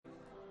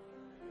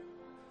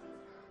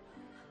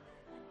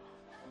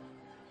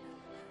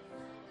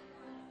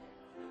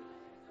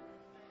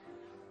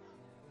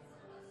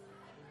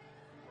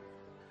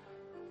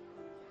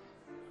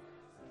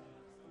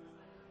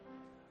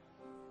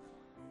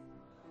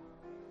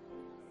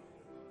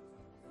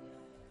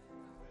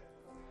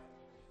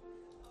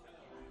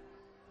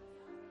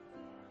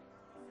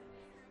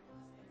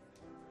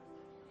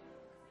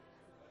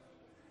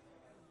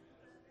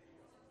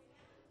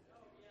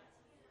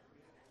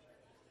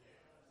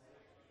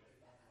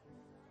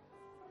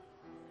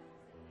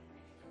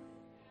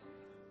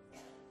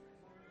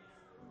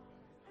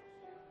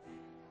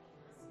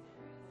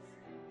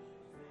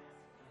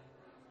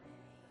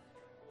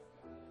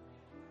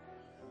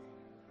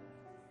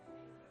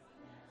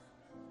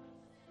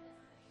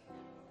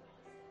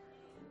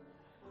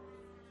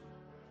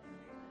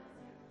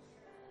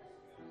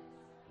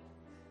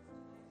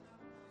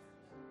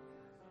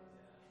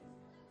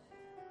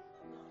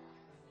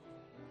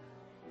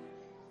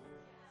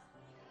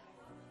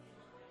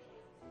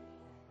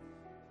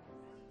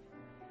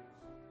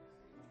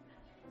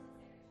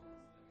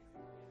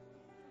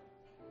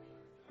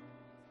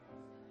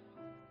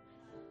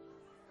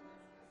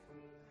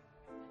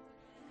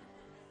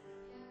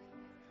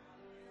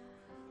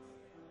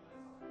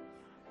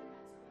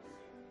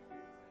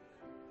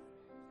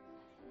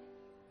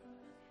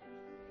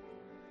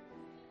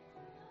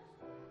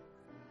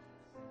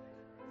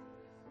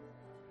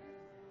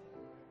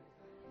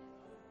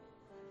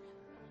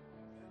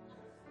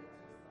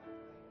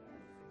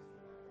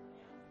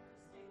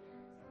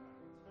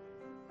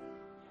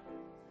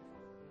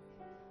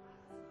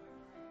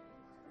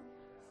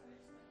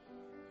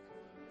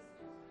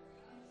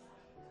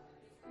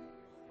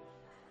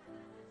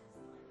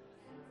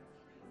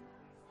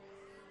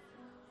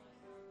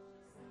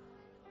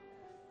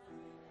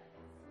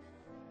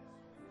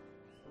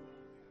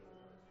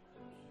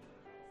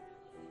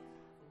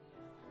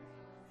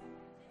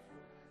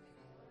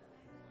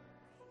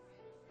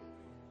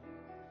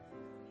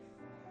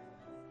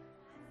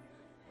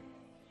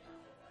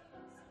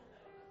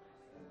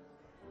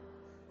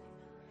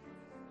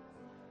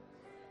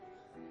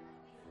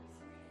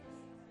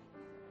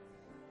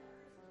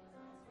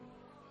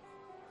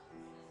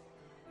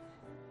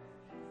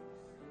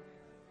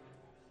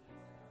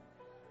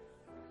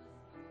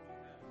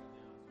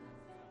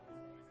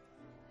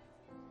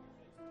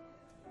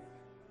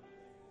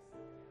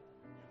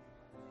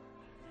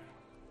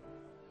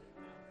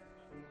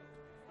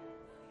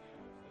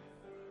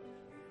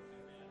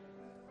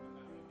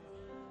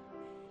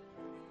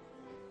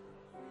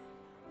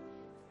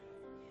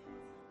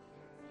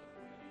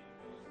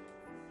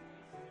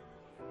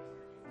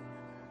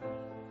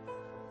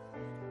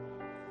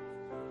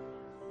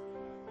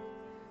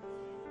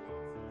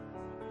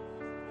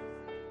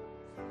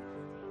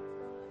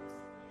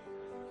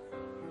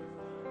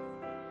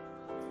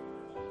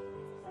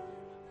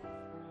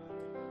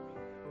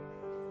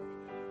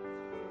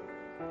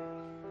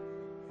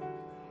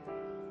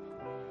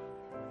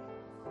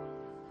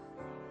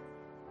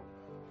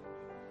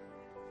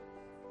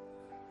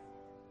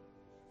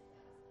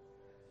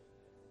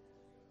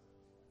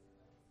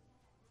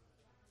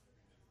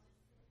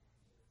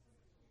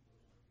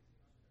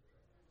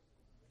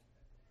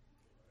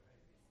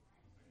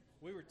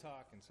We were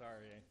talking,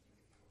 sorry.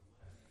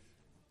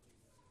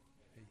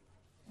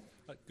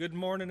 Good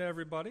morning,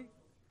 everybody.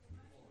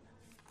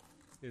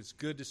 It's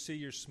good to see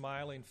your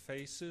smiling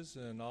faces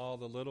and all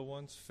the little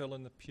ones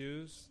filling the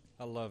pews.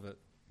 I love it.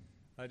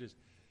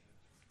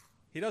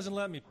 He doesn't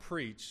let me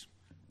preach,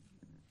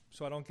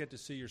 so I don't get to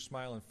see your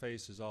smiling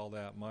faces all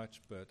that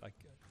much, but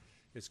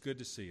it's good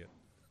to see it.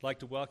 I'd like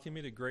to welcome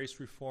you to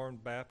Grace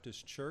Reformed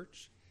Baptist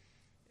Church,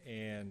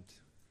 and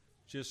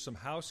just some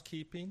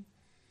housekeeping.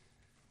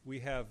 We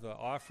have the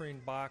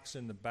offering box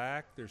in the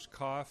back. There's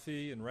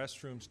coffee and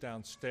restrooms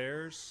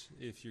downstairs.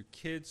 If your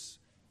kids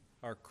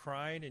are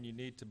crying and you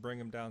need to bring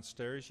them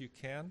downstairs, you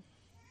can.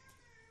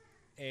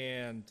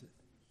 And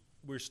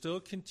we're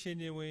still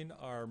continuing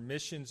our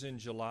missions in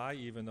July,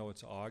 even though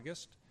it's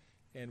August.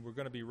 And we're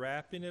going to be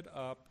wrapping it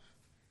up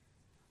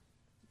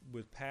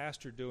with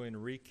Pastor doing a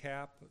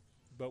recap.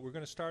 But we're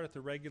going to start at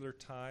the regular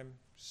time,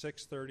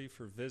 6:30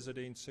 for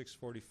visiting,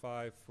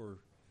 6:45 for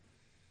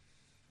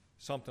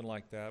something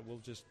like that. We'll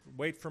just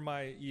wait for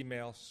my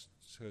emails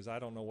because I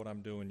don't know what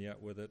I'm doing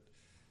yet with it.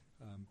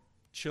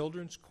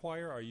 Children's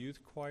choir, our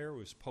youth choir,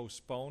 was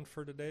postponed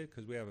for today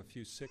because we have a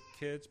few sick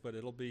kids, but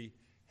it'll be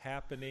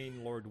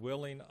happening, Lord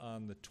willing,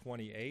 on the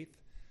 28th.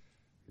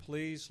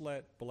 Please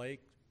let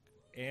Blake,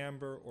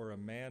 Amber, or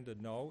Amanda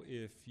know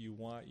if you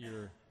want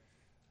your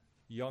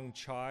young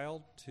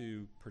child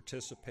to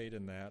participate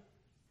in that.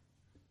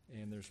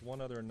 And there's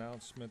one other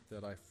announcement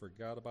that I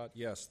forgot about.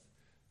 Yes,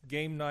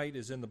 game night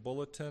is in the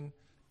bulletin.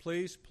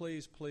 Please,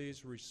 please,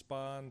 please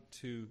respond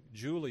to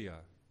Julia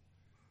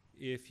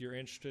if you're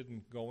interested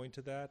in going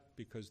to that,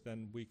 because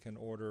then we can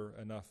order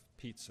enough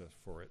pizza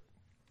for it.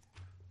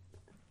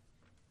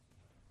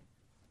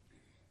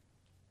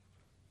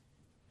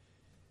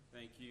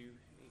 Thank you,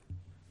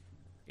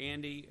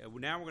 Andy.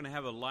 Now we're going to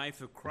have a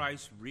Life of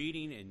Christ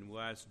reading, and we'll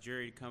ask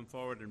Jerry to come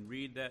forward and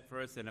read that for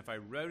us. And if I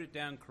wrote it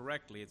down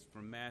correctly, it's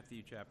from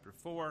Matthew chapter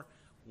 4,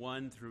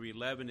 1 through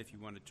 11 if you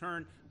want to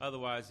turn.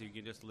 Otherwise, you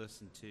can just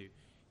listen to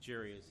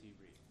Jerry as he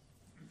reads.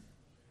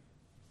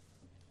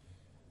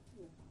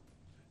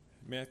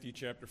 Matthew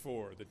chapter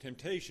 4, the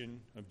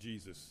temptation of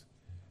Jesus.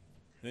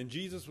 Then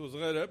Jesus was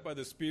led up by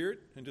the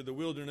Spirit into the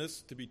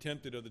wilderness to be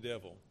tempted of the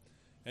devil.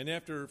 And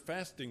after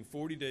fasting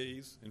 40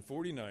 days and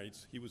 40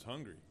 nights, he was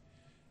hungry.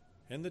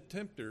 And the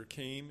tempter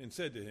came and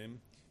said to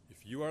him,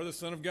 "If you are the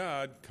Son of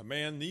God,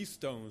 command these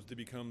stones to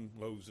become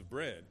loaves of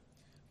bread."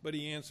 But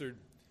he answered,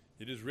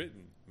 "It is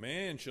written,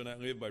 man shall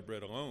not live by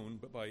bread alone,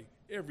 but by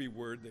every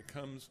word that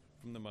comes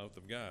from the mouth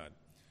of God."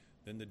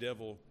 Then the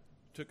devil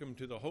took him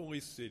to the holy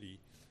city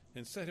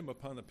and set him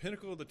upon the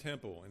pinnacle of the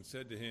temple and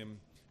said to him,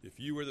 "If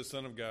you are the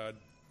Son of God,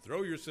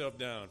 throw yourself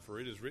down, for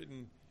it is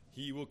written,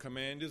 he will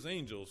command his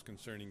angels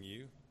concerning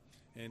you.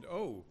 And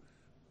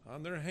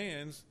on their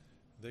hands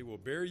they will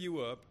bear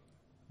you up,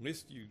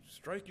 lest you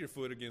strike your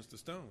foot against a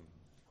stone."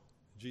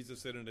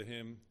 Jesus said unto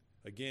him,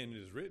 "Again it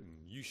is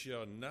written, you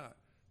shall not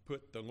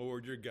put the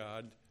Lord your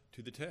God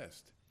to the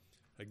test."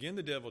 Again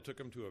the devil took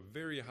him to a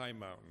very high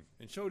mountain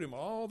and showed him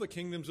all the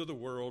kingdoms of the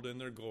world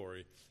and their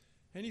glory.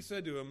 And he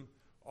said to him,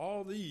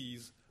 "All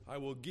these I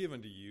will give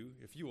unto you,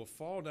 if you will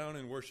fall down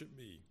and worship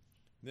me."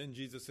 Then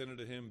Jesus said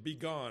unto him,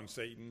 "Begone,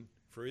 Satan,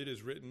 for it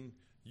is written,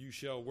 you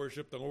shall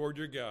worship the Lord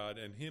your God,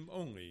 and him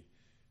only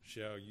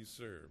shall you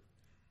serve."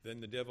 Then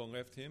the devil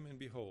left him, and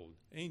behold,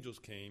 angels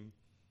came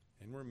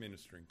and were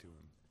ministering to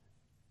him.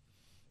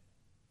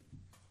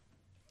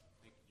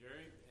 Thank you,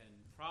 Jerry.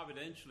 And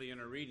providentially in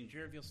our reading,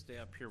 Jerry, if you'll stay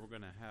up here, we're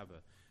going to have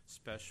a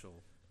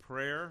special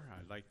prayer.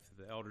 I'd like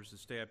the elders to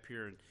stay up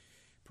here and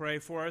pray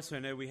for us. I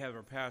know we have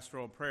our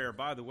pastoral prayer.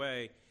 By the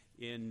way,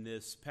 in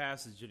this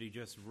passage that he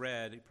just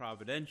read,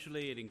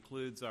 providentially, it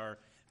includes our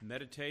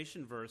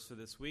meditation verse for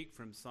this week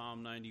from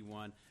Psalm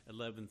 91,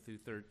 11 through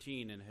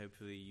 13, and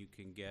hopefully you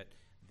can get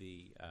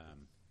the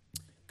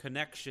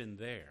connection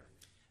there.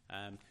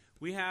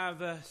 We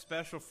have a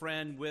special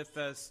friend with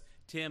us,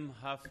 Tim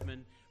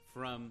Huffman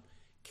from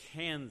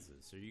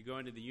Kansas. Are you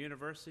going to the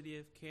University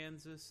of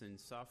Kansas in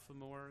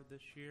sophomore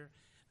this year?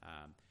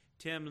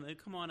 Tim,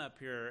 come on up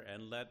here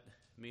and let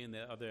me and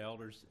the other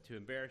elders, to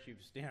embarrass you,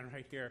 stand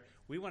right here.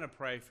 We want to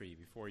pray for you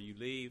before you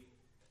leave.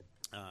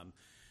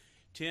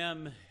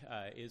 Tim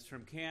is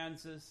from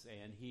Kansas,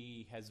 and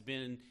he has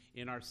been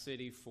in our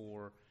city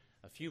for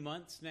a few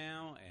months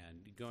now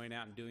and going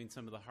out and doing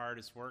some of the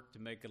hardest work to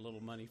make a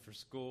little money for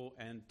school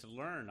and to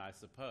learn, I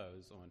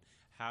suppose, on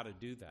how to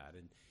do that.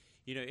 And,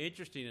 you know,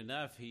 interesting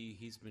enough,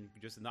 he's been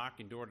just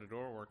knocking door to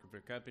door working for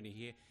a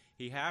company.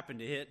 He happened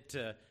to hit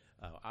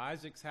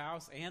Isaac's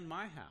house and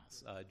my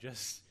house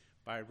just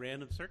by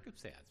random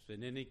circumstance.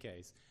 In any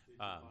case. Did you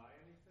buy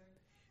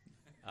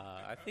anything?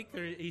 I think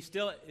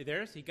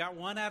he got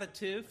 1 out of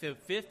 2,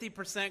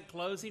 50%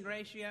 closing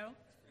ratio.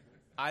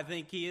 I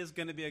think he is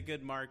going to be a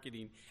good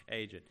marketing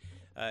agent.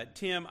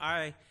 Tim,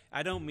 I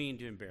don't mean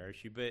to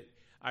embarrass you, but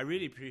I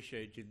really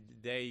appreciate you the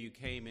day you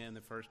came in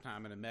the first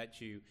time and I met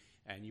you,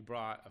 and you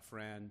brought a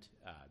friend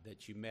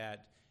that you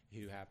met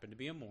who happened to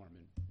be a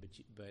Mormon.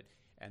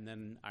 And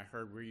then I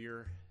heard where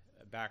your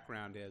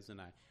background is,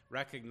 and I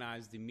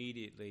recognized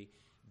immediately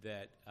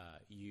that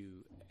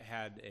you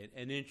had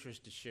an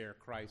interest to share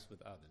Christ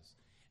with others.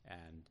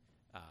 And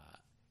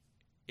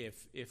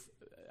if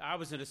I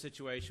was in a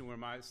situation where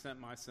I sent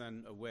my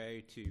son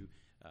away to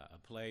a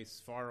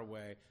place far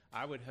away,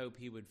 I would hope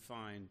he would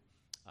find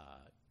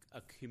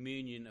a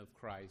communion of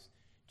Christ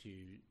to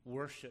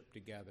worship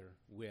together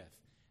with.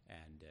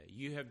 And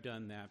you have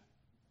done that.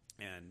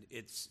 And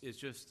it's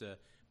just a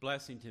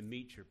blessing to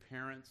meet your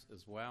parents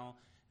as well.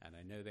 And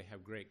I know they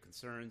have great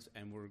concerns,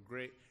 and we're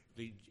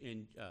greatly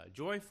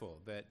joyful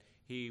that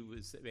he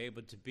was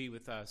able to be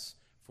with us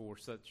for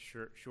such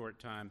a short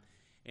time.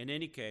 In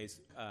any case,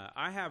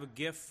 I have a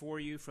gift for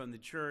you from the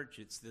church.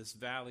 It's this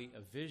Valley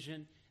of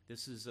Vision.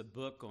 This is a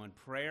book on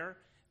prayer,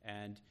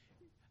 and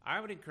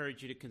I would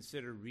encourage you to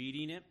consider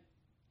reading it.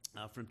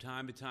 From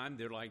time to time,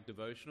 they're like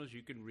devotionals.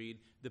 You can read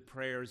the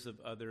prayers of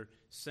other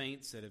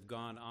saints that have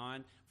gone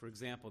on. For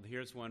example,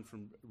 here's one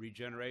from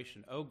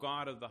Regeneration. O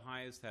God of the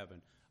highest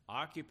heaven,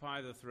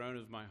 occupy the throne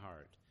of my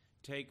heart.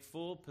 Take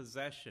full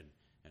possession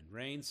and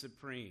reign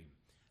supreme.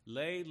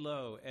 Lay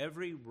low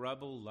every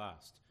rebel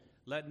lust.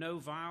 Let no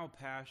vile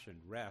passion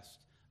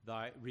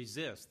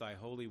resist thy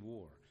holy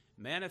war.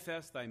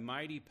 Manifest thy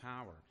mighty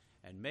power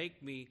and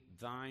make me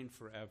thine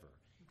forever.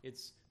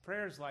 It's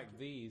prayers like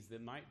these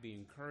that might be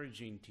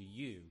encouraging to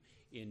you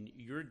in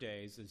your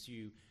days as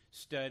you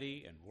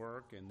study and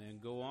work and then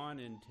go on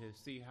and to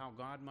see how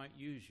God might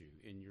use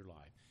you in your life.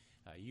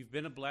 You've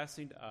been a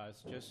blessing to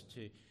us just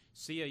to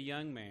see a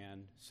young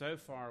man so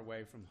far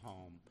away from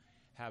home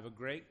have a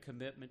great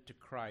commitment to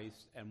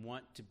Christ and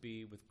want to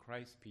be with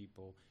Christ's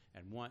people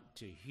and want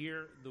to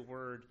hear the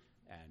word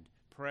and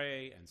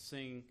pray and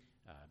sing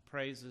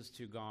praises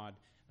to God.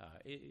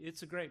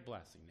 It's a great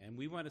blessing, and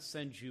we want to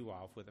send you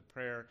off with a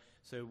prayer.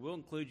 So we'll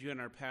include you in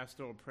our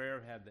pastoral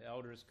prayer, have the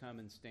elders come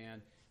and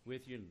stand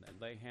with you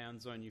and lay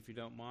hands on you if you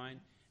don't mind.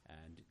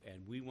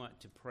 And we want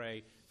to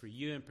pray for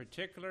you in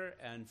particular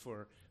and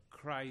for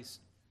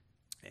Christ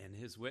and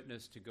his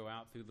witness to go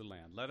out through the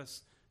land.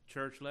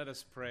 Church, let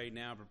us pray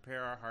now,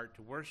 prepare our heart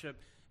to worship,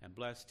 and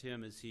bless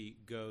him as he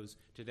goes.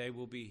 Today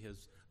will be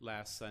his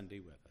last Sunday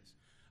with us.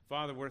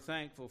 Father, we're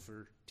thankful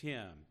for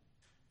Tim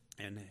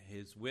and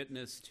his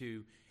witness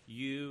to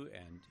you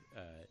and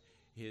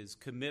his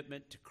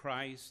commitment to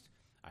Christ.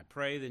 I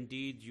pray that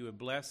indeed you would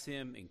bless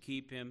him and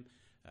keep him,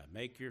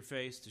 make your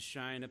face to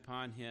shine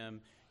upon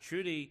him,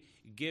 truly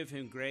give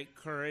him great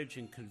courage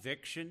and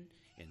conviction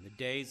in the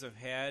days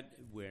ahead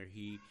where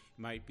he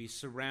might be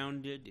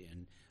surrounded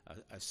in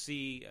a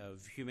sea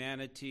of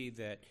humanity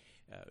that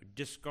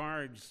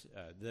discards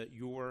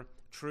your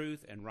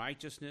truth and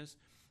righteousness.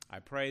 I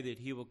pray that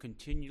he will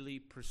continually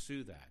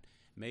pursue that.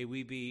 May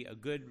we be a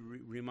good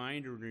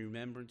reminder and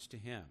remembrance to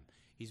him.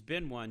 He's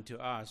been one to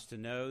us to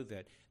know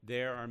that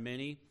there are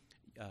many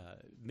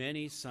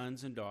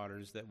sons and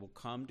daughters that will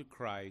come to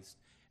Christ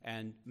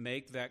and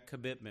make that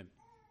commitment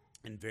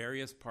in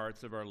various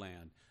parts of our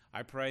land.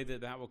 I pray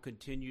that that will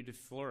continue to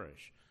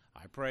flourish.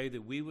 I pray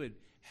that we would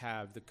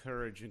have the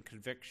courage and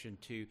conviction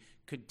to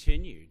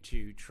continue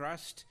to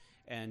trust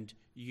and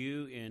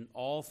you in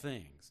all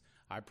things.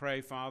 I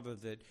pray, Father,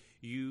 that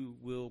you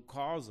will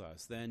cause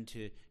us then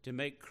to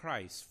make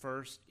Christ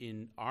first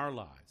in our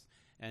lives.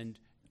 And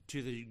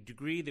to the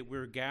degree that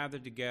we're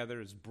gathered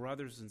together as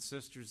brothers and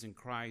sisters in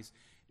Christ,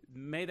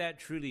 may that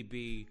truly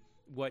be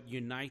what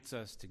unites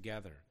us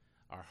together,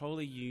 our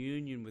holy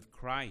union with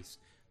Christ.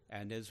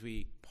 And as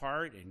we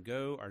part and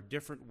go our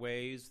different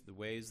ways, the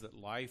ways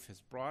that life has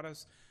brought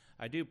us,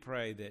 I do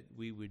pray that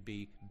we would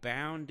be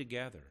bound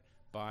together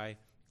by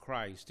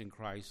Christ and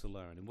Christ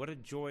alone. And what a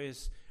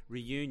joyous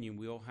reunion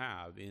we'll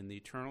have in the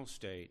eternal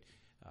state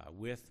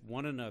with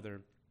one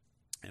another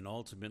and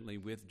ultimately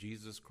with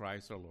Jesus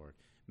Christ our Lord.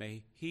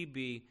 May he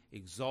be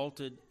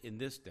exalted in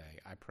this day,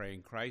 I pray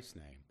in Christ's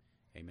name.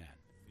 Amen.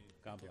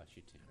 God bless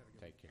you, Tim.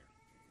 Take care.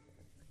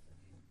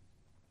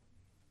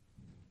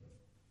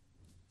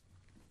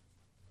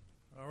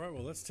 All right,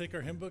 well, let's take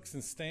our hymn books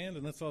and stand,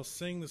 and let's all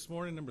sing this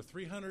morning, number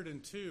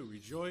 302,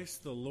 Rejoice,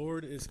 the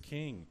Lord is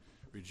King.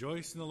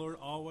 Rejoice in the Lord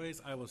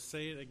always. I will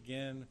say it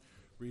again,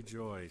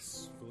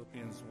 rejoice.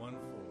 Philippians 1:4.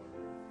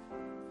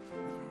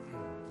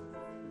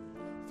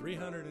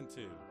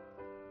 302.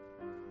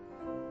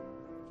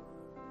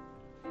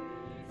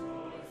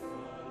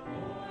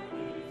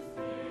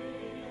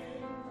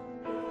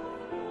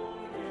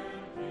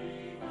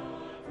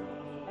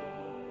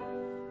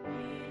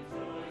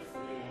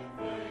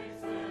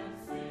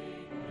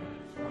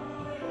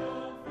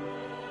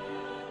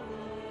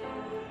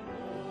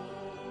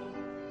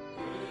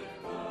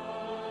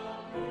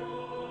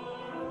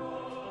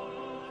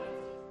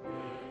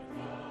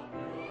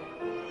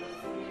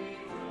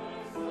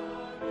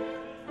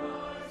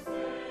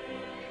 Say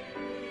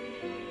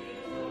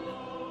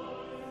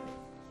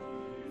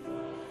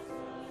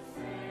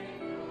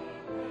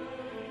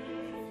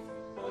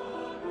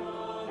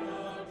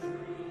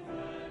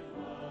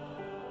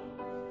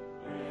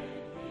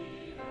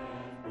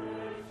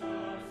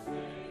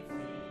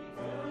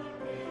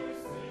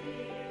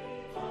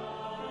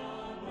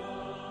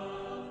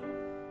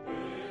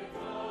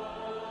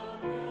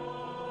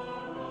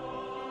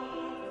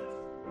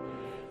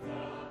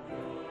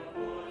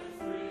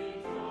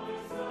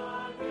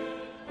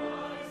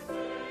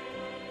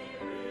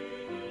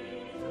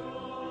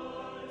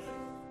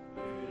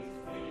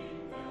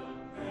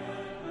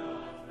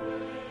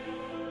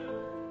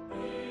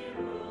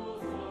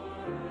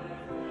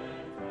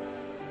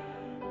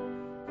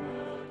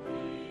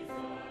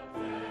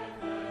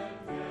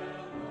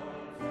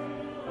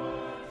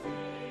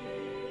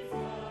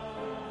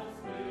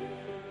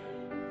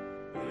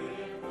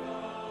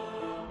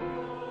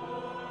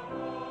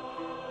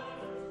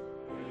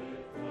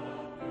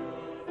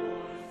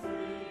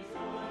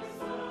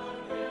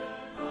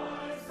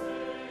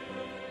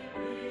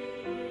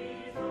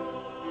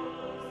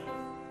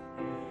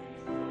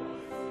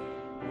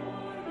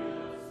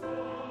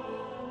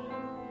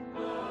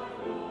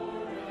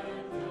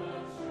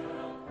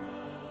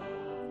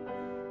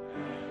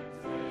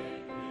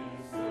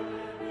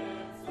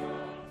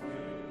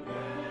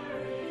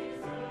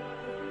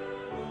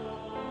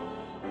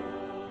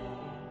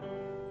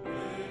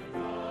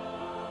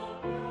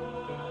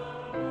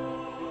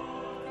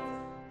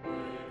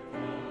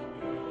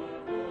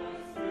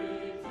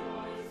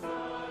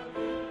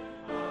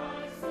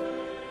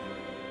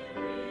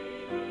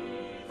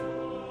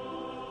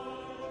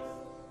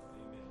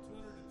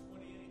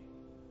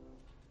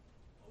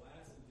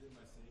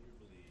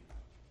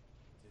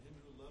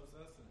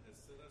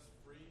set us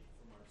free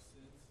from our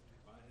sins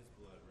by his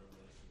blood.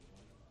 Revelation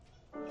 28.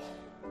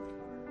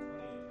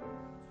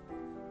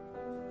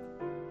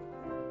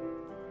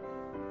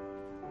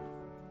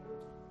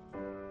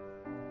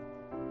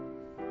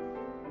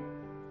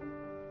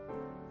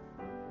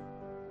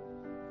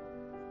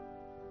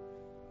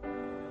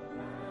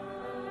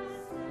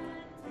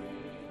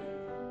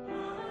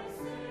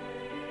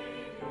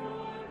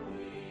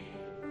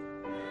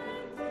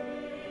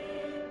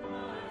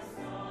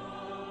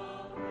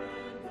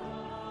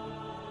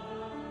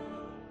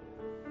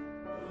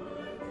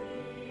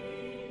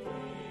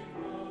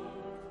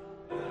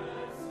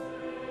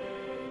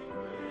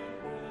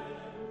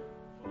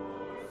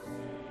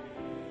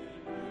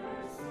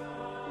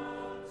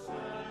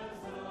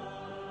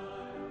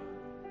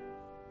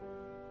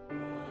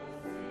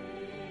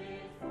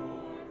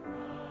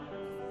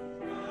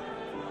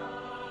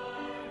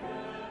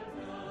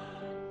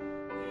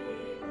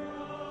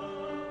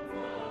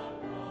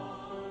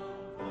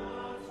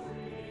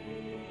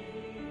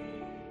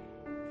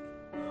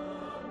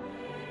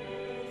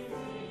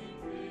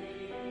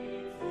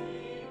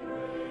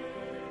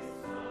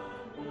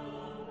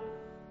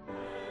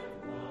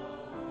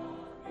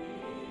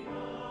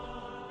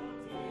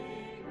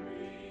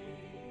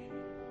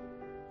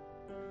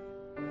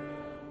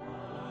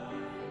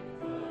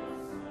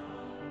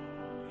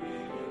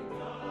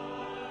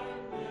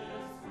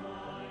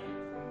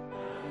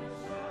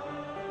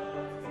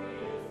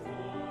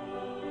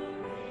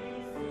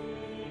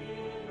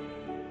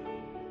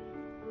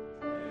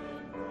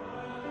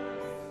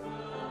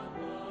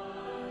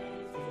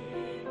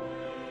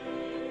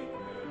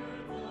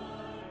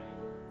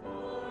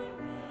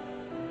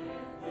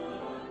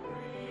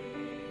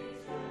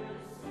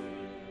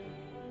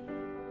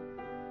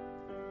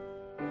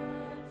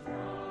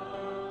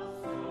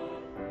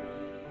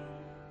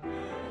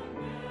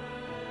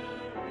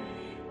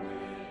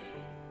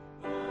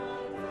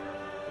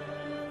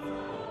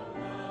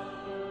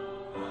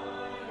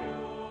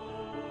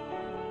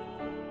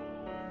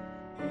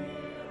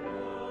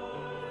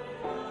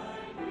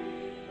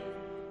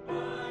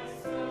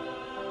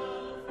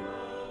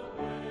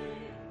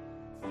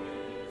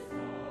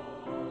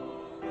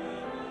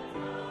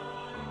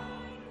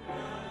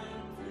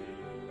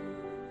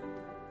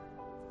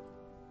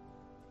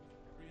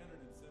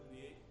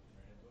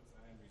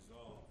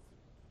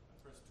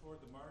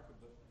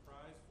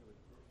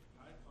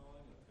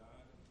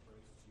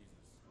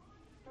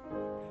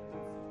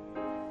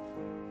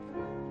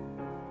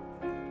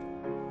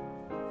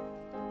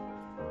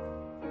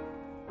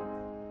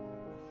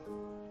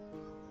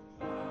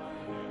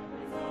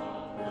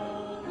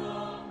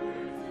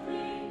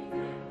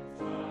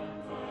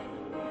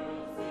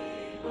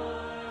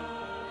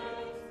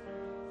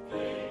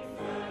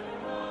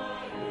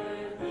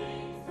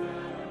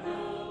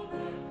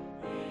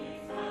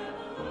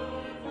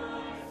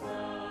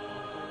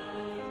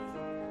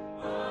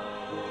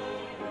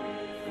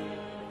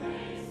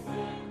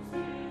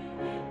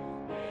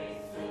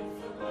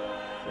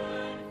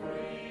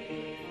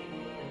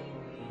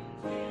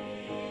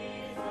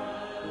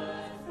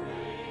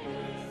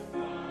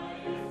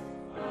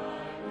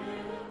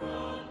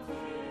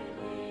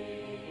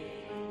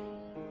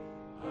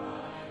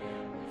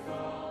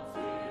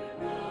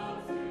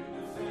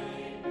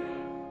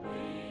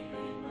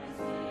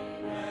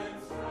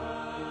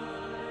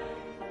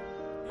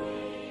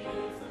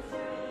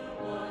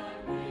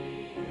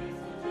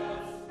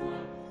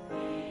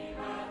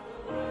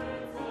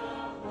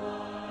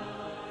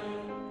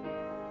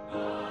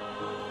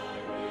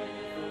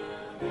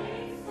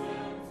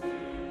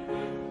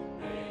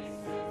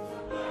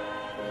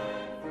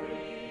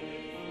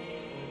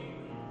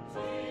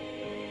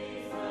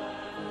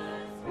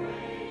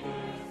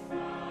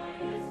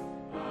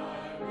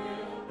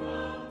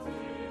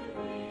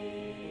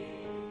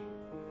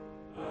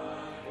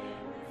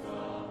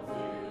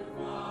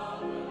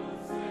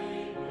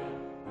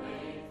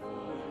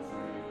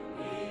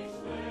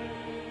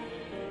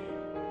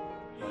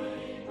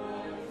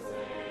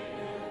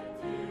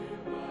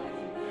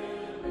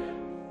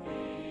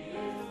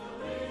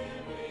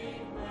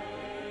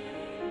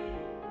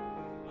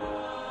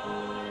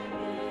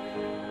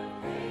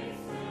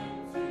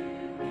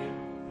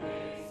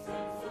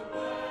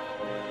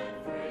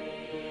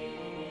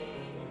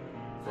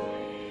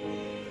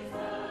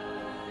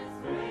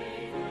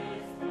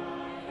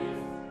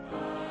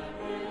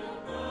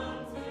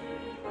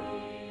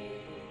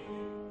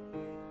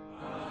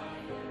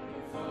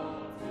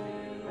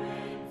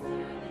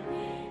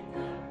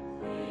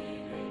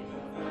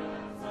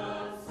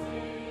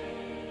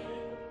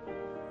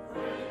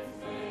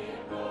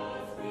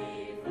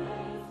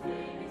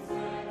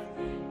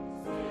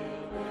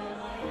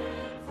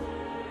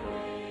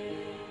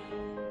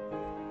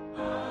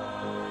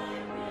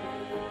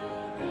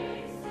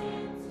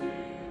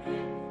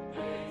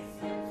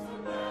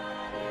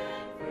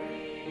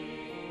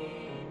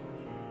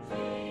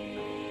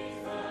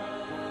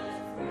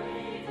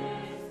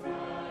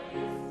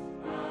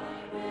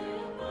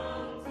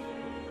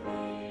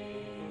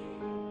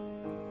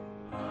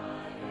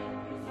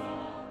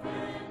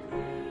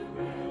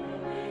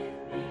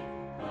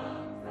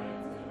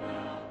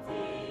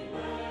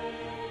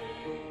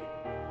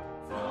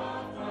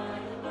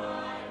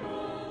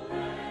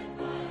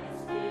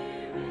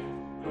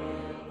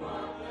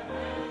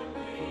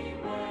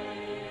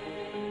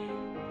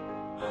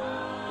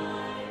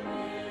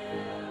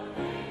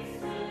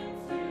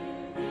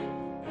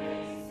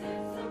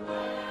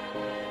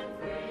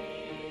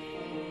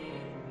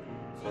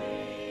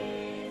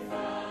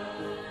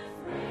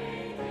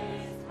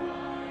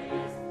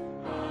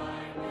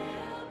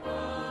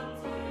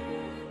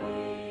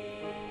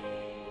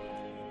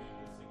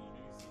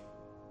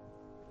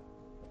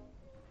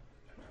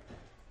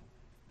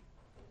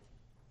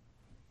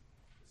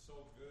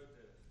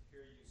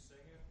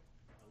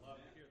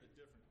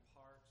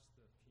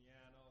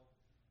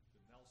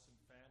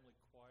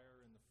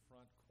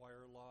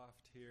 choir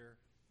loft here.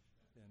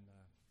 And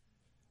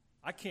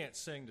I can't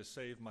sing to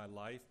save my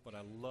life, but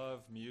I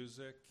love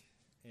music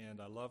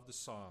and I love the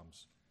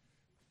Psalms.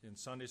 In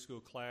Sunday school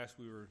class,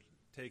 we were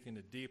taking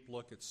a deep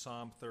look at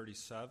Psalm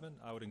 37.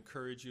 I would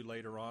encourage you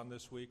later on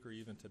this week or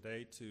even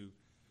today to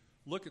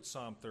look at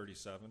Psalm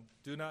 37.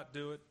 Do not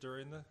do it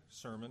during the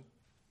sermon.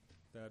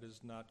 That is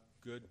not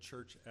good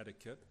church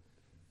etiquette.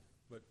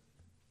 But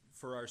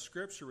for our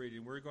scripture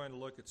reading, we're going to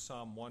look at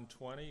Psalm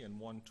 120 and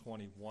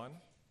 121.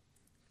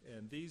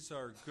 And these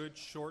are good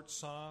short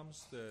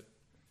psalms that,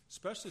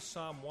 especially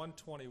Psalm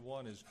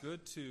 121, is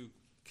good to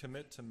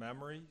commit to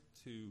memory,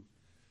 to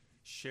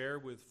share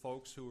with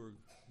folks who are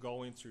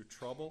going through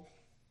trouble.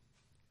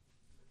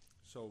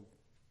 So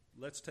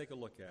let's take a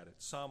look at it.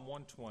 Psalm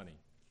 120.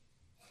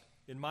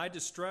 In my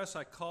distress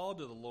I called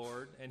to the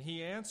Lord, and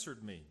he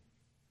answered me.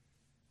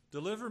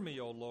 Deliver me,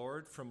 O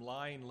Lord, from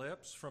lying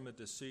lips, from a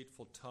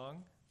deceitful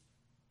tongue.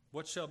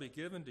 What shall be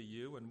given to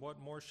you, and what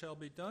more shall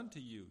be done to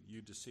you,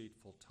 you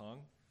deceitful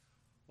tongue?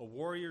 A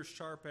warrior's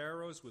sharp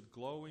arrows with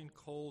glowing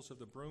coals of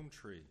the broom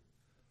tree.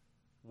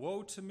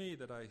 Woe to me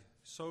that I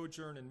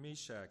sojourn in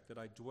Meshach, that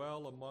I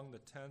dwell among the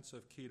tents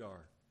of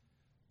Kedar.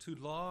 Too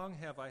long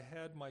have I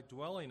had my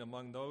dwelling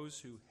among those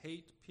who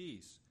hate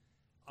peace.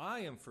 I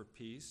am for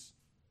peace,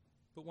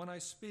 but when I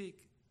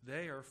speak,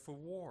 they are for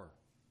war.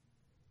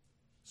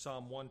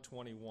 Psalm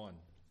 121.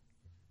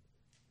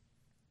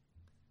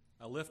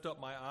 I lift up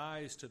my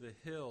eyes to the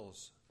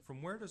hills.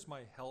 From where does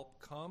my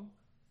help come?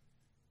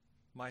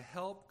 My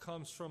help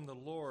comes from the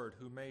Lord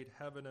who made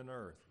heaven and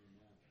earth.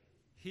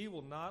 He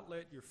will not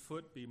let your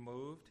foot be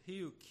moved. He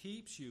who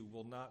keeps you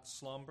will not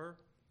slumber.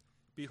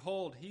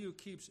 Behold, he who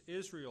keeps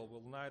Israel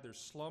will neither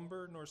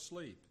slumber nor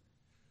sleep.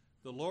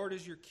 The Lord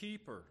is your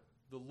keeper.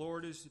 The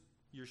Lord is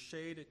your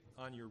shade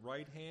on your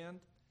right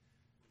hand.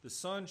 The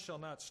sun shall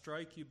not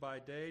strike you by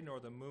day, nor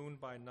the moon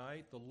by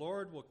night. The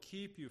Lord will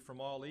keep you from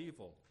all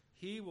evil.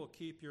 He will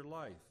keep your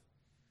life.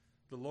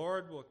 The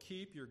Lord will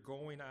keep your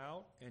going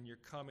out and your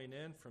coming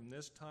in from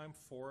this time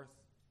forth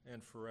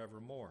and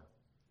forevermore.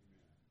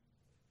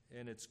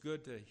 And it's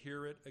good to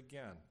hear it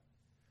again.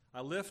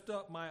 I lift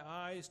up my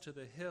eyes to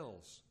the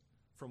hills.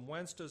 From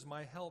whence does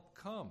my help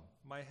come?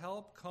 My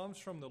help comes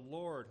from the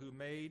Lord who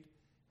made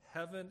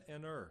heaven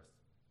and earth.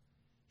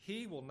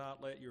 He will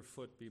not let your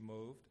foot be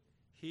moved.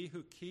 He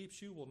who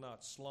keeps you will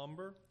not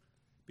slumber.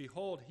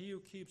 Behold, he who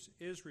keeps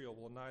Israel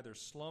will neither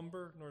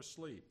slumber nor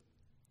sleep.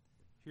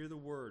 Hear the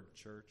word,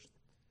 church.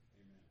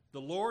 Amen.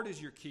 The Lord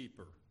is your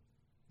keeper.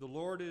 The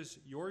Lord is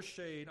your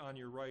shade on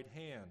your right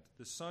hand.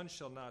 The sun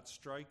shall not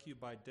strike you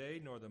by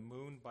day, nor the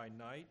moon by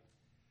night.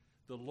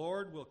 The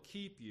Lord will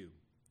keep you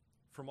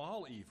from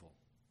all evil.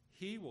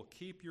 He will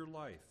keep your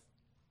life.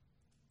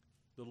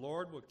 The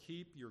Lord will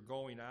keep your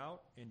going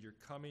out and your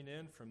coming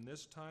in from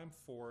this time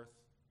forth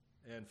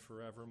and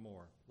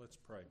forevermore. Let's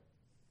pray.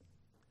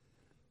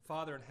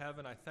 Father in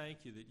heaven, I thank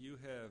you that you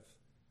have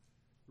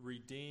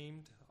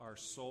redeemed our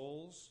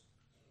souls,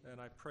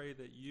 and I pray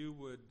that you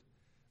would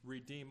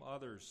redeem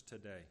others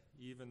today,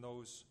 even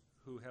those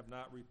who have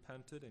not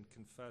repented and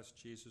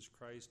confessed Jesus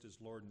Christ as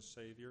Lord and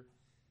Savior.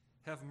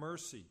 Have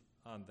mercy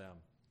on them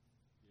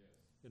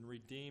and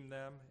redeem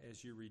them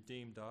as you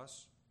redeemed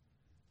us.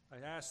 I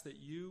ask that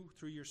you,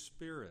 through your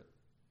Spirit,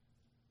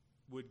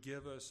 would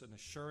give us an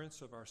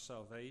assurance of our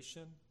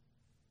salvation,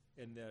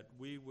 and that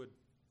we would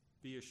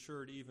be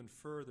assured even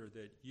further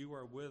that you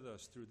are with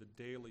us through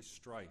the daily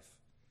strife,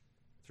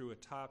 through a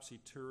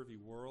topsy-turvy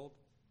world,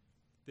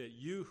 that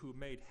you who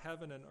made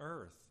heaven and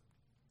earth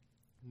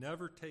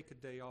never take a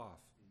day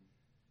off,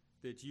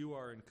 that you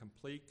are in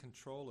complete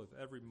control of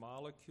every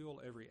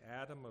molecule, every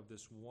atom of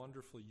this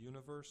wonderful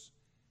universe,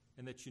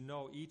 and that you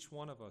know each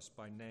one of us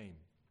by name.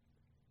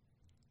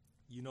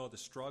 You know the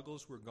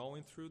struggles we're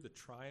going through, the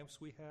triumphs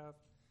we have,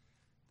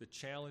 the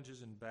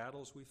challenges and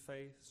battles we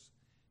face,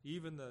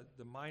 even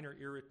the minor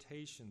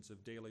irritations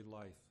of daily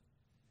life.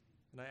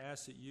 And I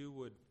ask that you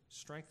would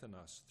strengthen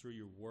us through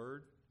your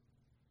word,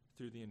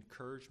 through the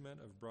encouragement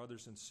of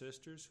brothers and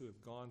sisters who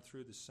have gone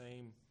through the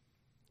same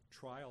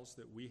trials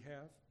that we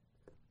have.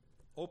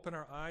 Open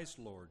our eyes,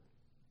 Lord,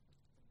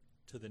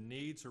 to the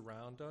needs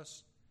around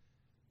us,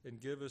 and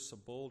give us a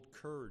bold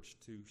courage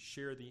to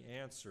share the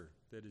answer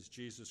that is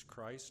Jesus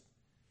Christ.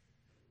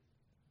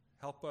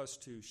 Help us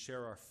to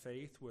share our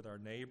faith with our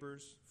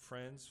neighbors,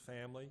 friends,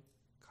 family,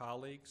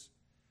 colleagues.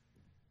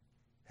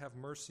 Have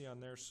mercy on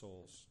their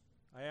souls.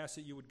 I ask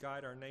that you would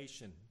guide our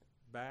nation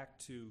back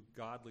to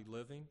godly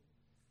living.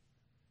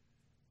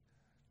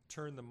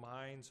 Turn the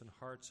minds and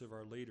hearts of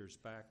our leaders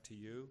back to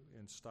you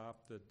and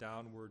stop the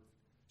downward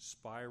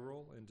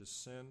spiral into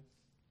sin.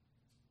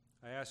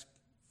 I ask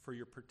for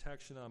your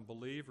protection on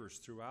believers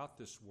throughout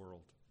this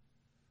world,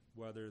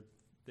 whether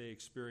they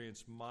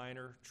experience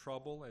minor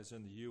trouble, as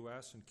in the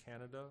U.S. and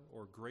Canada,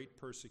 or great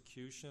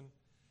persecution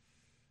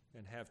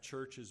and have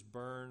churches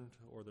burned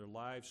or their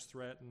lives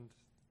threatened,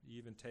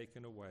 even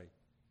taken away.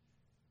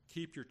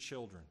 Keep your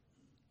children.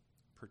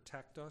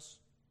 Protect us.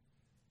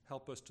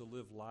 Help us to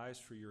live lives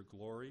for your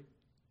glory.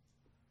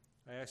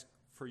 I ask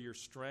for your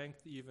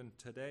strength even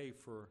today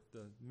for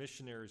the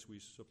missionaries we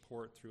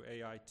support through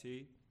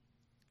AIT.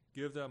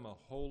 Give them a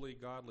holy,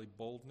 godly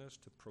boldness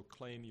to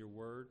proclaim your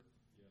word.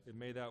 And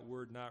may that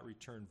word not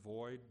return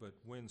void, but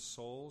win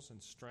souls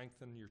and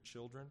strengthen your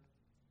children.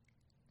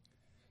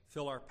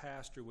 Fill our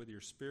pastor with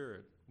your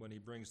spirit when he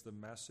brings the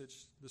message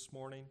this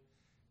morning,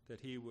 that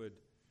he would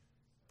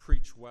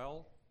preach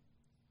well,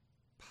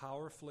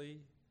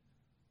 powerfully,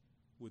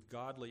 with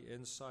godly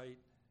insight,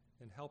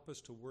 and help us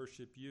to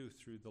worship you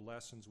through the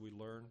lessons we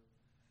learn.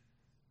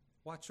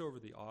 Watch over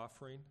the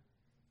offering.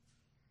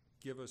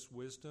 Give us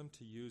wisdom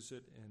to use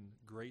it in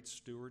great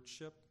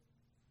stewardship.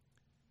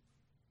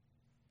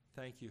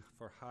 Thank you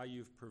for how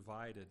you've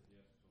provided.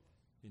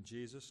 In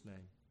Jesus'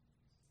 name,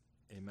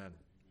 amen.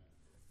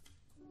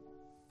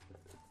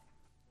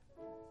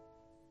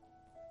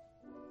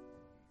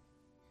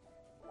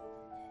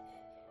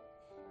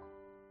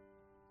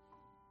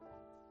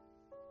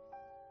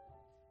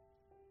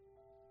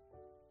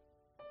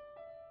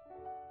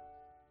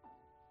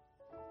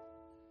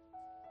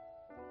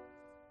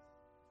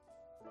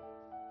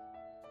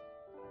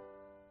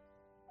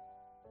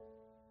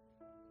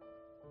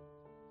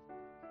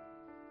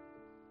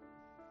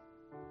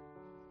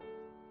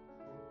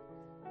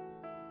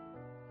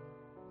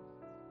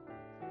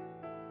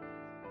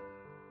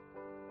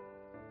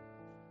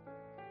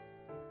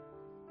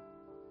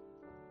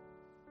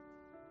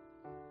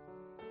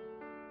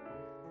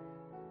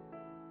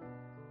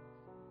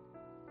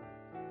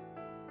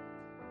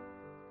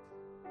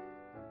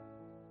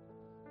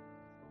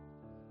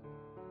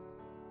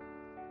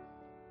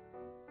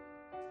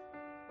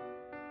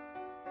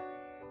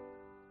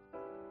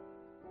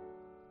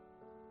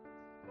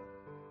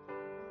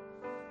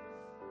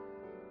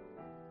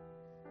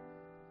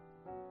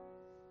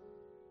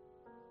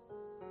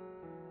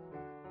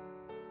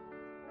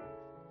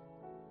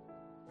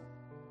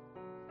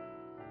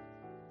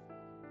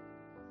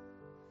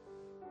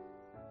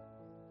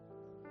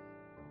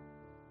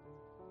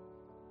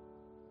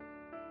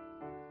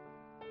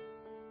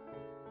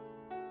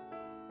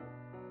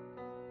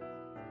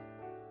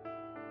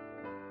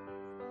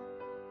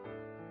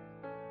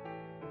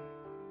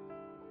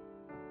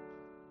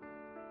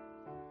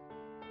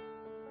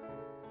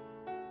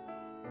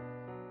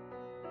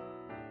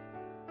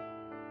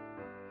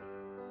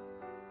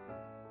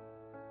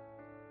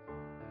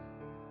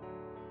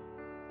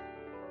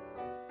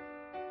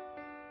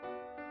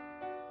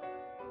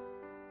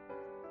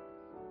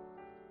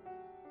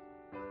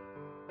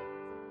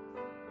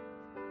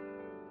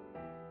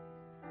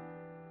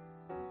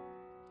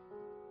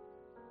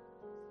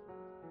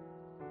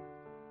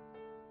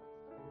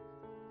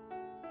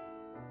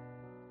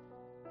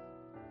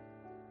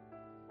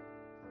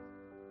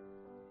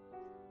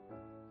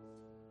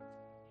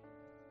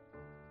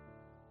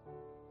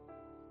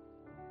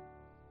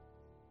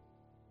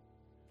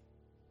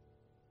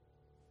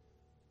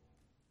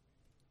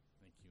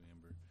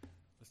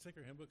 Let's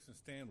take our hymn books and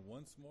stand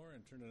once more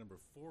and turn to number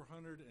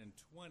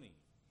 420.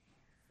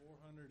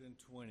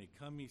 420.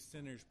 Come, ye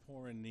sinners,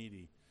 poor and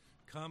needy.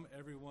 Come,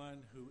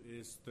 everyone who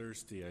is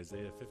thirsty.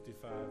 Isaiah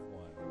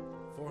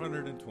 55:1.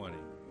 420.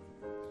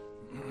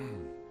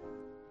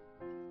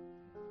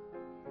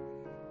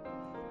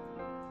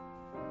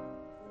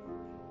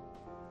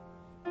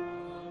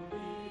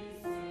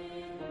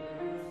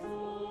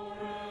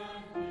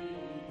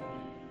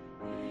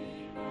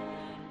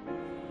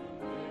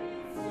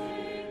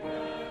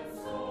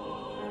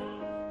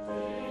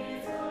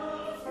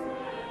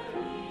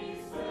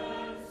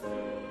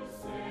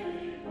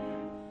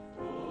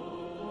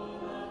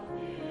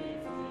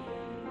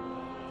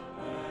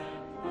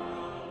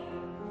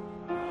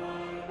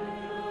 I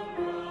will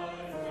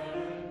rise.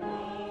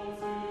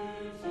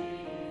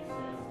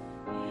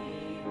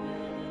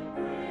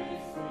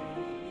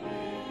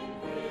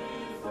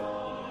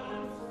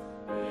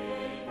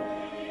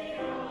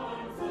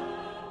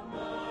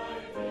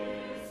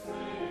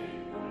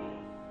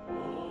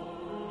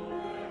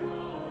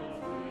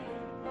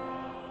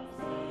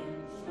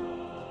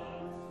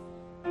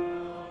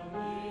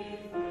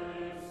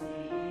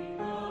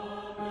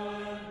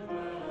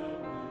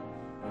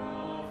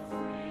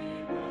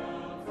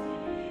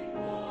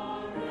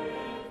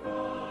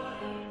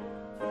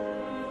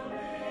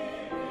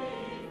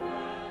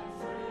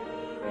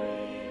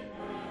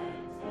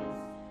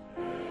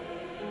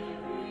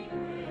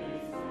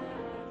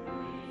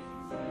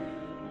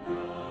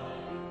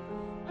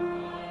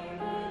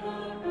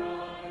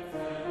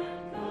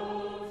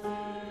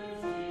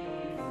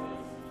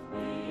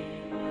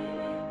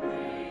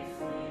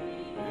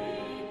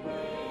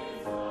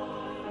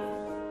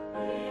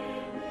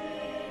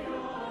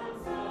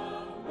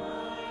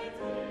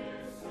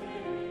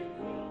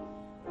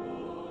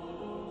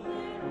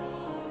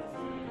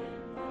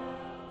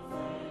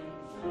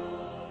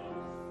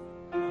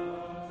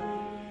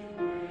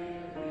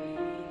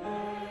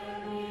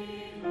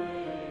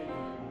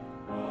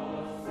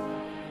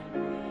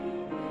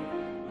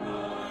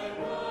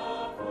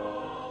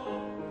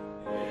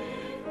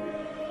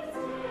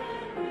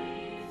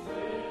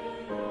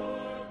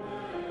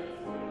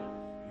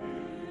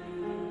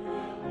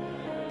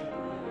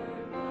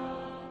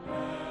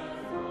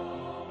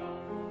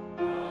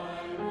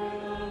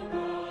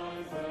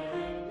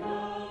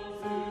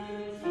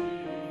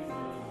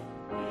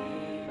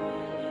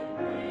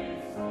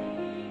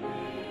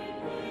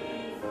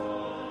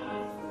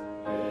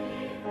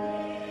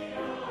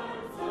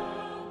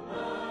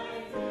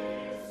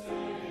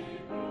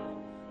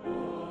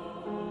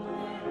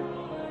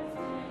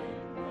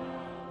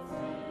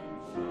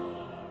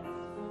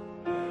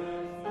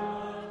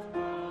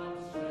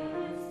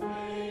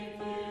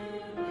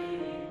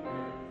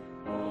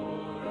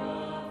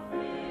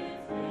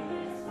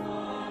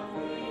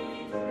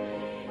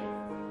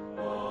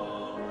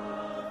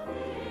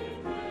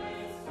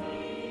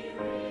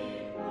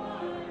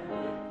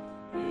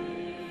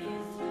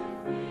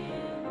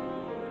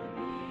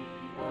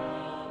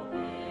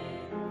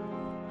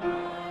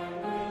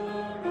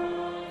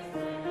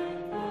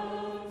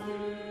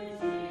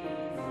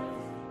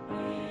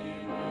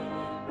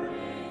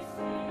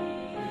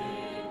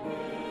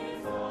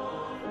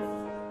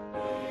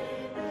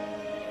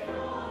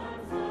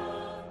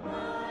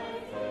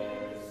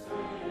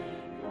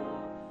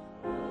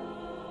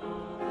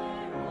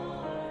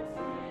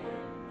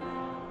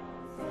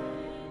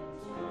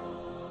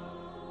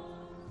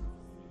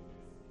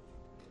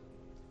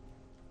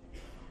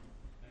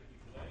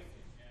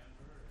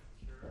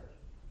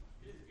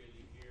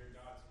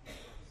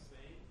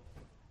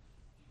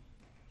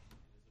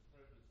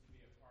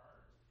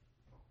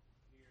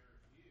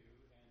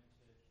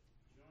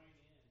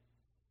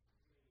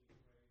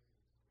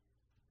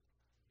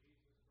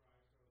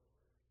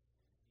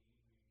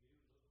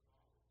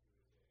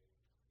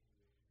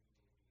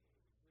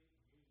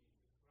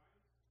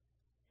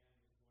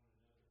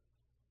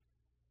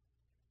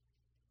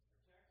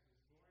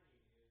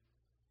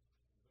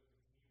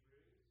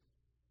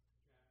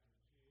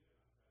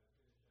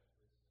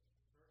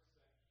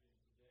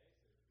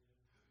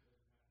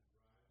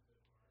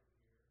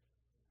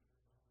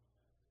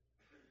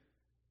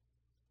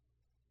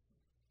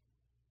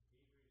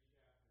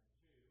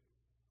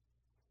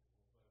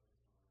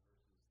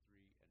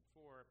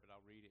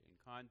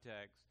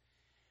 context.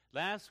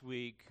 Last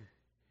week,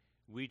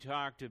 we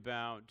talked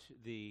about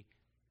the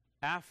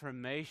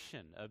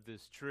affirmation of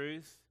this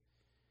truth,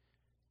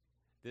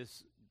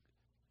 this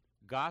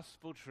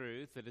gospel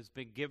truth that has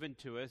been given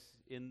to us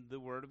in the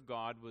Word of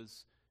God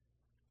was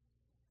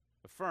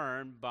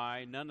affirmed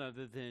by none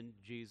other than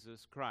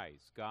Jesus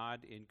Christ,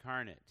 God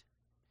incarnate.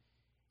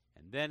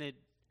 And then it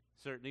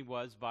certainly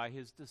was by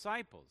his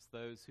disciples,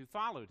 those who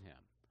followed him,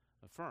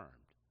 affirmed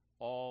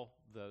all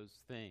those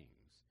things.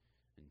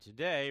 And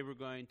today we're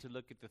going to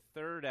look at the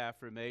third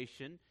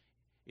affirmation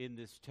in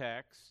this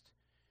text,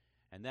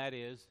 and that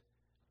is,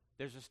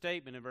 there's a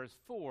statement in verse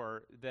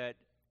 4 that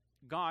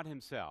God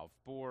himself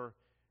bore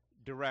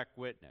direct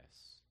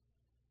witness.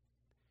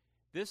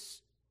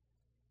 This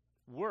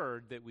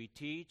word that we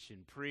teach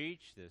and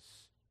preach, this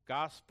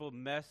gospel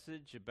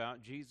message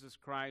about Jesus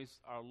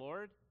Christ our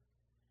Lord,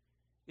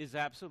 is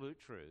absolute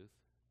truth,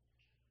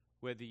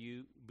 whether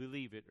you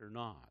believe it or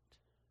not.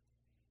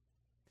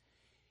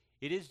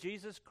 It is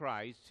Jesus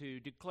Christ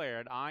who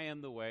declared, I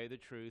am the way, the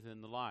truth,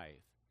 and the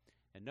life,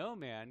 and no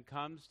man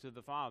comes to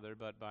the Father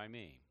but by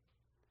me.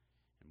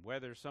 And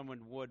whether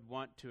someone would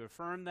want to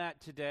affirm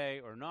that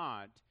today or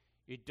not,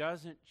 it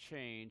doesn't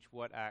change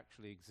what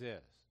actually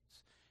exists.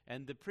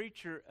 And the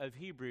preacher of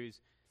Hebrews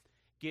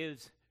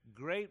gives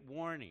great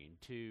warning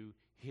to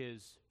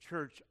his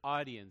church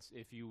audience,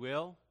 if you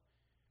will.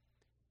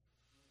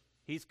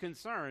 He's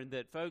concerned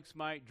that folks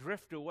might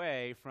drift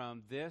away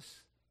from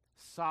this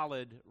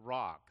solid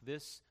rock,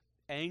 this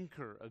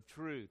anchor of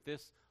truth,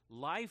 this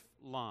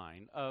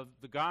lifeline of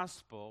the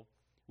gospel,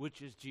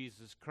 which is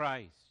Jesus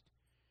Christ.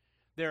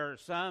 There are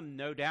some,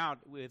 no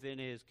doubt, within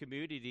his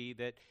community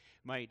that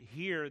might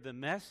hear the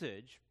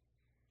message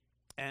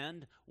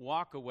and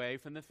walk away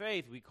from the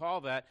faith. We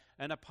call that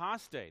an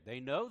apostate. They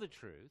know the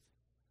truth,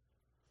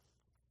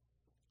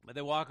 but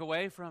they walk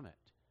away from it.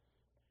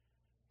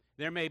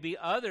 There may be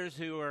others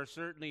who are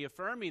certainly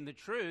affirming the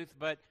truth,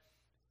 but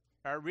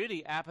are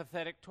really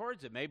apathetic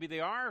towards it. Maybe they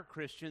are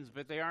Christians,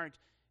 but they aren't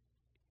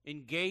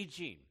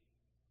engaging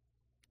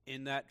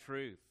in that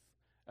truth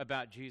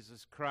about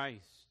Jesus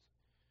Christ.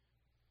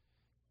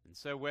 And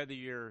so whether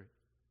you're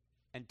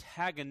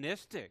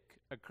antagonistic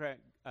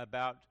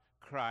about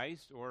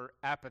Christ or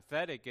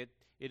apathetic,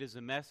 it is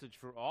a message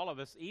for all of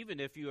us.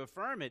 Even if you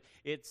affirm it,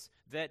 it's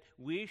that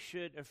we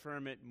should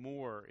affirm it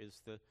more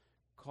is the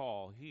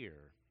call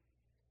here.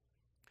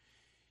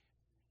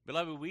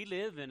 Beloved, we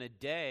live in a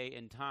day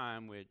and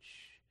time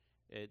which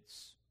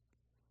it's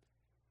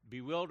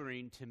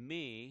bewildering to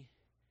me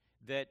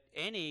that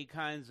any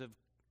kinds of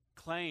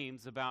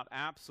claims about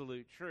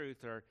absolute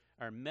truth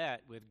are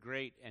met with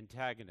great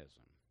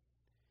antagonism.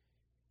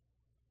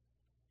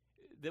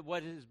 That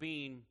what is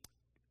being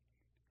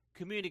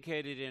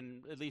communicated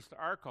in at least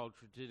our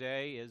culture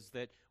today is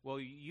that, well,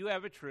 you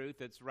have a truth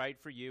that's right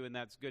for you and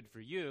that's good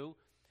for you,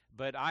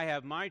 but I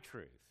have my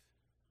truth.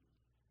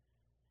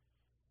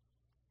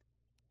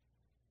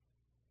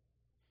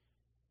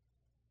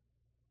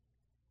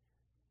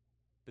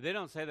 But they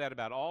don't say that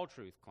about all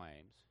truth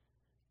claims.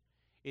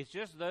 It's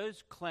just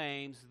those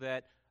claims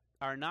that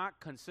are not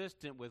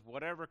consistent with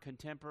whatever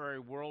contemporary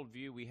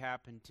worldview we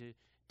happen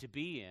to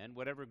be in,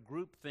 whatever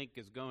groupthink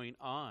is going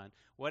on,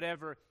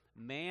 whatever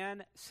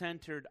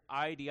man-centered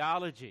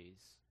ideologies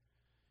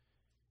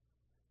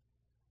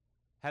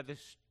have the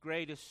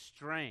greatest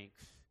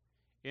strength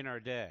in our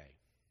day.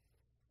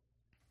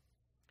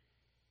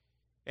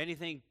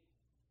 Anything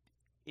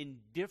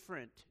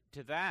indifferent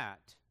to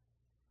that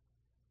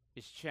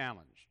is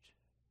challenged.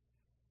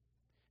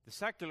 The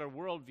secular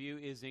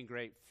worldview is in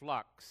great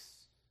flux.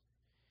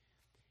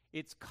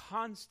 It's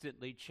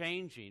constantly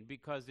changing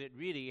because it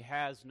really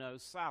has no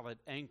solid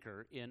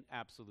anchor in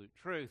absolute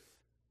truth.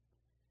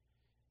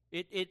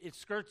 It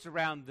skirts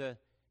around the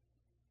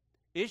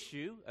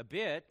issue a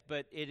bit,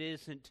 but it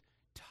isn't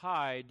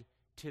tied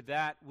to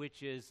that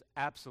which is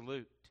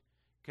absolute.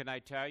 Can I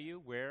tell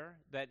you where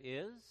that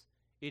is?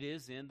 It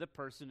is in the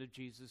person of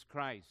Jesus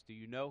Christ. Do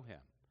you know him?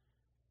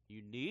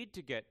 You need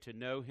to get to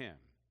know him.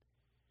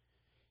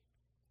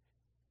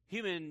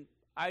 Human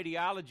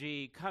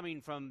ideology coming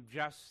from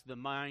just the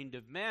mind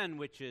of men,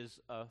 which is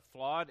a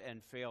flawed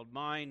and failed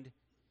mind,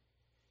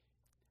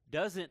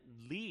 doesn't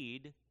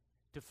lead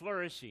to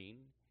flourishing.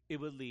 It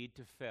will lead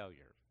to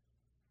failure.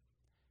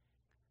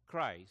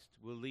 Christ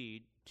will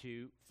lead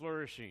to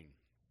flourishing.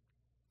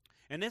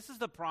 And this is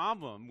the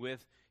problem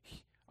with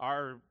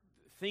our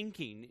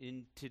thinking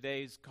in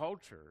today's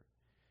culture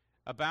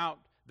about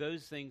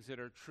those things that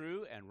are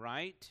true and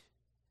right.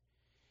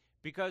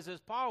 Because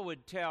as Paul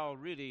would tell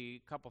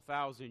really a couple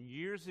thousand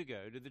years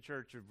ago to the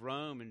church of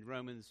Rome in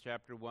Romans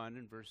chapter 1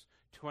 and verse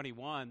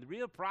 21, the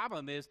real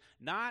problem is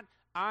not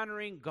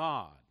honoring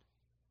God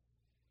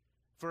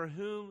for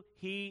whom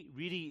he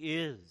really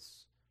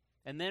is,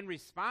 and then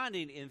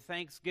responding in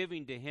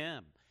thanksgiving to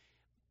him.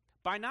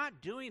 By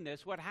not doing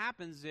this, what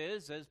happens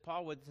is, as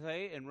Paul would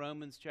say in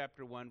Romans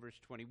chapter 1 verse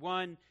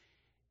 21,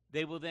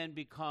 they will then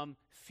become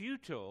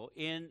futile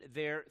in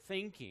their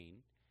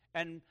thinking.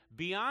 And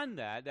beyond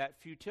that, that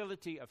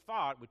futility of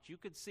thought, which you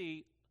could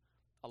see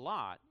a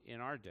lot in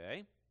our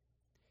day.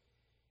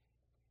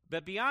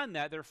 But beyond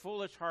that, their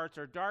foolish hearts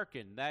are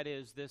darkened. That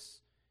is,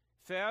 this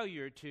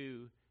failure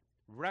to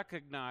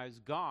recognize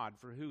God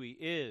for who he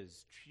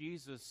is,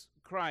 Jesus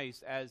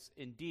Christ as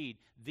indeed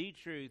the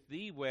truth,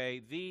 the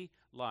way, the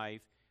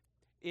life.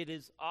 It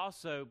is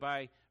also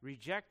by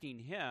rejecting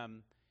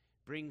him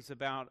brings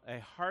about a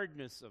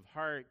hardness of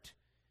heart,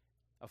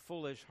 a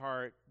foolish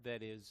heart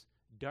that is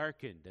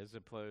darkened as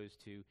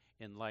opposed to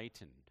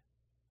enlightened.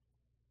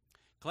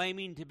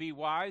 Claiming to be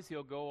wise,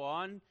 he'll go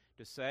on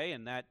to say,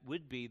 and that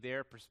would be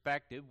their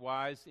perspective,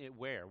 wise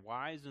where?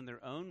 Wise in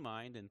their own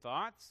mind and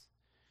thoughts.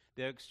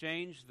 They'll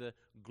exchange the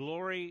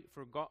glory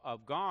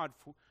of God,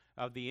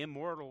 of the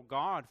immortal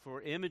God,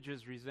 for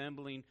images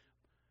resembling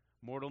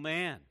mortal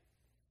man,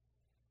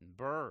 and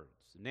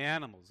birds, and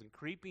animals, and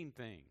creeping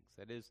things.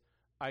 That is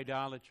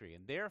idolatry.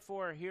 And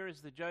therefore, here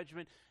is the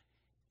judgment.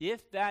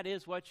 If that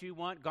is what you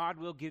want, God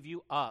will give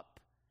you up.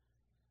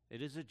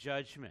 It is a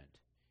judgment.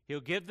 He'll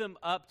give them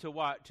up to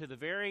what? To the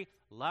very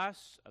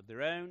lusts of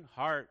their own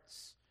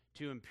hearts,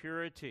 to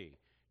impurity,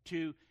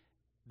 to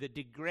the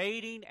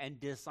degrading and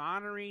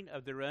dishonoring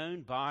of their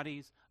own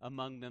bodies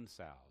among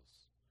themselves.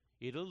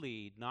 It'll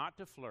lead not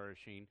to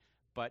flourishing,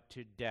 but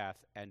to death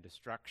and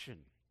destruction.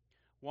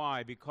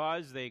 Why?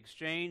 Because they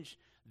exchanged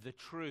the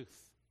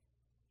truth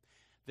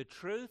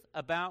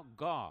about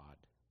God,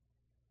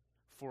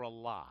 for a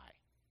lie,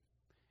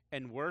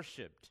 and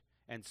worshipped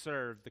and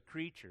served the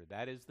creature,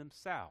 that is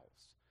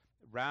themselves,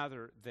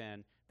 rather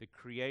than the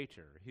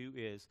Creator, who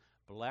is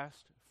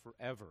blessed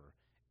forever.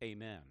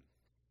 Amen.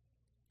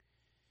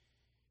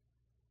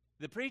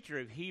 The preacher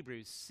of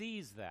Hebrews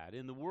sees that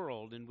in the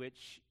world in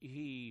which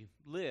he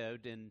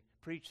lived and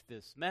preached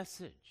this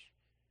message.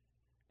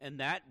 And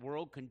that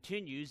world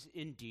continues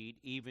indeed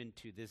even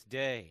to this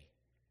day.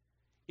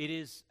 It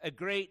is a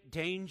great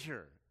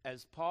danger,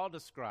 as Paul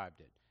described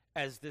it,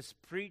 as this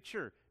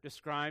preacher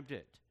described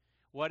it.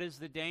 What is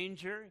the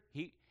danger?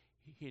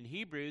 In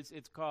Hebrews,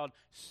 it's called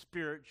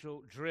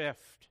spiritual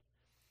drift.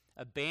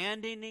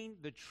 Abandoning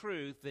the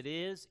truth that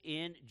is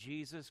in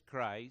Jesus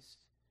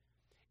Christ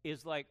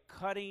is like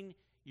cutting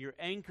your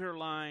anchor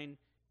line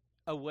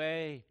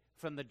away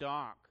from the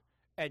dock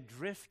and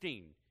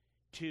drifting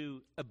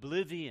to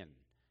oblivion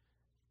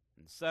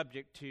and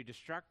subject to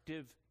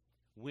destructive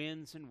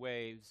winds and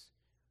waves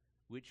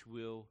which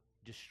will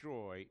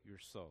destroy your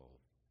soul.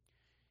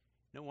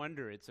 No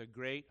wonder it's a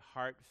great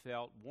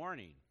heartfelt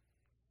warning.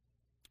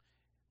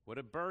 What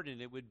a burden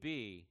it would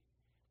be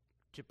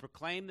to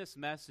proclaim this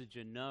message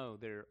and know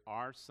there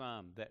are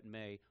some that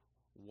may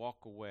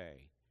walk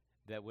away,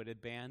 that would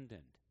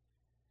abandon,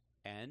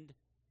 and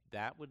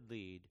that would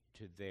lead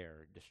to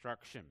their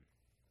destruction.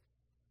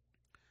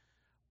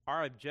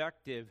 Our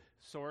objective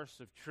source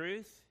of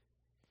truth,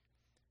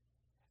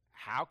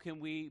 how can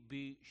we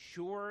be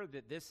sure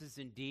that this is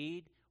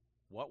indeed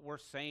what we're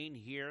saying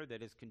here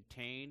that is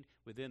contained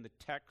within the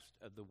text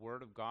of the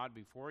Word of God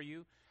before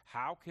you?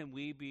 How can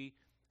we be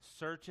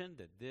certain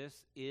that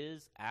this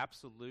is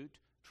absolute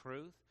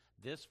truth?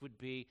 This would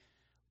be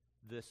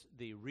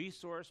the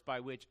resource by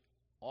which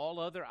all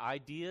other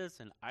ideas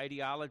and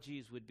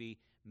ideologies would be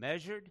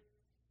measured.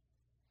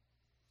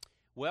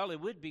 Well,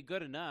 it would be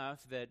good enough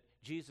that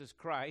Jesus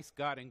Christ,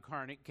 God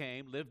incarnate,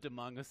 came, lived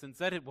among us, and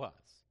said it was.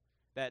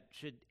 That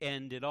should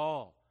end it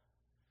all.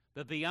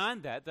 But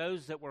beyond that,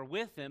 those that were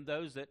with him,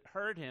 those that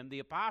heard him, the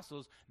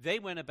apostles, they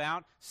went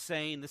about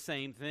saying the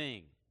same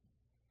thing.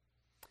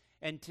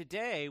 And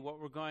today, what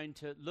we're going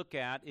to look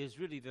at is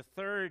really the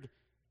third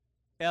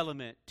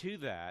element to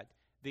that,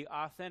 the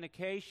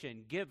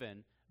authentication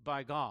given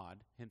by God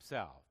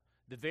himself.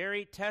 The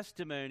very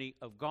testimony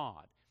of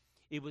God.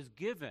 It was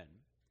given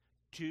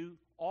to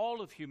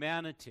all of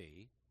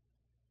humanity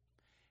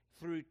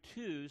through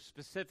two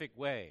specific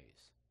ways.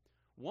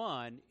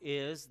 One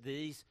is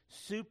these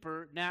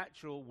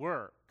supernatural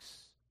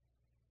works.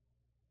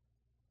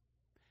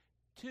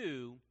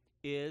 Two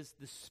is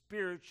the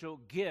spiritual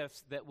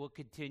gifts that will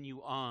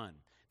continue on.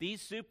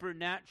 These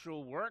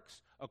supernatural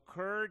works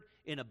occurred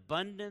in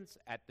abundance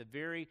at the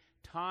very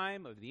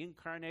time of the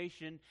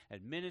incarnation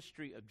and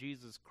ministry of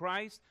Jesus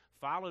Christ,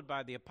 followed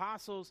by the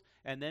apostles,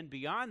 and then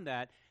beyond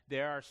that,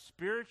 there are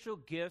spiritual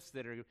gifts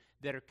that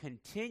are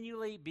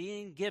continually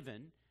being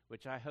given,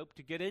 which I hope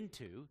to get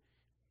into,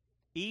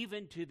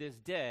 even to this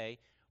day,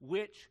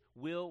 which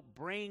will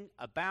bring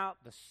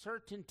about the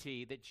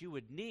certainty that you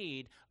would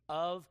need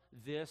of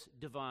this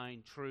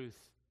divine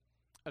truth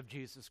of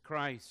Jesus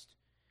Christ.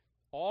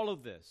 All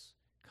of this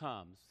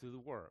comes through the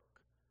work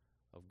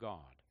of God.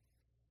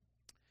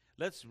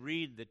 Let's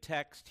read the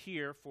text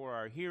here for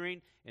our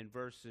hearing in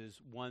verses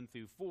 1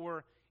 through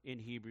 4 in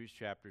Hebrews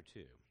chapter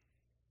 2.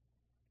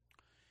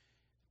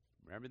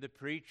 Remember, the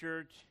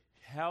preacher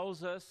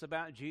tells us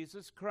about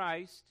Jesus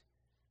Christ,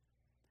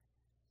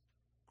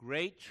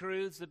 great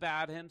truths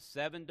about him,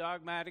 7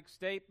 dogmatic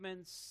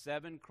statements,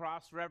 7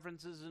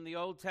 cross-references in the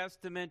Old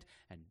Testament,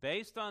 and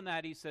based on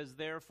that he says,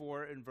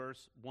 therefore, in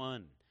verse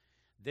 1,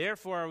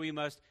 therefore we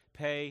must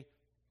pay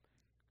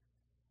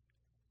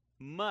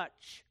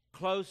much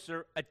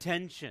closer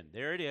attention.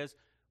 There it is.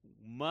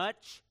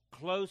 much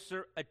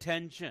closer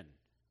attention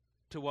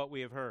to what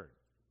we have heard.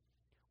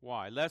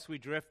 Why? Lest we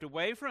drift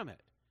away from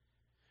it.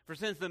 For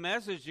since the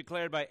message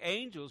declared by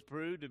angels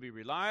proved to be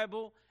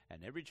reliable,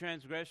 and every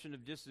transgression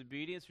of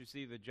disobedience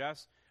receive a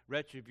just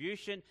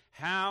retribution,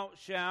 how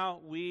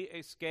shall we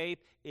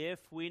escape if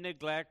we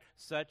neglect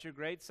such a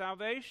great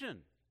salvation?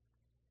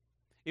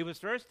 It was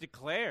first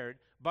declared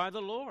by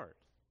the Lord,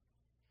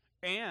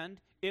 and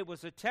it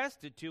was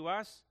attested to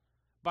us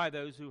by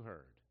those who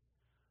heard,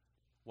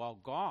 while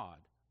God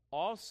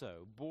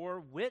also bore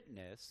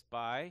witness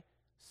by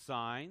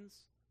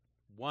signs,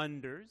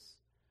 wonders,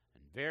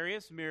 and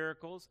various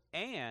miracles,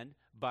 and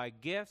by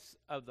gifts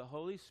of the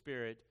Holy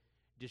Spirit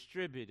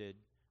distributed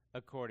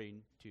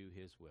according to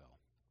his will.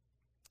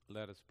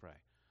 Let us pray.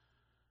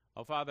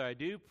 Oh, Father, I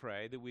do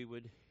pray that we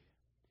would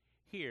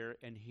hear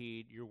and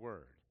heed your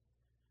word.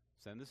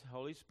 Send this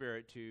Holy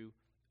Spirit to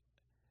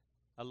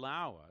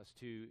allow us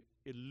to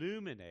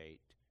illuminate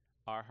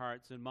our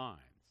hearts and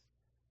minds,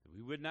 that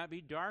we would not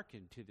be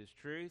darkened to this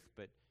truth,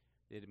 but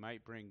that it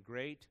might bring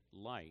great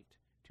light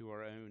to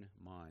our own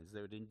minds,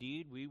 that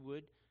indeed we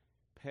would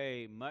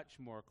pay much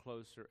more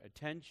closer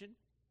attention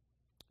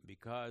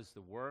because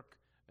the work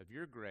of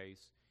your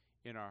grace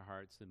in our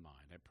hearts and mind.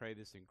 I pray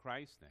this in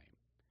Christ's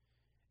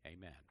name.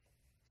 Amen.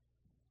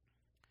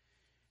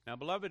 Now,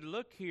 beloved,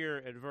 look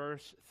here at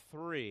verse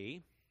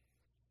 3.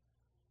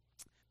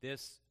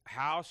 This,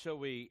 how shall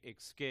we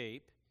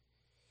escape?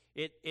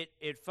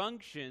 It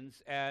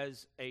functions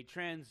as a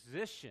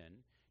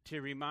transition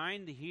to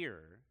remind the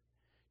hearer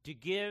to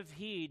give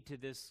heed to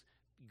this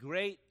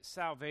great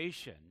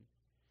salvation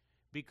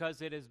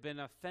because it has been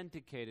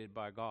authenticated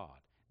by God.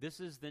 This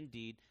is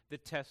indeed the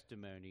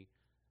testimony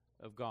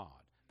of God.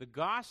 The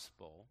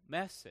gospel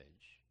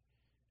message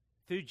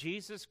through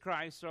Jesus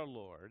Christ our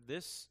Lord,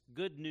 this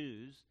good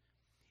news,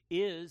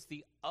 is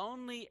the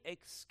only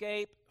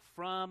escape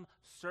from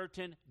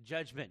certain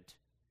judgment.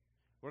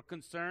 We're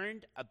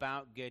concerned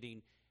about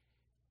getting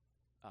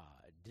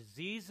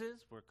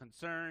diseases. We're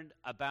concerned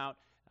about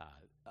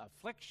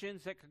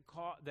afflictions that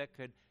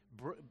could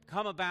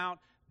come about.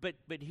 But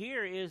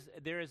there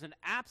is an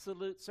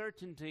absolute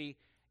certainty,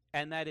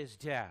 and that is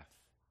death.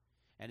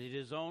 And it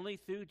is only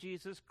through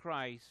Jesus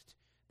Christ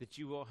that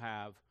you will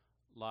have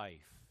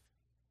life.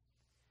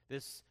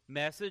 This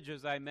message,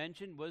 as I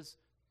mentioned, was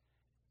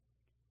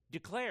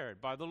declared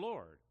by the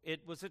Lord.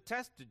 It was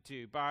attested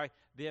to by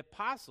the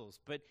apostles.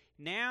 But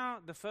now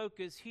the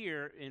focus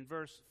here in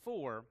verse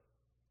 4,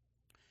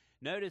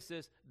 notice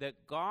this,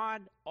 that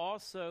God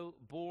also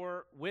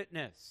bore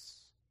witness.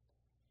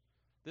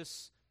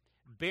 This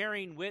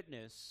bearing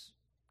witness,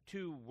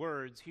 two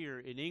words here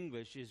in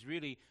English, is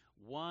really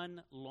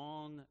one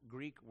long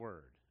Greek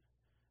word,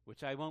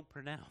 which I won't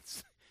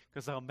pronounce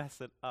because I'll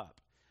mess it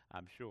up,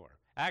 I'm sure.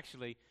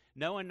 Actually,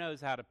 no one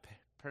knows how to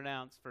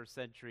pronounce first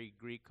century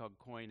Greek called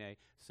koine,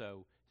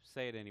 so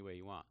say it any way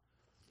you want.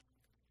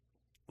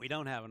 We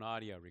don't have an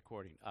audio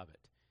recording of it.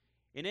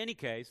 In any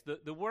case,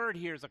 the word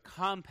here is a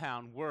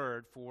compound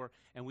word for,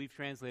 and we've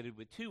translated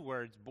with two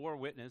words, bore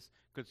witness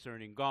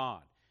concerning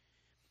God.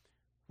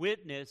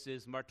 Witness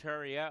is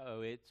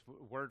martyriao, it's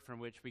a word from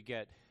which we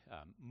get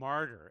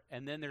martyr.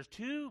 And then there's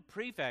two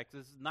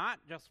prefixes, not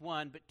just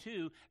one, but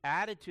two,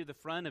 added to the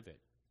front of it.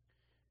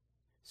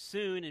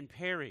 Soon and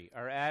peri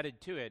are added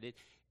to it.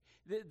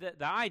 The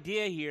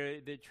idea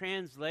here, the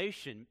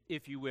translation,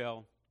 if you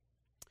will,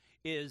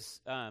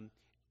 is,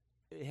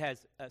 it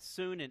has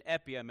soon and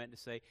epi, I meant to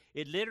say.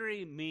 It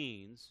literally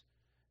means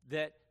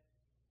that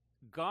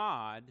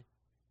God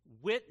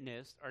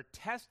witnessed or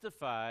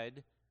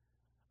testified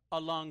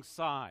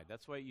alongside.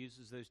 That's why it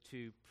uses those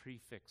two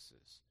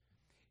prefixes.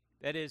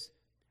 That is,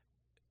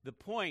 the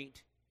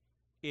point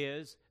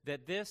is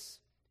that this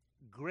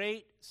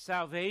great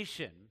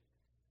salvation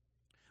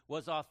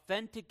was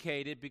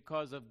authenticated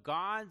because of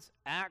God's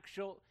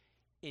actual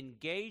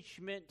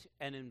engagement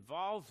and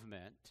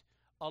involvement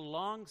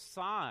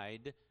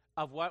alongside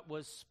of what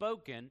was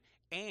spoken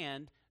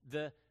and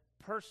the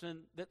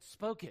person that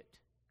spoke it.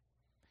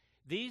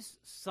 These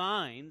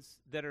signs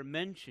that are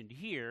mentioned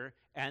here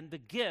and the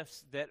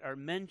gifts that are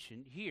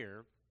mentioned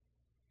here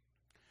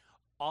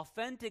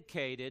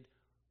authenticated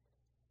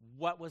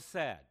what was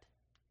said.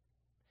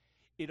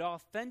 It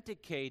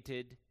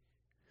authenticated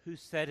who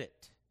said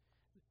it.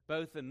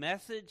 Both the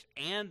message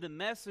and the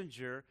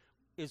messenger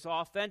is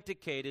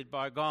authenticated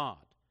by God.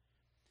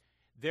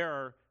 There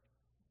are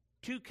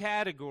two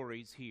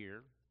categories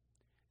here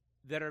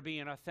that are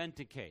being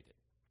authenticated.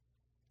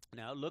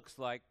 Now, it looks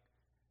like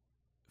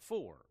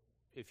four.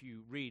 If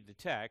you read the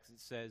text, it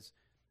says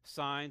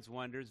signs,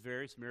 wonders,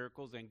 various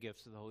miracles, and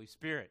gifts of the Holy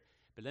Spirit.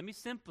 But let me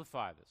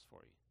simplify this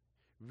for you.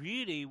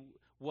 Really,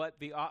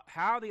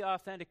 how the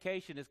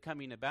authentication is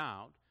coming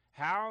about,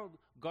 how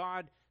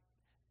God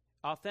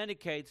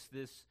authenticates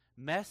this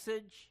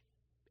message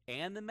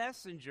and the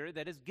messenger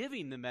that is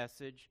giving the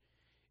message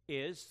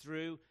is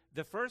through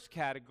the first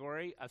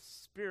category of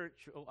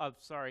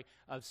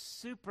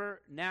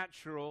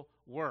supernatural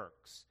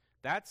works.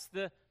 That's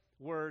the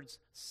words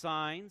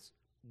signs,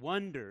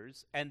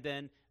 wonders, and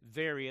then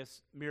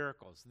various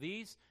miracles.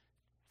 These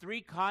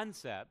three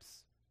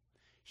concepts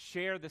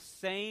share the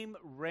same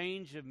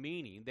range of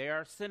meaning. They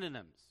are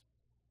synonyms.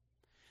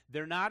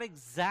 They're not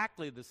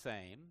exactly the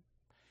same.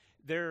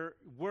 They're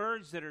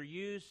words that are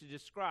used to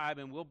describe,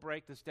 and we'll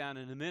break this down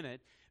in a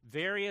minute,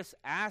 various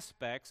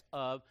aspects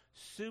of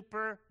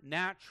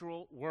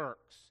supernatural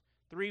works.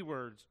 Three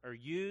words are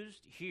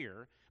used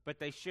here, but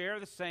they share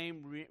the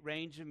same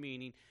range of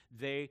meaning.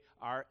 They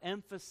are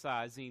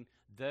emphasizing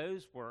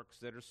those works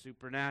that are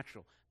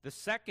supernatural. The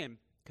second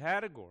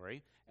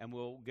category, and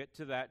we'll get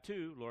to that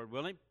too, Lord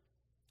willing,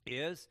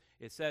 is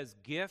it says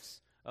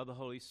gifts of the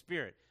Holy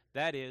Spirit.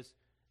 That is,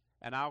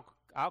 and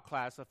I'll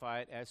classify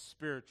it as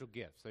spiritual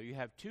gifts. So you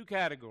have two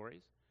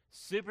categories: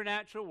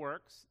 supernatural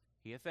works,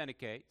 he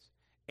authenticates,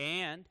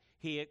 and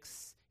he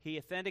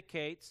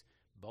authenticates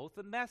both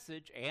the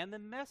message and the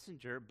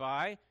messenger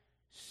by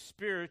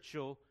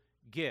spiritual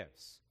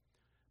gifts.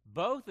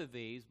 Both of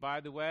these, by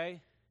the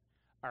way,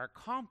 are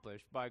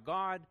accomplished by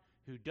God,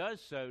 who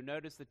does so,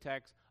 notice the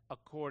text,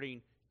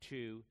 according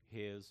to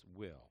his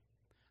will.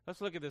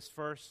 Let's look at this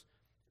first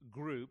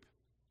group.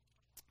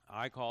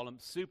 I call them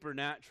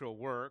supernatural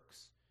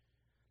works,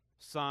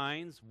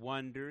 signs,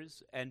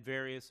 wonders, and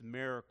various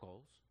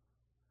miracles.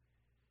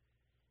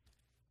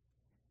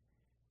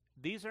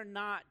 These are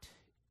not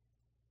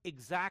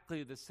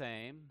exactly the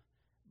same,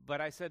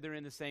 but I said they're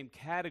in the same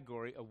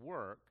category of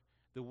work.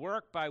 The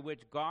work by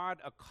which God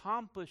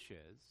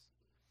accomplishes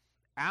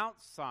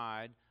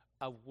outside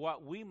of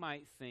what we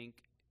might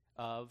think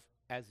of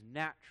as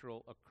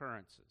natural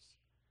occurrences.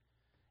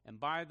 And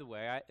by the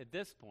way, at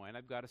this point,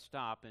 I've got to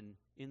stop and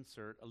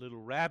insert a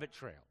little rabbit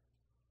trail.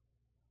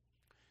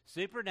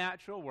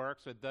 Supernatural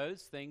works are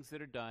those things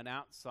that are done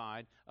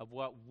outside of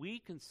what we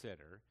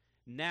consider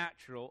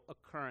natural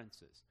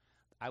occurrences.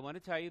 I want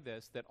to tell you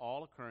this, that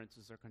all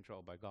occurrences are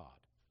controlled by God.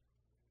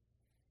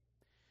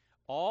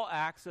 All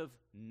acts of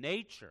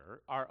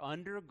nature are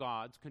under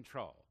God's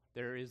control.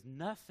 There is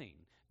nothing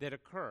that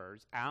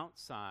occurs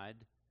outside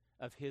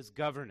of his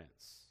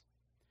governance.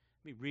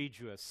 Let me read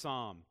you a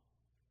psalm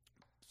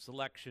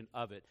selection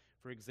of it.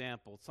 For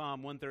example,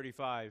 Psalm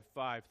 135,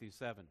 5 through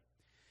 7.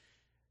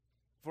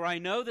 For I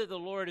know that the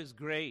Lord is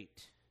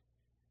great,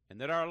 and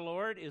that our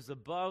Lord is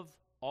above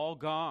all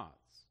gods.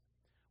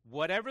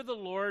 Whatever the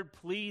Lord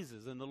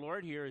pleases, and the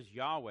Lord here is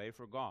Yahweh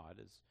for God,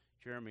 as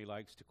Jeremy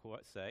likes to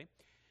say.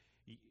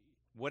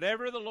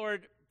 Whatever the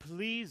Lord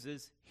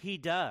pleases, he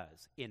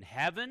does, in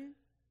heaven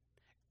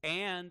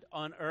and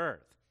on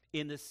earth,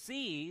 in the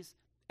seas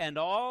and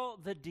all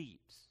the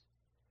deeps.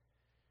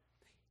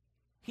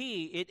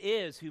 He it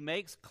is who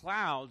makes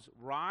clouds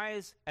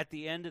rise at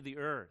the end of the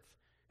earth,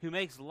 who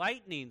makes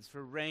lightnings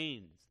for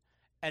rains,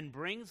 and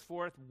brings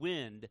forth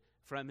wind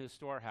from his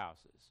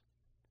storehouses.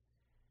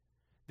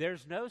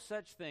 There's no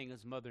such thing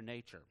as Mother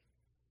Nature.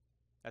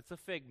 That's a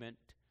figment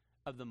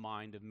of the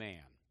mind of man.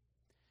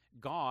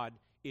 God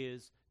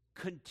is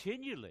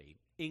continually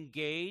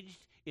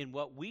engaged in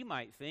what we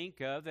might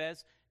think of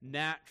as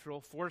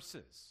natural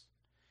forces.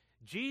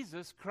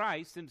 Jesus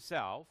Christ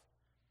himself,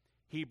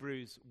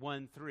 Hebrews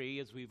 1:3,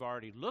 as we've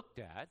already looked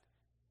at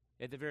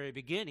the very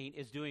beginning,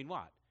 is doing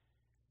what?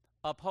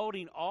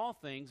 Upholding all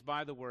things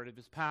by the word of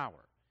his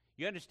power.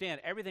 You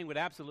understand, everything would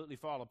absolutely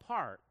fall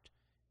apart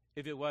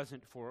if it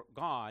wasn't for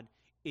God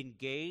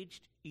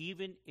engaged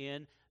even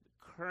in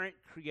current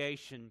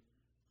creation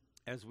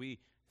as we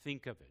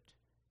think of it.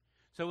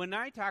 So when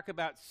I talk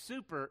about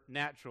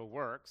supernatural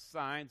works,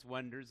 signs,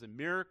 wonders, and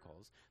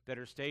miracles that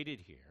are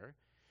stated here,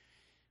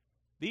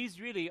 these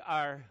really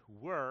are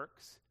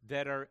works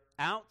that are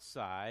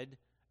outside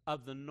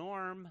of the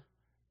norm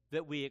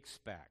that we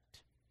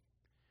expect.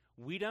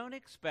 We don't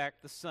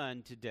expect the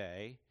sun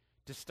today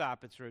to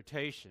stop its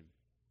rotation.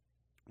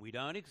 We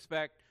don't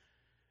expect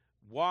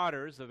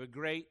waters of a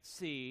great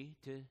sea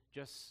to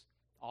just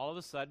all of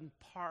a sudden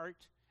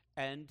part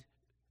and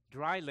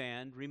dry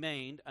land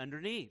remained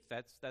underneath.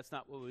 That's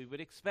not what we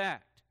would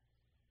expect.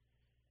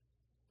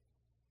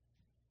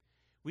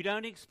 We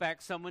don't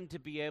expect someone to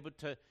be able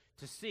to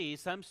see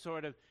some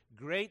sort of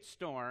great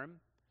storm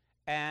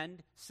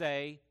and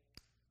say,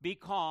 be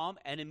calm,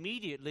 and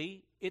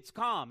immediately it's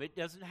calm. It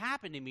doesn't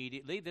happen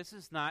immediately. This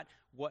is not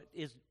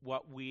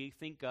what we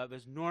think of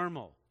as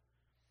normal.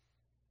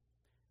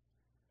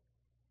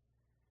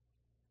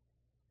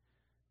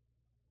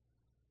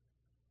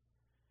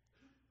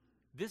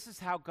 This is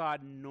how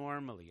God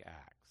normally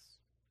acts.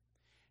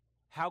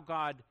 How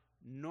God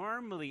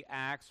normally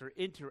acts or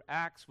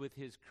interacts with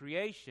his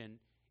creation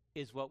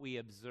is what we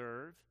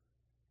observe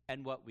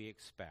and what we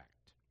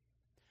expect.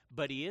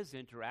 But he is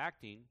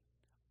interacting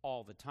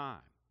all the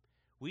time.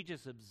 We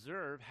just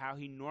observe how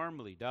he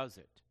normally does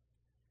it.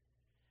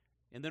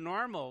 In the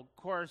normal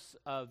course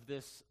of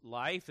this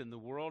life, in the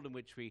world in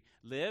which we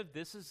live,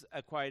 this is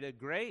quite a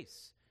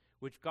grace,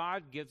 which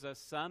God gives us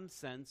some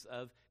sense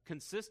of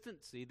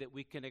consistency that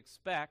we can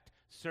expect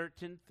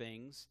certain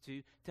things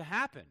to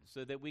happen,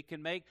 so that we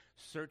can make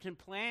certain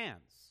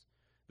plans.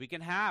 We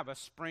can have a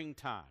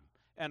springtime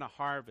and a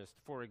harvest,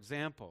 for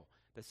example.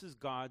 This is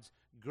God's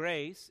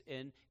grace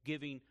in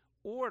giving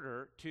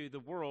order to the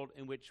world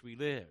in which we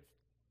live.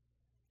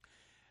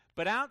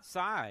 But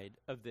outside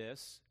of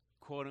this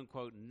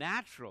quote-unquote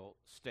natural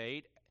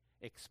state,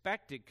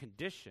 expected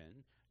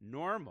condition,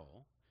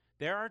 normal,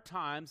 there are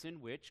times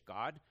in which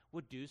God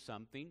would do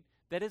something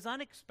that is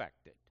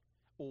unexpected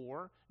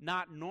or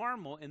not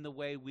normal in the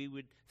way we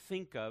would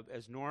think of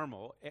as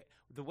normal,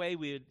 the way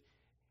we would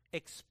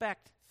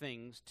expect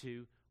things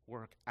to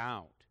work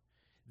out.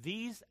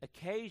 These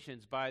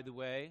occasions, by the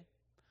way,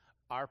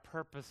 are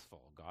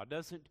purposeful. God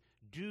doesn't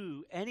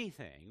do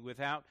anything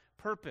without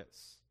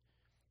purpose.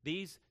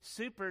 These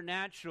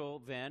supernatural,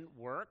 then,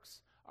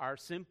 works are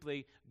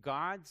simply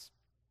God's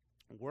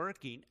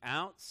working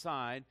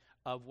outside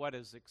of what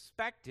is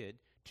expected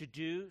to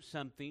do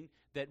something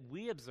that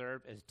we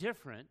observe as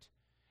different,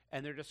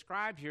 and they're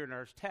described here in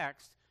our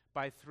text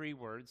by 3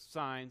 words: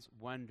 signs,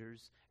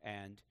 wonders,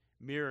 and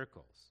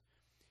miracles.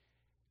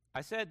 I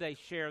said they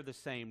share the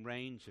same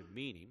range of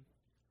meaning.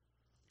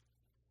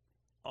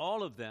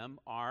 All of them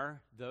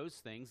are those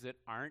things that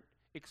aren't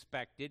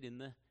expected in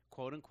the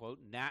quote-unquote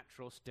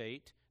natural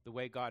state, the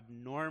way God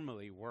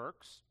normally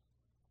works,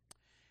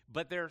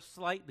 but they're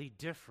slightly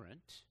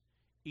different,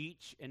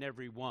 each and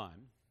every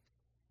one.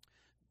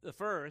 The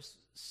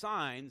first,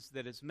 signs,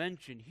 that is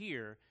mentioned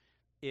here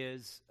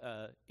is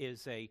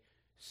a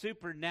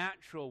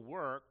supernatural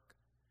work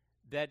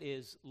that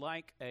is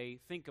like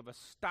think of a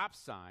stop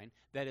sign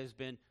that has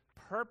been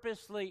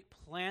purposely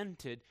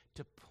planted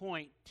to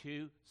point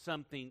to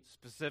something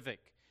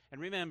specific. And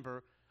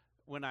remember,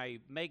 when I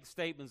make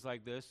statements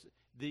like this,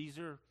 these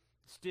are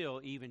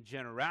still even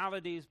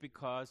generalities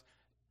because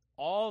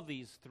all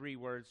these 3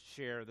 words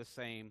share the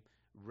same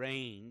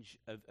range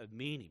of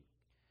meaning.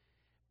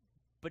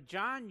 But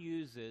John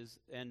uses,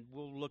 and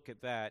we'll look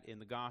at that in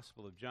the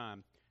Gospel of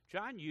John,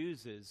 John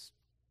uses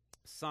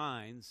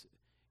signs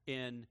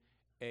in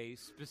a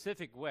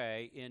specific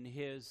way in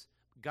his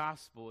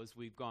gospel as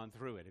we've gone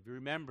through it. If you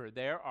remember,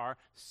 there are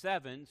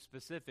 7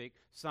 specific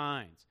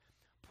signs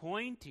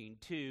pointing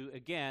to,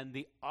 again,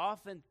 the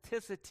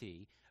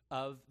authenticity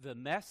of the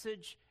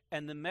message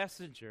and the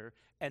messenger,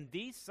 and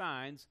these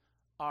signs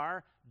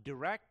are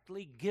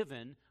directly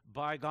given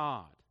by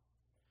God.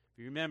 If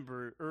you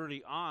remember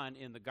early on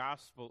in the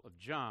Gospel of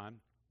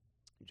John,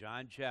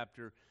 John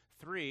chapter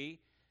 3,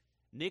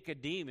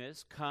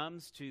 Nicodemus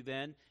comes to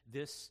then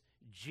this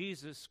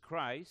Jesus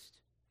Christ.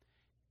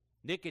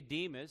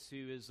 Nicodemus,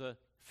 who is a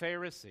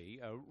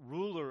Pharisee, a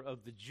ruler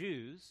of the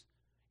Jews,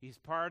 he's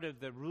part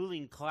of the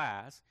ruling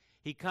class.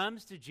 He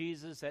comes to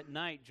Jesus at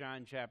night,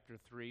 John chapter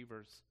 3,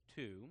 verse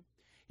 2.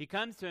 He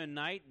comes to a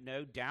night,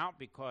 no doubt,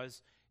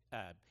 because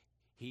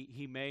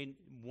he may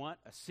want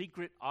a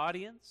secret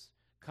audience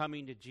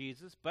coming to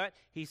Jesus. But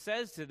he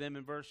says to them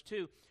in verse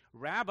 2,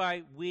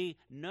 "Rabbi, we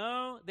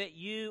know that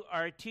you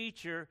are a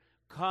teacher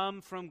come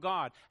from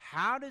God."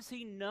 How does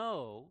he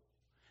know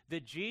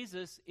that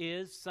Jesus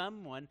is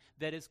someone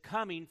that is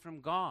coming from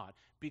God?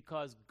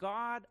 Because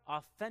God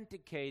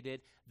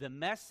authenticated the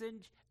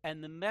message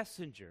and the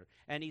messenger.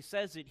 And he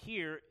says it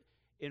here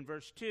in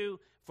verse 2,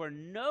 "For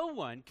no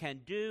one can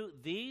do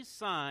these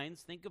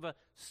signs," think of a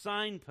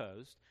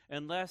signpost,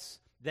 "unless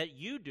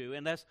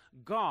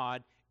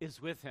God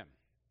is with him."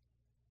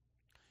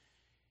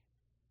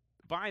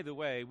 By the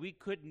way, we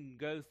couldn't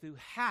go through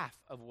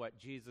half of what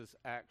Jesus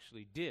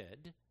actually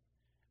did.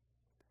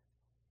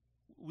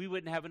 We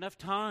wouldn't have enough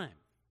time.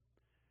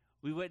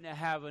 We wouldn't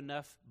have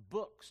enough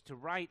books to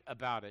write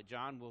about it.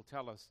 John will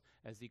tell us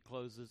as he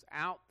closes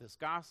out this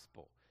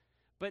gospel.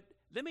 But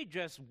let me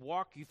just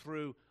walk you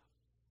through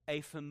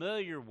a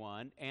familiar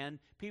one and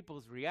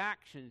people's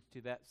reactions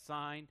to that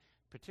sign,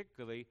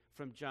 particularly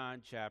from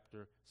John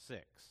chapter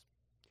 6.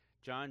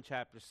 John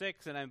chapter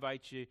 6, and I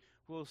invite you,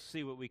 we'll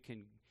see what we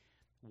can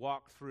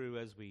walk through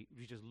as we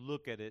just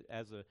look at it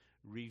as a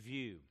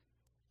review.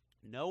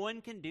 No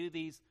one can do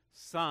these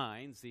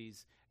signs,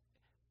 these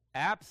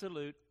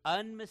absolute,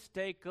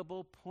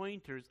 unmistakable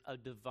pointers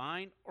of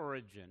divine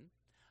origin,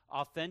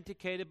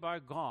 authenticated by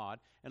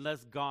God,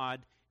 unless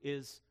God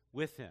is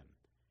with him.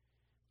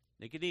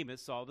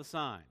 Nicodemus saw the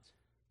signs.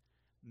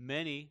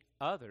 Many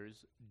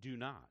others do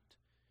not.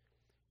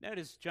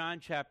 Notice John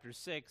chapter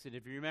 6, and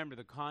if you remember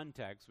the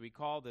context, we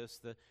call this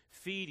the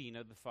feeding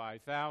of the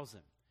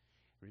 5,000.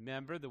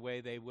 Remember the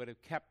way they would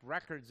have kept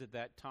records at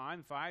that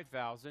time.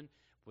 5,000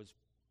 was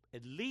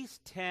at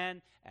least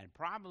 10 and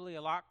probably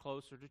a lot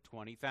closer to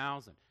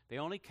 20,000. They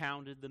only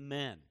counted the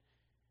men.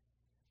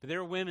 But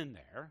there were women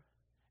there,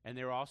 and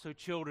there were also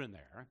children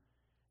there.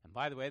 And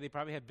by the way, they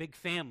probably had big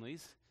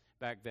families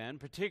back then,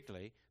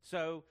 particularly.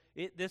 So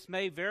this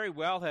may very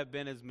well have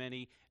been as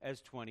many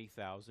as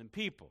 20,000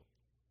 people.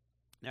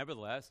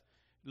 Nevertheless,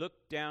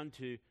 look down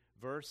to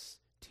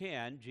verse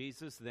 10.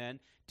 Jesus then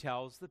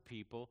tells the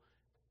people,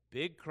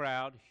 big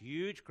crowd,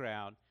 huge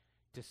crowd,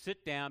 to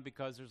sit down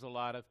because there's a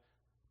lot of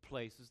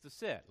places to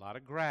sit, a lot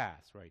of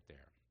grass right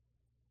there.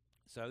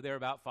 So there are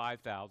about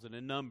 5,000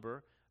 in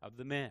number of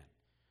the men.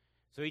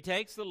 So he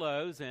takes the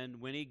loaves, and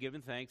when he had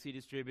given thanks, he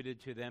distributed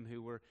to them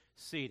who were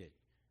seated.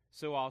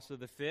 so also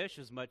the fish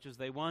as much as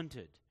they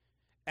wanted.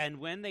 And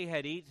when they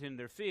had eaten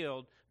their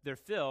fill,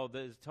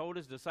 he told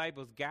his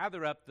disciples,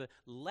 gather up the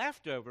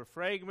leftover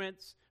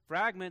fragments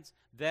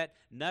that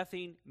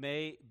nothing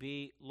may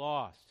be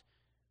lost.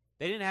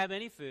 They didn't have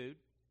any food.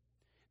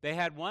 They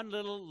had one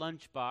little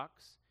lunchbox,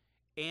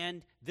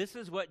 and this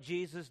is what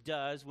Jesus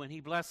does when he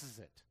blesses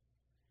it.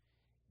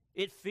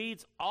 It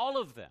feeds all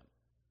of them.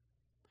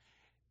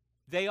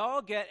 They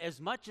all get as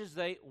much as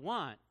they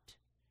want,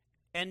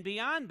 and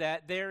beyond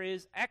that, there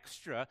is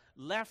extra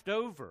left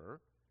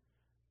over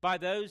by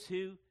those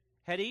who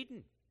had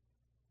eaten.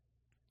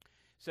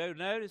 So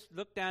notice,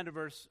 look down to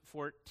verse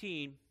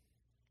 14.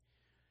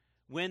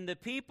 When the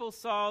people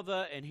saw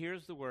and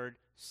here's the word,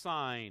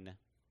 sign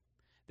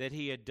that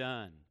he had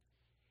done.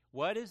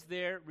 What is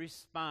their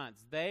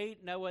response? They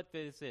know what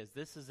this is.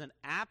 This is an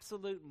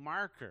absolute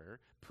marker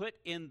put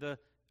in the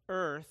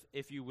earth,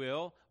 if you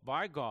will,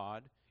 by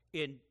God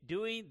in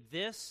doing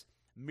this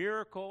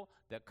miracle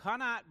that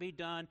cannot be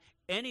done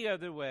any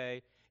other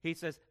way. He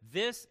says,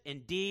 this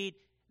indeed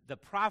the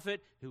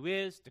prophet who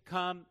is to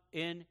come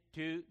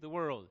into the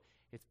world.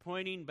 It's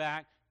pointing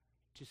back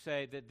to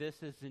say that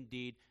this is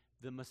indeed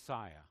the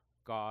Messiah,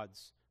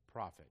 God's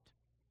prophet.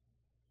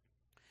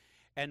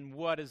 And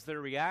what is their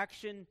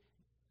reaction?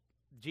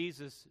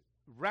 Jesus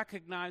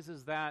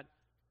recognizes that.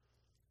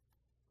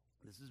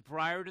 This is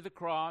prior to the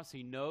cross.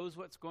 He knows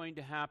what's going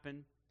to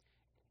happen.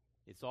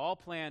 It's all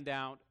planned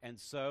out. And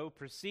so,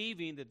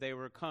 perceiving that they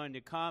were going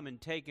to come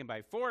and take him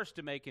by force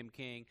to make him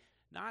king,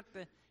 not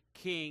the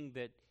king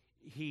that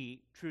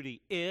he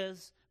truly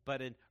is,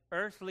 but an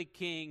earthly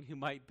king who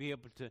might be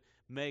able to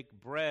make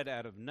bread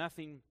out of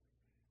nothing,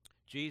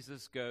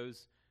 Jesus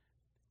goes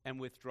and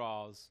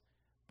withdraws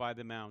by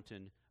the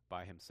mountain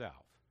by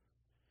himself.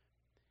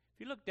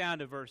 If you look down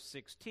to verse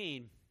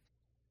 16,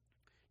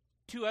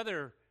 two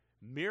other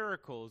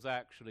miracles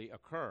actually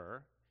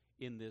occur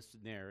in this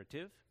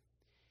narrative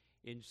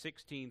in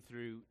 16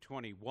 through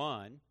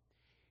 21.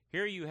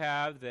 Here you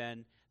have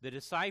then the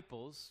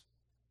disciples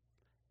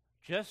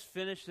just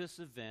finished this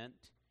event,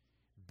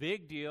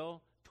 big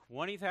deal,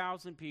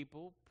 20,000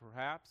 people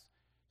perhaps,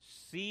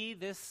 see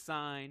this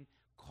sign,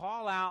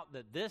 call out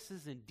that this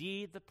is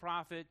indeed the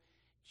prophet.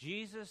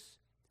 Jesus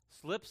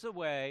slips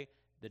away.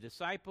 The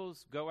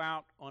disciples go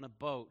out on a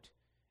boat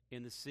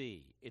in the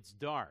sea. It's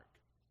dark.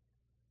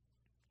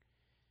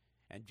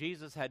 And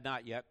Jesus had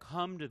not yet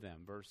come to them,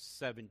 verse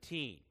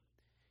 17.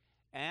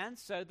 And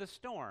so the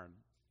storm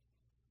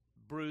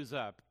brews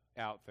up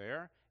out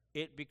there.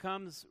 It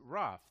becomes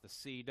rough, the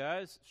sea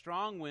does.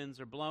 Strong winds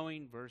are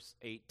blowing, verse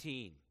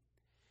 18.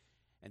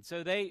 And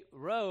so they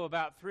row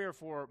about 3 or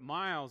 4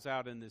 miles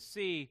out in the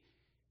sea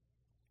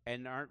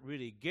and aren't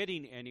really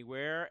getting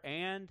anywhere,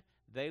 and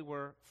they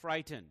were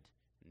frightened.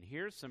 And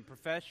here's some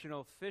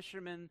professional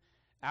fishermen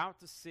out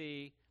to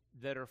sea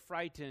that are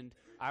frightened.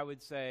 I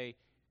would say,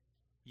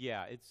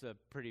 yeah, it's a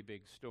pretty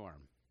big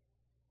storm.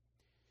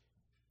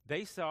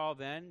 They saw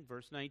then,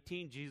 verse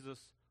 19, Jesus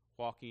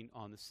walking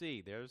on the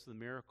sea. There's the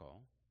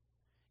miracle.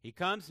 He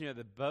comes near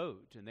the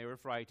boat, and they were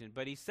frightened.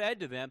 But he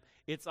said to them,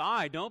 it's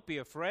I, don't be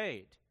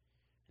afraid.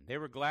 And they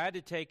were glad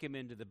to take him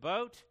into the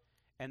boat.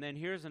 And then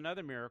here's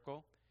another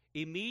miracle.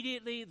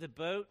 Immediately the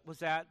boat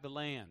was at the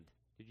land.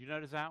 Did you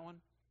notice that one?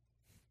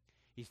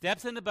 He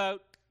steps in the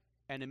boat,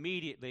 and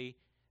immediately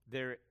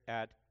they're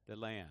at the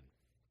land.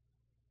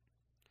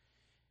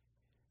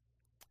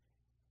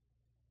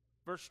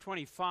 Verse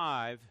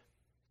 25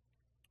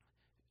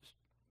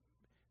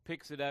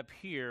 picks it up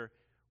here,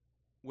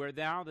 where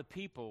now the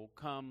people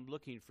come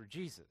looking for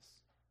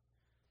Jesus.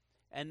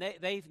 And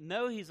they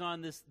know he's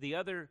on the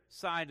other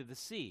side of the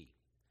sea,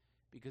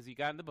 because he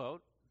got in the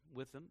boat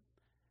with them,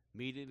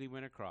 immediately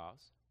went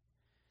across.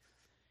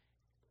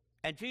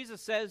 And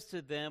Jesus says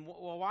to them,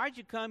 well, why'd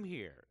you come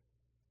here?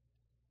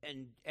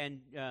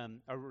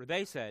 Or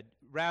they said,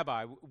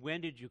 Rabbi,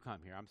 when did you come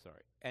here? I'm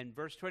sorry. And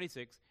verse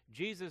 26,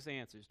 Jesus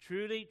answers,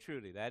 truly,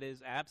 truly, that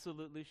is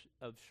absolutely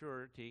of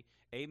surety,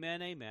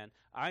 amen, amen.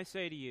 I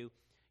say to you,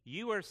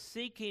 you are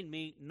seeking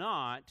me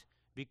not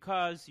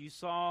because you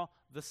saw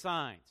the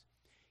signs.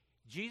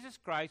 Jesus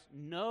Christ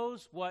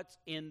knows what's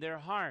in their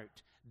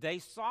heart. They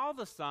saw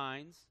the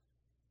signs,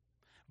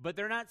 but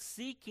they're not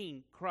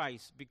seeking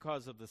Christ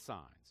because of the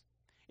signs.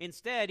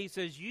 Instead, he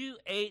says, you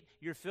ate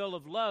your fill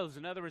of loaves.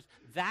 In other words,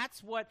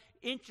 that's what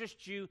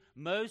interests you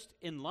most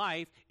in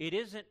life. It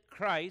isn't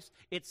Christ.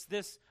 It's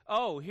this,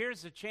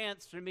 here's a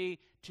chance for me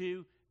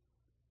to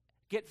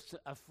get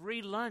a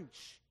free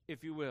lunch,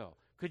 if you will.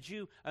 Could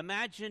you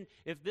imagine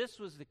if this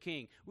was the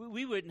king?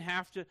 We wouldn't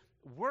have to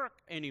work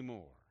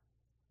anymore.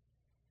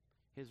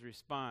 His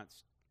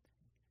response,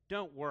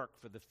 don't work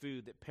for the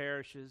food that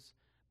perishes,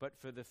 but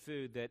for the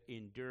food that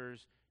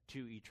endures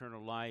to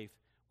eternal life,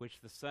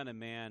 which the Son of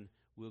Man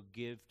will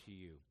give to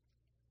you.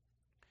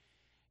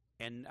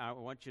 And I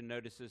want you to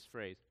notice this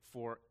phrase,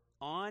 for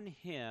on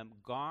him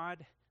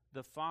God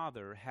the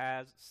Father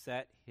has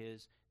set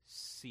his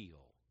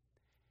seal.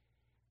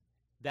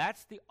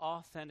 That's the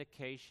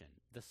authentication.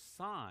 The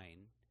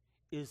sign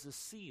is a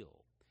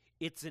seal.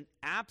 It's an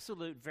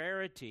absolute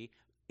verity.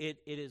 It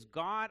is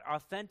God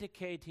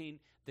authenticating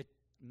the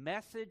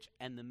message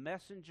and the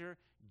messenger,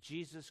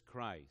 Jesus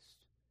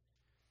Christ.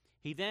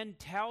 He then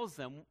tells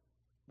them,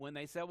 when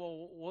they say,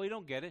 well, we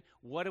don't get it,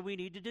 what do we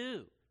need to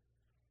do?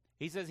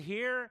 He says,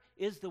 here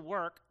is the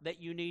work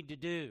that you need to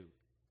do.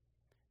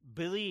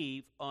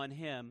 Believe on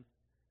him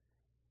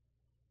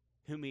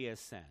whom he has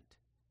sent.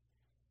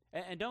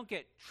 And don't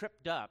get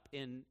tripped up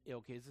in,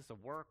 okay, is this a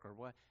work or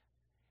what?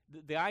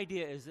 The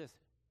idea is this,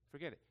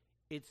 forget it.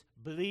 It's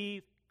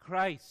believe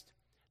Christ.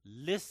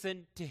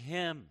 Listen to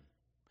him.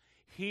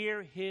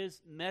 Hear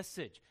his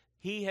message.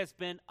 He has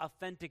been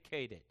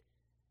authenticated.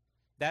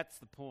 That's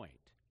the point.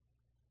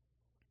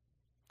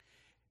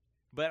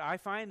 But I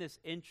find this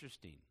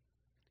interesting.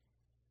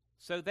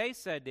 So they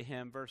said to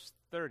him, verse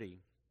 30,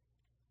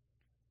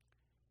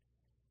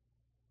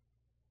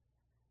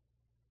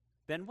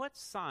 then what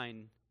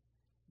sign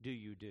do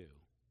you do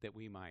that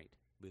we might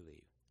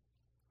believe?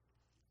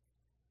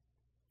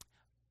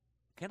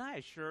 Can I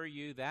assure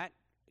you that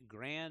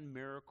grand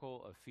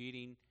miracle of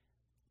feeding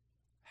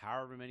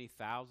however many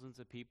thousands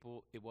of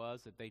people it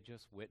was that they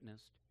just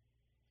witnessed?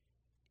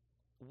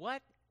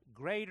 What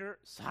greater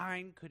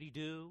sign could he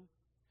do?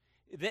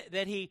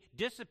 That he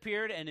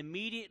disappeared and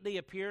immediately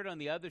appeared on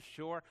the other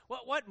shore.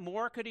 What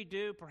more could he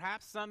do?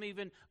 Perhaps some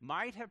even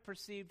might have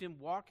perceived him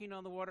walking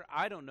on the water.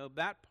 I don't know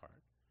that part.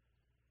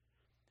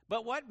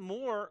 But what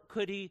more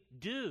could he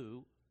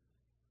do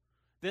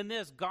than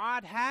this?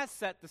 God has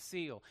set the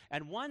seal,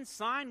 and one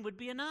sign would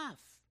be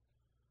enough.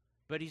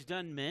 But he's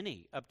done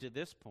many up to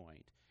this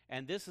point,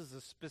 and this is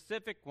a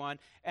specific one.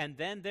 And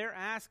then they're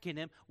asking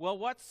him, well,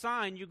 what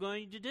sign are you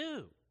going to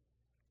do?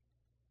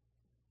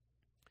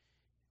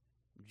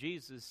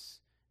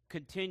 Jesus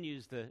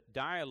continues the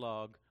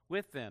dialogue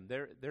with them.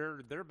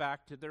 They're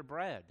back to their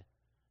bread.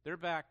 They're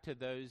back to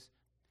those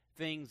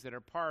things that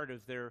are part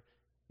of their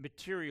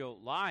material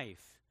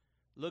life,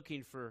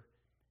 looking for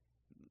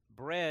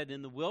bread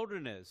in the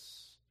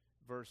wilderness.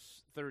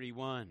 Verse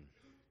 31.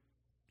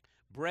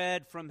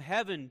 Bread from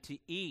heaven to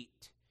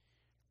eat.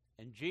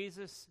 And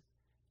Jesus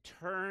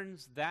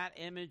turns that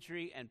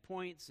imagery and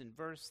points in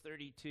verse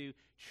 32,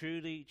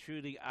 truly,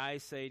 truly, I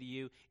say to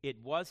you,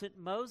 it wasn't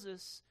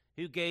Moses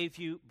who gave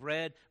you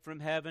bread from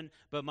heaven,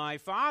 but my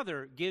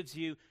Father gives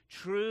you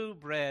true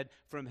bread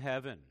from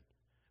heaven.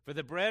 For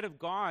the bread of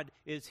God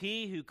is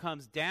he who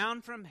comes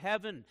down from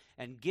heaven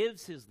and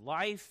gives his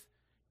life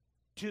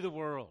to the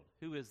world.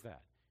 Who is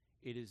that?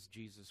 It is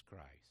Jesus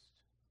Christ.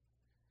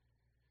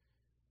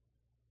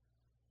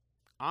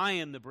 I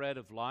am the bread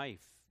of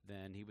life,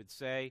 then, he would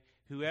say.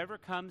 Whoever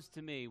comes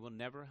to me will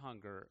never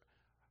hunger,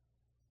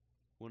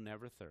 will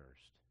never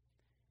thirst.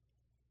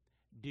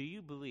 Do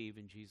you believe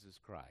in Jesus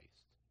Christ?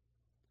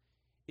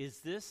 Is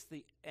this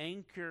the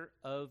anchor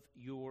of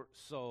your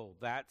soul?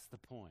 That's the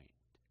point.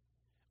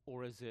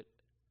 Or is it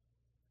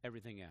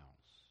everything else?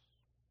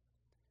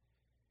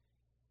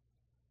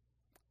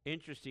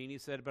 Interesting, he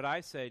said, but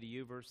I say to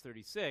you, verse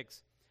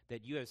 36,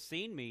 that you have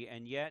seen me,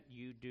 and yet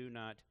you do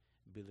not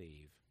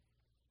believe.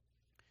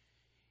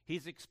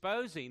 He's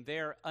exposing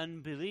their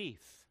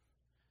unbelief.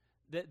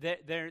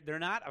 They're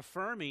not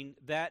affirming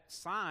that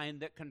sign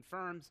that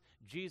confirms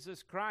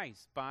Jesus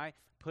Christ by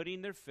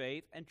putting their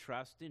faith and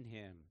trust in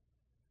him.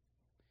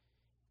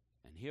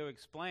 And he'll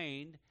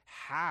explain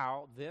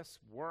how this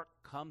work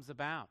comes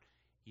about.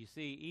 You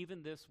see,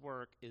 even this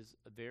work is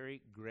a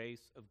very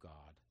grace of God.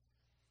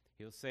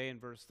 He'll say in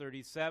verse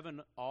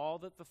 37, all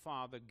that the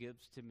Father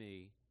gives to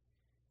me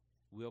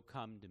will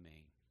come to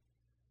me.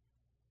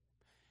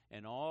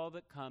 And all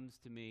that comes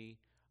to me,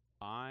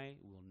 I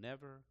will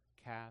never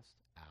cast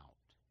out.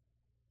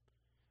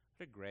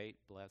 What a great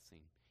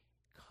blessing.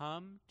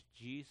 Come to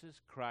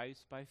Jesus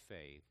Christ by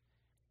faith,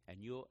 and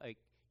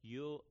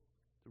you'll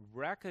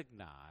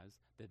recognize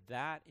that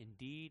that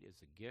indeed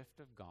is a gift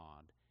of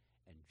God,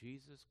 and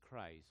Jesus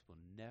Christ will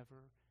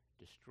never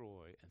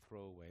destroy and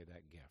throw away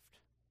that gift.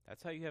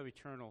 That's how you have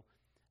eternal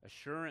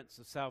assurance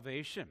of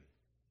salvation.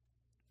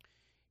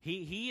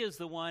 He is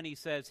the one, he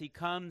says, he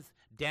comes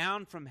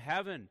down from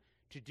heaven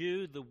to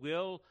do the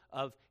will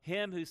of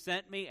him who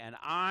sent me, and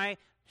I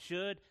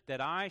should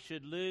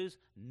lose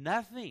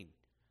nothing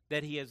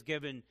that he has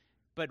given,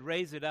 but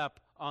raise it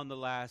up on the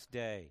last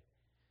day.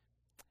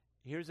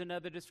 Here's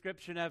another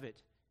description of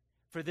it.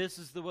 For this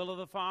is the will of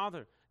the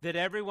Father, that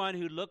everyone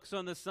who looks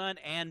on the Son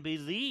and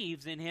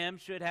believes in him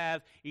should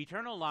have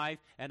eternal life,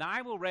 and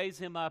I will raise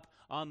him up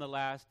on the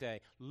last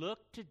day.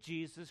 Look to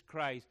Jesus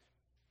Christ.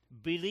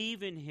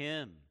 Believe in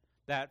him.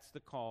 That's the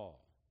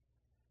call.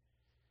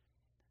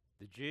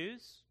 The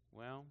Jews,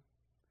 well,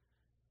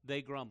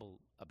 they grumbled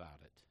about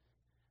it.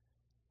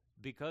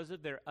 Because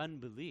of their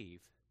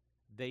unbelief,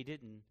 they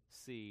didn't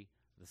see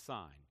the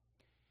sign.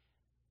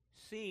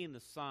 Seeing the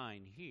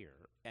sign here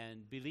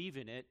and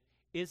believing it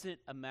isn't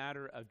a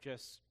matter of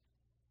just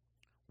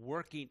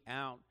working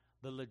out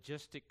the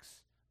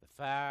logistics, the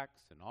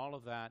facts, and all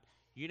of that.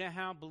 You know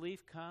how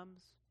belief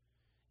comes?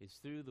 It's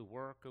through the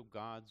work of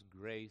God's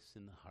grace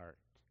in the heart,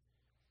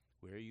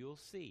 where you'll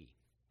see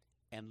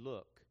and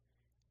look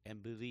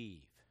and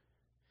believe.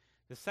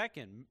 The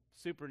second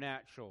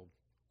supernatural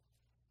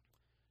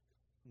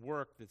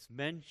work that's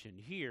mentioned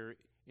here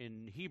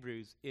in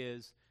Hebrews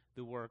is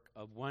the work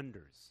of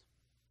wonders.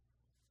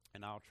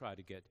 And I'll try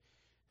to get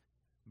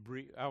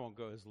brief. I won't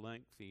go as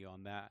lengthy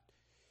on that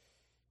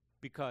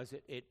because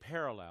it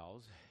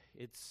parallels.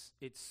 It's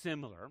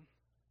similar.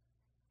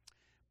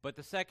 But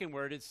the second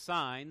word is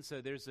sign.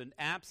 So there's an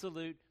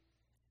absolute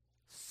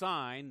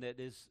sign that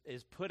is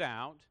put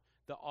out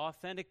to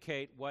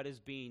authenticate what is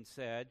being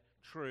said,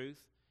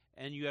 truth,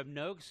 and you have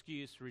no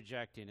excuse for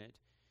rejecting it.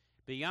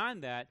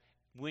 Beyond that,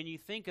 when you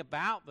think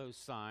about those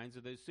signs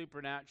or those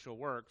supernatural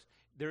works,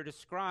 they're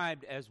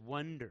described as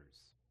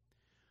wonders.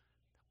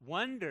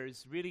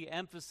 Wonders really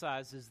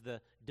emphasizes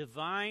the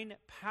divine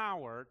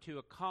power to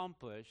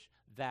accomplish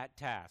that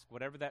task.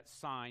 Whatever that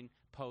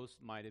signpost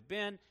might have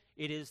been,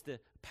 it is the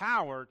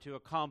power to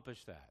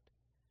accomplish that.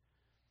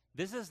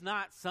 This is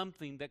not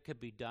something that could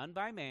be done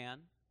by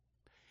man.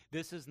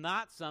 This is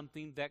not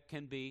something that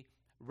can be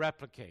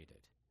replicated.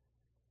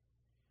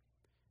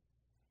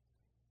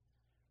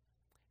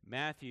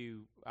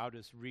 Matthew, I'll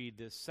just read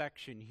this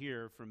section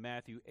here from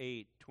Matthew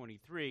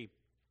 8:23.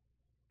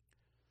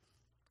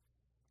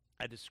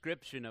 A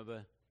description of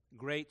a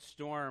great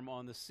storm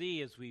on the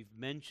sea, as we've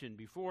mentioned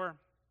before.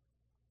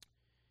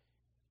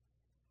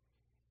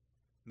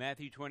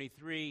 Matthew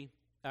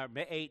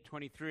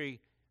 8:23.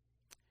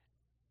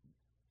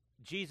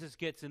 Jesus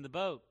gets in the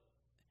boat.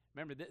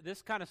 Remember,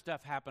 this kind of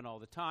stuff happened all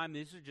the time.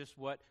 These are just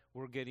what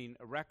we're getting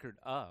a record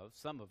of,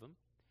 some of them.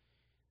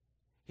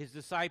 His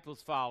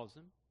disciples follows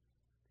him.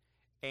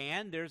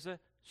 And there's a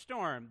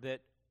storm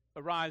that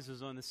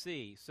arises on the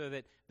sea, so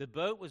that the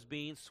boat was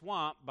being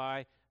swamped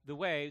by the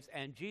waves,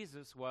 and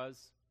Jesus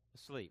was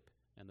asleep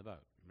in the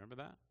boat. Remember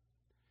that?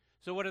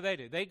 So what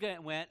do? They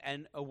went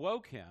and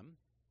awoke him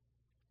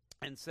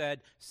and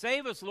said,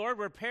 "Save us, Lord,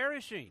 we're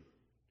perishing."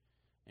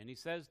 And he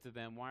says to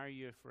them, "Why are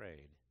you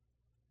afraid?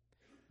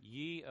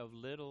 Ye of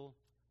little,"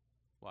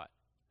 what?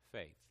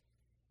 Faith.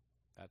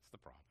 That's the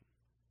problem.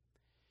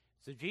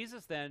 So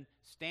Jesus then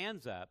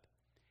stands up,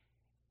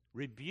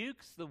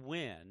 rebukes the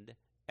wind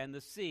and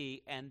the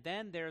sea, and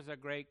then there's a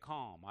great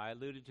calm. I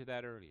alluded to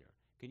that earlier.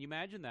 Can you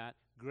imagine that?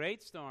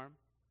 Great storm,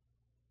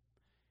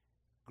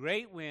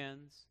 great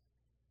winds.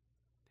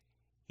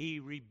 He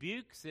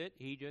rebukes it.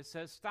 He just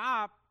says,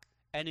 "Stop."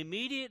 And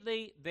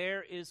immediately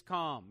there is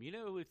calm. You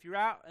know, if you're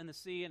out in the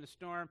sea in a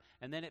storm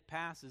and then it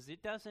passes,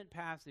 it doesn't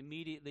pass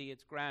immediately.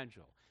 It's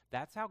gradual.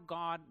 That's how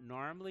God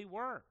normally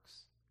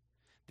works.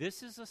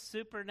 This is a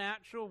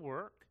supernatural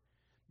work.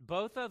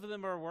 Both of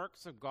them are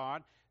works of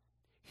God.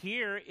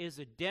 Here is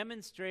a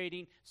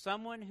demonstrating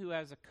someone who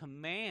has a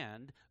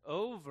command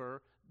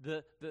over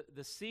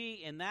the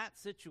sea in that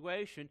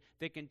situation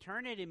that can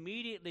turn it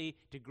immediately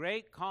to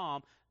great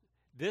calm.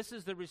 This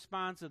is the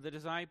response of the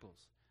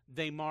disciples.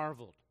 They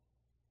marveled.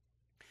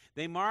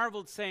 They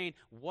marveled, saying,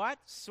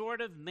 "What sort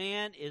of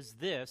man is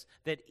this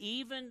that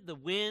even the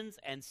winds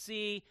and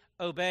sea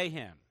obey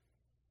him?"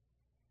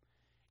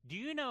 Do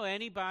you know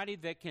anybody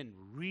that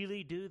can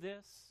really do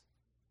this?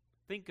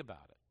 Think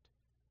about it.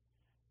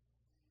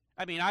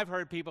 I mean, I've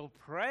heard people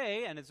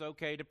pray, and it's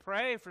okay to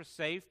pray for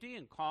safety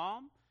and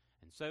calm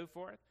and so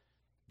forth.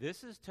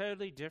 This is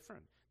totally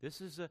different. This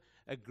is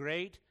a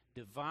great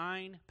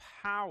divine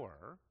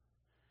power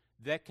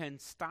that can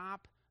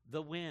stop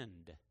the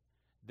wind,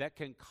 that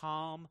can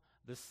calm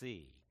the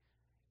sea.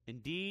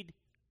 Indeed,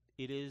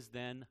 it is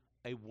then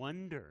a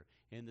wonder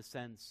in the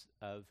sense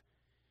of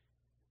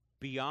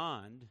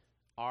beyond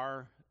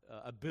our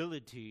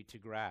ability to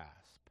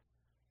grasp.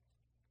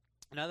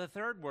 Now, the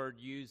third word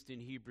used in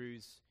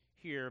Hebrews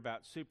here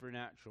about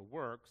supernatural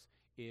works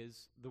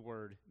is the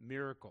word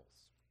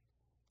miracles.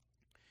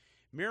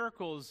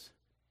 Miracles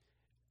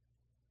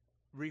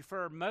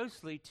refer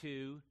mostly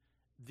to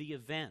the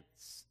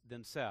events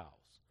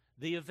themselves,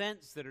 the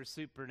events that are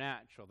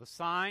supernatural. The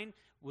sign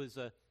was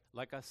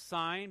like a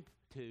sign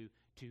to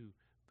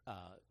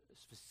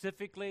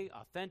specifically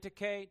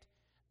authenticate.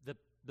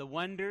 The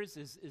wonders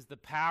is the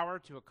power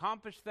to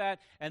accomplish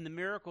that, and the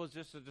miracle is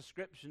just a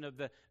description of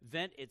the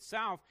event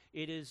itself.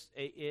 It is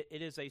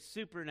a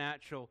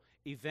supernatural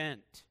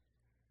event.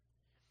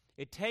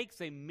 It takes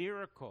a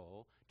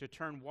miracle to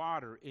turn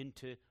water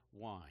into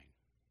wine.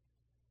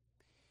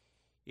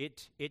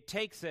 It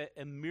takes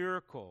a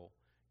miracle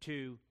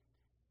to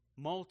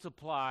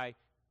multiply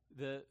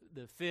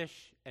the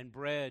fish and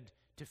bread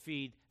to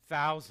feed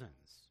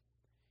thousands.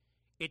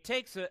 It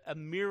takes a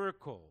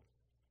miracle,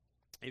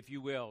 if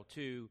you will,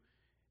 to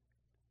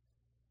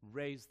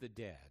raise the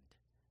dead,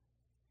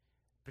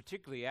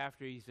 particularly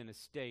after he's in a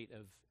state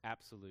of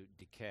absolute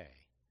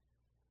decay.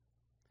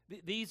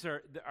 These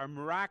are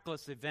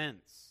miraculous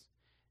events.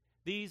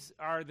 These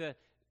are the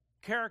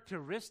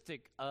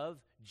characteristic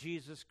of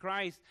Jesus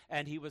Christ,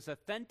 and he was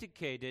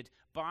authenticated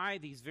by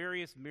these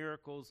various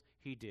miracles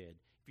he did.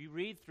 If you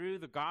read through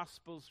the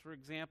Gospels, for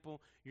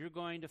example, you're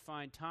going to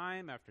find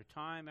time after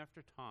time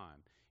after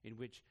time in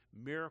which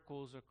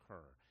miracles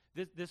occur.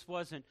 This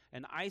wasn't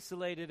an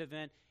isolated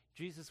event.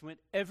 Jesus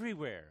went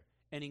everywhere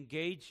and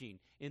engaging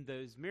in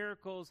those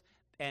miracles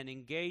and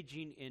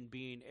engaging in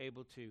being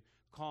able to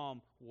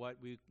calm what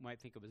we might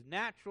think of as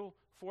natural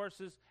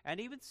forces and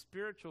even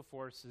spiritual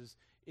forces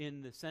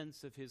in the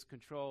sense of his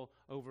control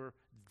over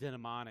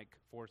demonic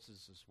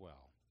forces as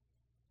well.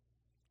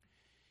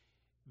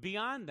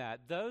 Beyond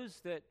that, those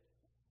that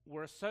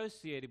were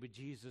associated with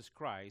Jesus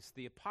Christ,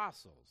 the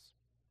apostles,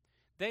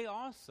 they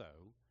also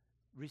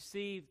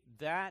received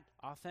that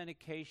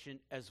authentication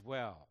as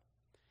well.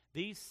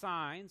 These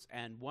signs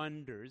and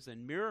wonders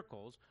and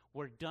miracles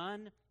were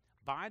done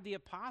by the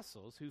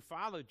apostles who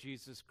followed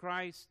Jesus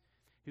Christ,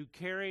 who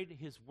carried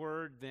his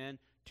word then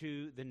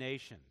to the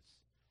nations.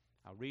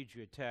 I'll read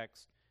you a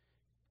text,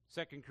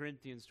 2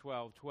 Corinthians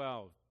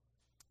 12:12.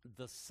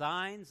 The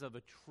signs of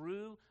a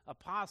true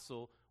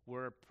apostle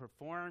were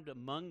performed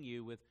among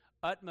you with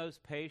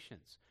utmost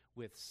patience,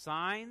 with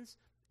signs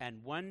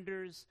and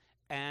wonders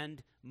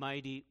and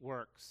mighty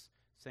works.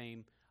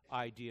 Same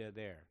idea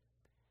there.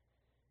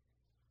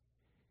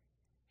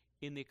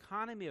 In the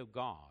economy of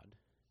God,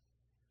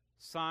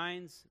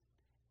 signs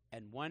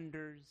and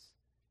wonders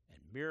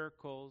and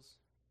miracles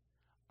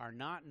are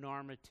not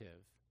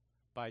normative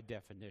by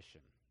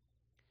definition.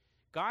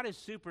 God is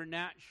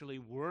supernaturally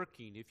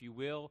working, if you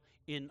will,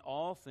 in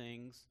all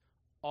things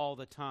all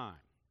the time.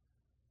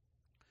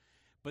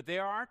 But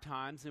there are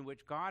times in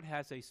which God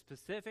has a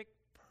specific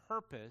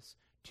purpose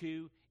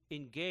to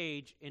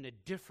engage in a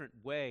different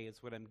way,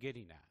 is what I'm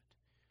getting at.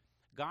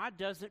 God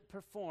doesn't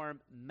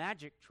perform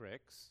magic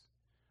tricks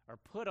or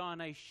put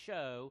on a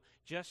show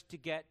just to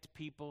get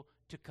people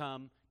to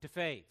come to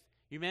faith.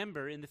 You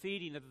remember in the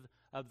feeding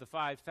of the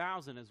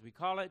 5,000, as we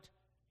call it,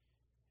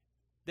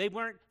 they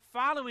weren't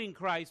following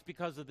Christ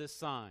because of this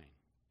sign.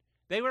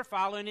 They were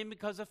following him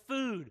because of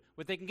food,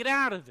 what they can get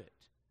out of it.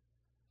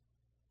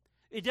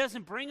 It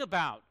doesn't bring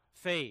about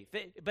faith,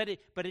 but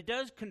it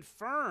does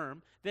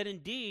confirm that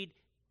indeed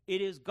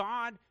it is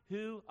God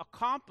who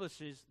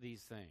accomplishes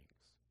these things.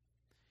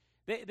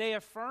 They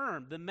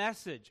affirm the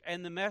message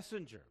and the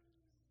messenger.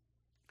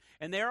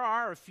 And there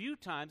are a few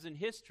times in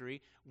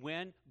history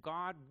when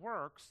God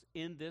works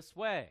in this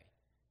way.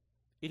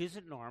 It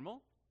isn't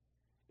normal.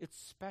 It's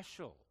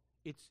special.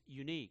 It's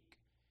unique.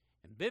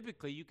 And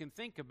biblically, you can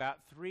think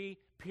about 3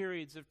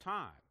 periods of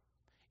time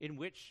in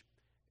which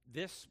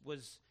this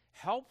was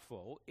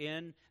helpful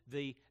in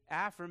the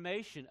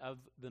affirmation of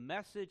the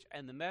message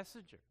and the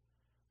messenger.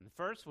 And the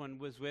first one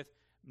was with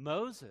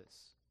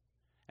Moses,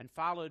 and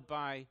followed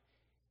by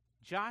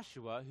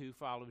Joshua, who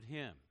followed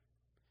him.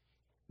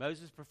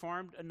 Moses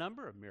performed a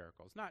number of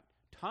miracles, not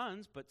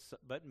tons,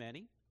 but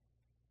many.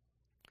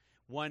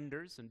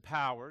 Wonders and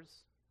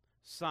powers,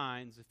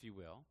 signs, if you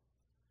will.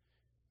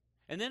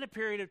 And then a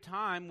period of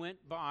time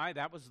went by,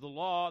 that was the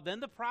law. Then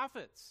the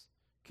prophets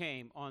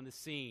came on the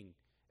scene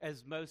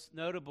as most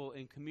notable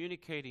in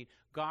communicating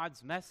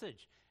God's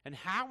message. And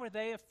how were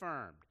they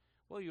affirmed?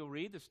 Well, you'll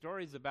read the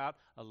stories about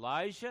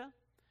Elijah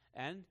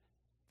and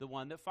the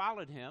one that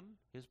followed him,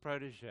 his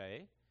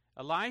protege,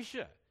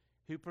 Elisha,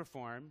 who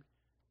performed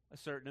a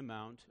certain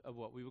amount of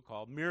what we would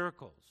call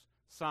miracles,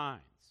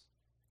 signs,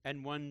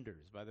 and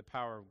wonders by the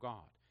power of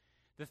God.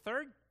 The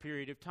third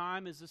period of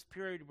time is this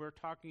period we're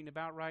talking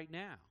about right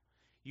now.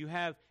 You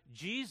have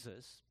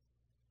Jesus,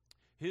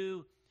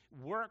 who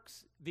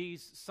works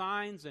these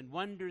signs and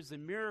wonders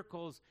and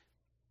miracles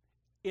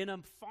in a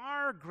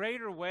far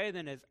greater way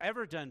than has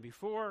ever done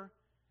before,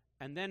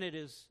 and then it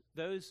is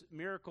those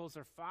miracles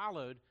are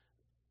followed,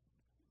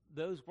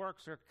 those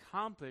works are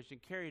accomplished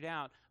and carried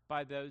out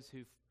by those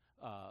who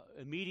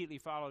immediately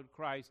followed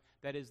Christ,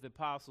 that is the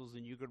apostles,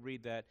 and you could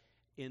read that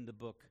in the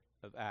book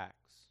of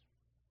Acts.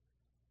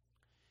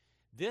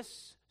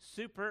 This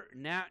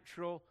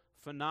supernatural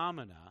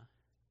phenomena,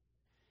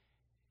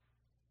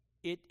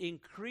 it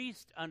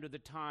increased under the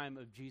time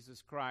of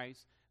Jesus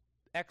Christ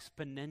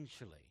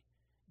exponentially,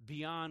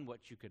 beyond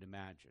what you could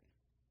imagine.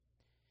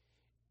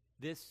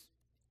 This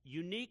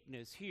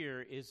uniqueness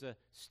here is a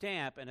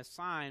stamp and a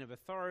sign of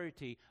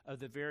authority of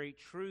the very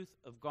truth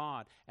of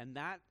God, and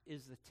that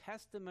is the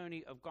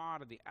testimony of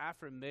God, of the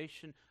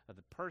affirmation of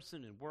the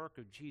person and work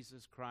of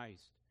Jesus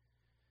Christ.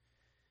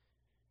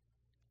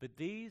 But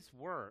these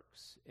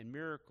works and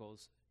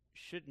miracles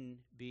shouldn't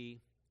be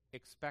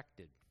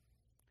expected.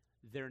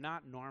 They're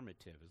not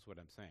normative, is what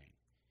I'm saying.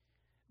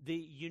 The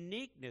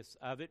uniqueness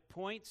of it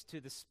points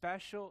to the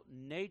special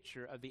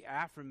nature of the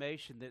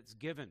affirmation that's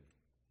given.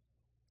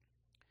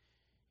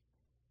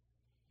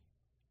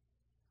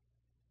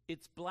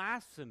 It's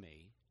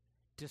blasphemy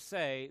to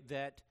say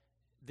that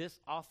this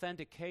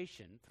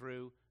authentication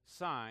through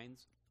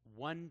signs,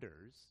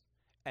 wonders,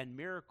 and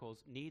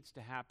miracles needs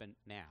to happen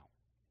now.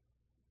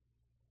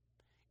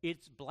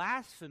 It's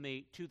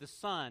blasphemy to the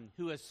Son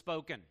who has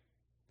spoken.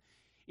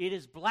 It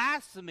is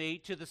blasphemy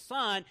to the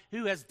Son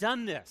who has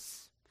done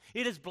this.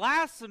 It is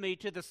blasphemy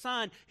to the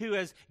Son who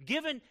has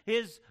given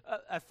his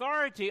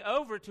authority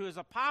over to his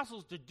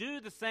apostles to do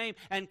the same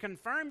and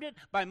confirmed it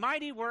by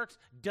mighty works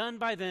done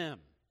by them.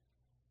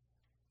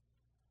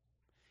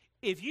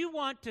 If you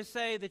want to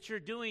say that you're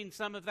doing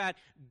some of that,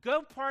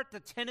 go part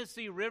the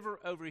Tennessee River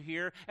over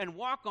here and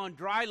walk on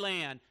dry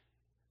land.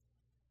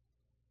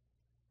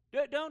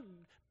 Don't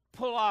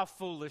pull off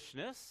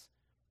foolishness.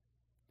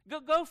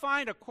 Go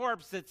find a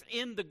corpse that's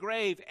in the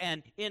grave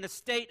and in a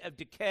state of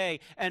decay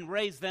and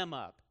raise them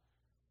up.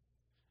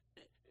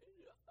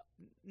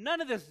 None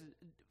of this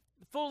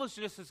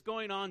foolishness that's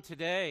going on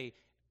today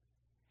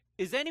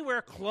is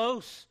anywhere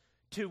close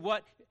to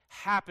what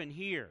happened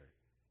here.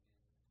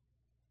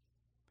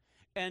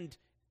 And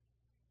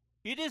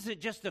it isn't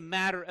just a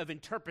matter of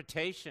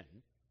interpretation.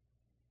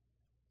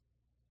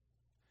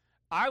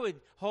 I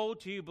would hold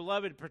to you,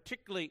 beloved,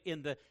 particularly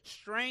in the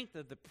strength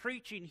of the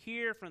preaching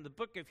here from the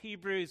book of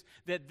Hebrews,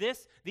 that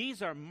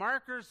these are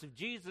markers of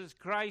Jesus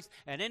Christ,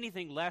 and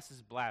anything less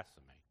is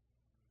blasphemy.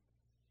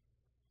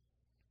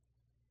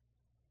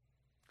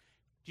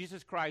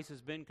 Jesus Christ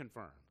has been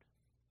confirmed.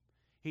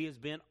 He has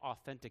been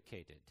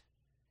authenticated.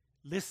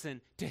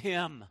 Listen to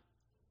him.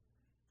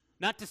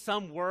 Not to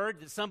some word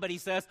that somebody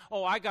says,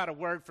 oh, I got a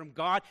word from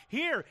God.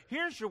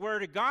 Here's your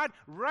word of God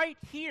right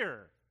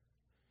here.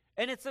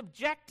 And it's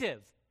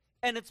objective,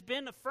 and it's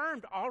been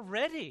affirmed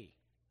already.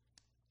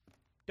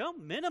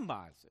 Don't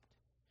minimize it.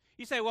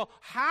 You say, well,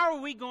 how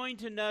are we going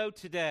to know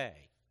today?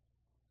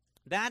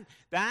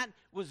 That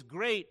was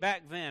great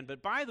back then.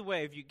 But by the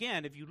way, if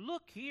you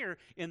look here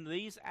in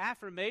these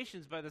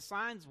affirmations by the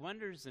signs,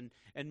 wonders,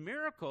 and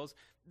miracles,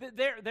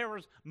 there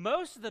was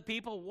most of the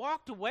people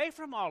walked away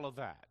from all of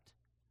that.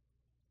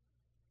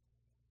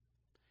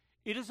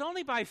 It is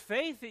only by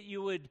faith that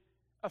you would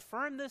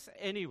affirm this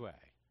anyway.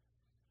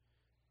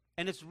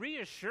 And it's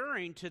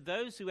reassuring to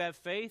those who have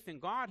faith in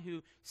God,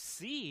 who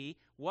see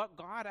what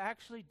God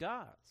actually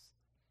does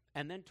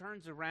and then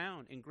turns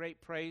around in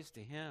great praise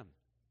to him.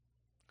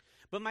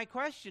 But my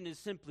question is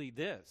simply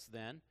this,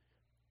 then.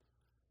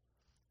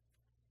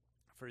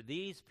 For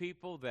these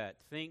people that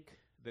think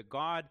that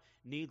God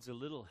needs a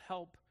little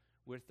help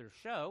with their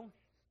show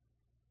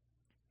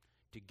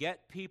to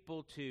get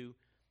people to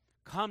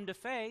come to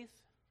faith,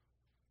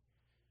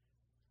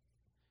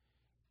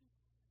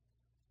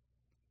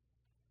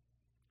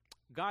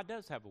 God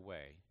does have a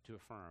way to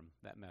affirm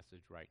that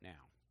message right now.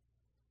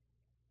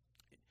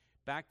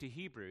 Back to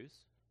Hebrews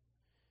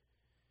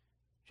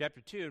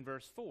chapter 2 and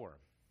verse 4.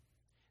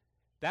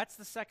 That's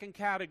the second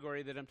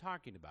category that I'm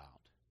talking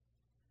about.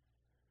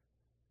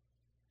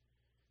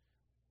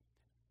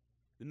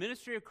 The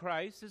ministry of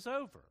Christ is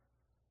over.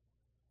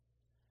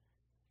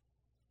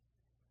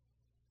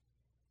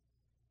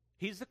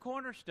 He's the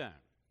cornerstone.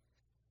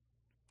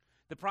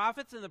 The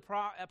prophets and the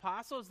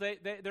apostles,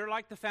 they're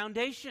like the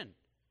foundation.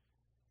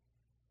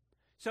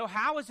 So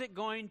how is it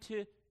going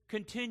to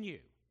continue?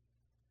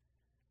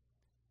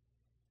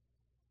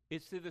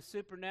 It's through the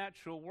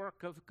supernatural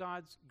work of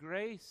God's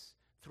grace,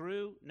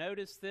 through,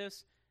 notice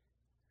this,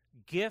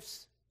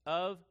 gifts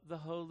of the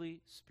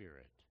Holy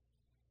Spirit.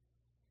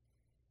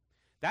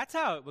 That's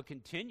how it will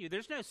continue.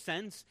 There's no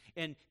sense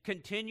in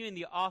continuing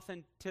the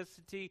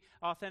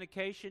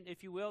authentication,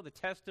 if you will, the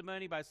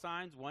testimony by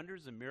signs,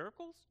 wonders, and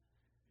miracles.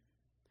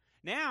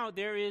 Now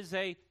there is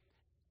a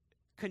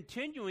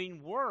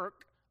continuing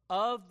work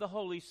of the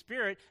Holy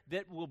Spirit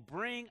that will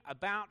bring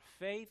about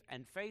faith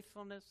and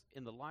faithfulness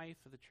in the life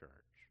of the church.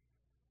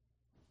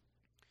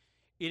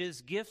 It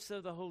is gifts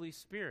of the Holy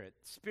Spirit,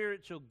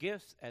 spiritual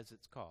gifts as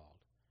it's called.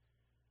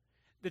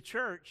 The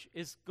church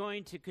is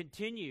going to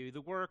continue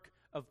the work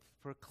of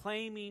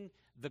proclaiming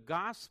the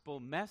gospel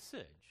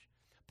message,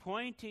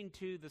 pointing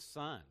to the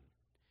Son,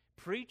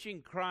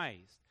 preaching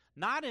Christ,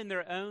 not in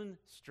their own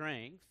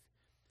strength,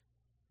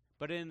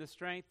 but in the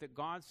strength that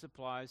God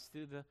supplies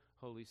through the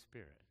Holy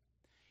Spirit.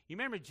 You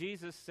remember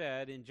Jesus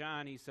said in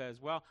John, he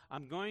says, well,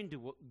 I'm going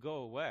to go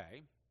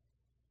away.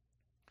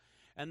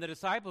 And the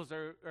disciples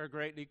are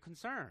greatly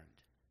concerned.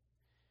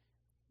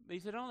 He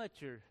said, don't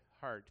let your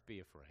heart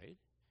be afraid.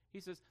 He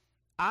says,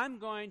 I'm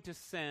going to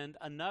send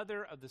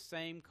another of the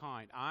same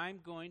kind. I'm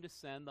going to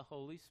send the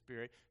Holy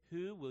Spirit,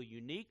 who will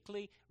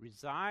uniquely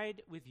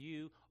reside with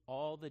you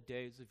all the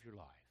days of your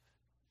life,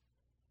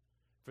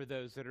 for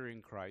those that are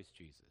in Christ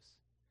Jesus.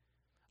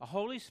 A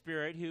Holy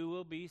Spirit who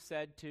will be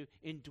said to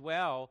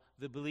indwell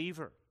the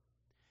believer.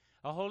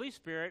 A Holy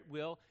Spirit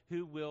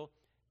who will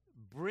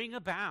bring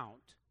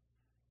about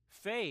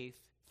faith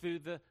through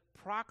the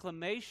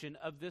proclamation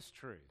of this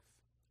truth,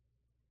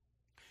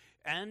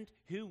 and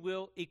who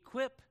will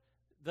equip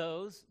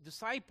those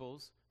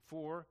disciples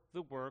for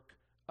the work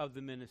of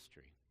the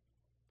ministry.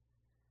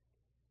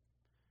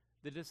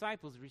 The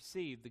disciples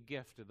received the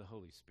gift of the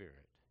Holy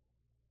Spirit.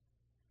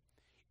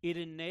 It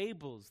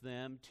enables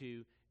them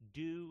to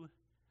do,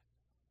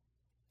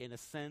 in a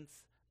sense,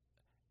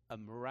 a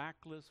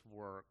miraculous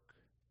work,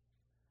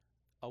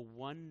 a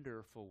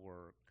wonderful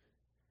work,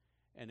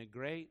 and a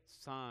great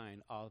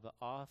sign of the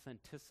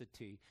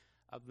authenticity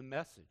of the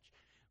message.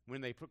 When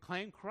they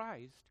proclaim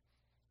Christ,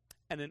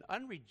 and an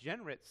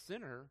unregenerate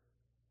sinner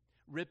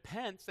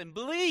repents and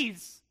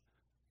believes,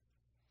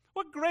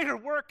 what greater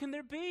work can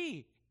there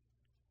be?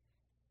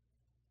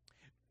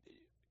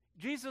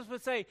 Jesus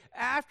would say,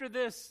 after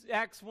this,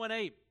 Acts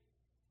 1:8,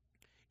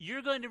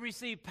 you're going to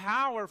receive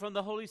power from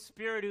the Holy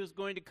Spirit who is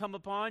going to come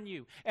upon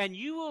you, and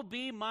you will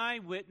be my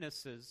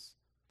witnesses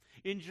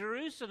in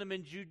Jerusalem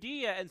and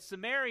Judea and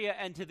Samaria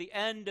and to the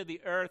end of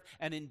the earth.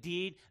 And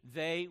indeed,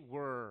 they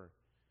were.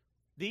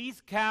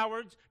 These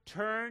cowards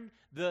turned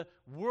the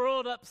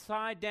world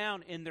upside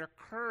down in their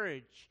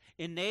courage,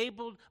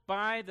 enabled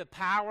by the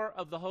power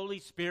of the Holy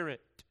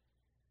Spirit.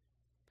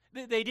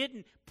 They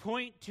didn't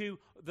point to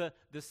the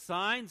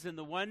signs and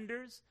the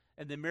wonders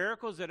and the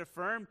miracles that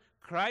affirmed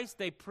Christ.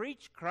 They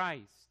preached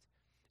Christ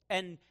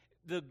and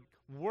the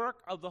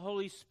work of the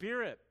Holy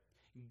Spirit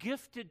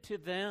gifted to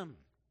them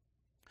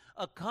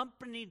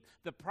accompanied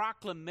the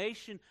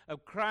proclamation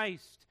of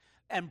Christ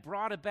and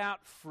brought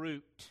about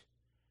fruit.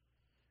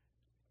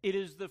 It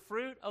is the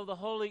fruit of the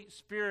Holy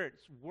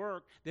Spirit's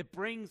work that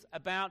brings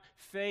about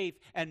faith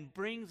and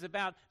brings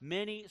about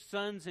many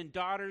sons and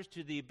daughters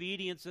to the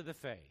obedience of the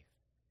faith.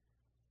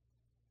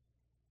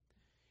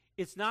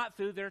 It's not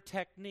through their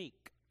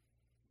technique.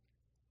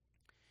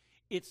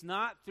 It's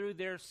not through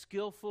their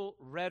skillful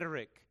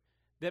rhetoric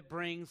that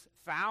brings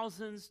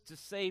thousands to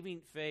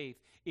saving faith.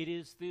 It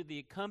is through the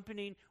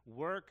accompanying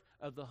work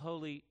of the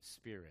Holy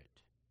Spirit.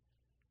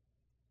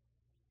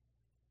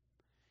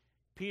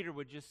 Peter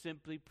would just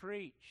simply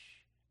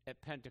preach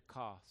at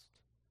Pentecost.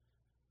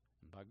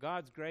 And by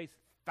God's grace,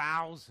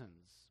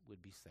 thousands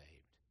would be saved.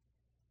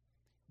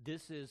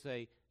 This is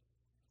a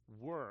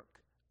work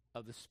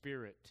of the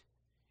Spirit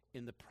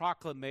in the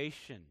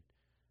proclamation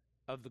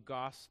of the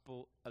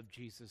gospel of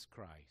Jesus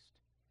Christ.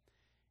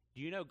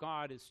 Do you know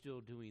God is still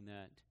doing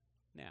that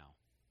now?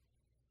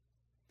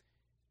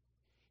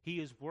 He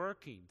is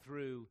working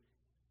through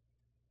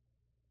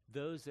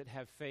those that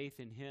have faith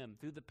in Him,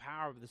 through the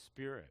power of the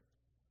Spirit,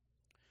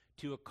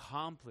 to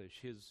accomplish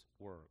His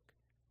work.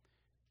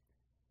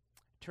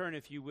 Turn,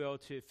 if you will,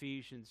 to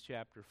Ephesians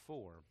chapter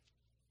 4.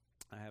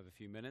 I have a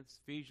few minutes.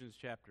 Ephesians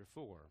chapter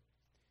 4.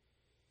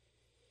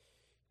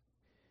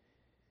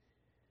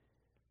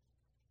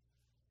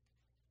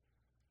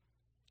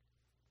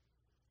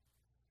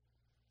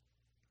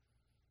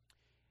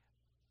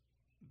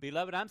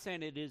 Beloved, I'm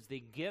saying it is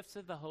the gifts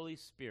of the Holy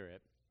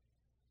Spirit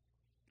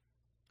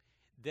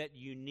that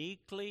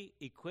uniquely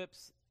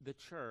equips the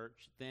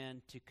church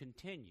then to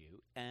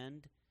continue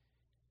and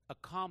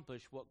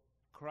accomplish what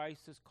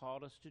Christ has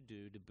called us to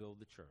do to build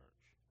the church.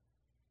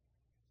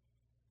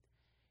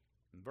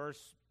 In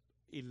verse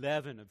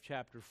 11 of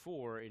chapter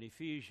 4 in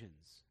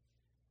Ephesians,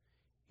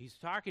 he's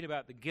talking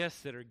about the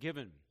gifts that are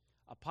given: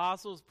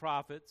 apostles,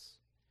 prophets,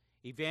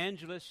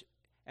 evangelists,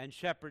 and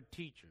shepherd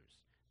teachers.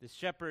 The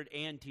shepherd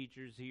and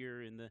teachers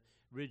here in the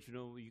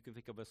original, you can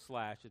think of a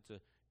slash. It's a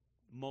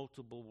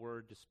multiple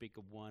word to speak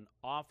of one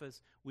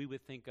office we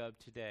would think of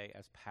today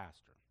as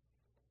pastor.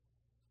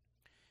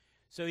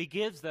 So he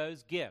gives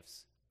those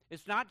gifts.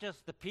 It's not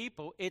just the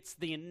people, it's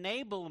the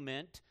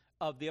enablement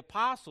of the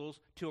apostles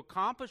to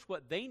accomplish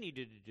what they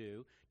needed to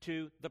do,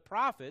 to the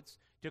prophets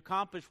to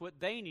accomplish what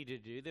they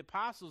needed to do. The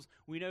apostles,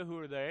 we know who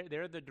are there.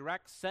 They're the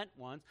direct sent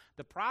ones.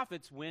 The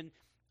prophets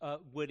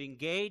would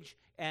engage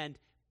and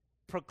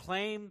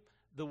proclaim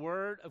the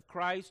word of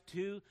Christ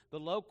to the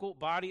local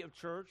body of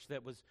church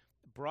that was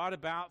brought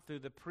about through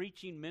the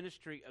preaching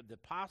ministry of the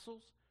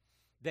apostles.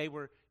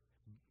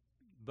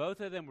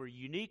 Both of them were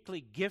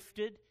uniquely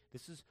gifted.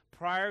 This is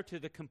prior to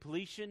the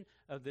completion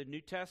of the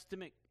New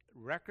Testament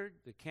record,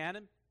 the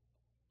canon.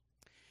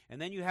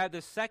 And then you have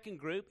the second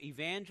group,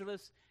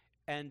 evangelists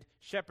and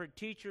shepherd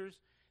teachers.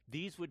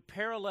 These would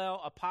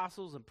parallel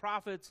apostles and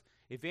prophets.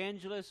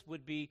 Evangelists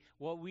would be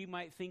what we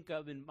might think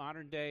of in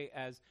modern day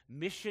as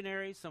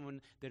missionaries,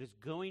 someone that is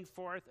going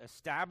forth,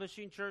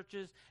 establishing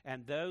churches,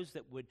 and those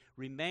that would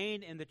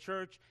remain in the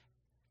church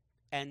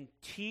and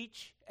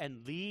teach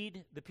and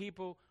lead the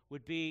people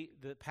would be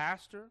the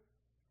pastor.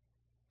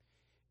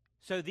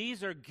 So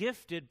these are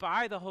gifted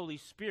by the Holy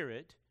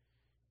Spirit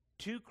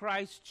to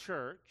Christ's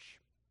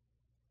church.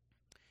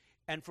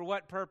 And for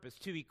what purpose?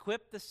 To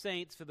equip the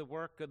saints for the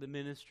work of the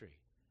ministry,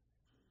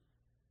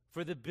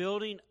 for the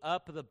building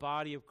up of the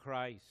body of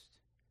Christ,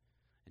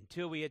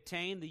 until we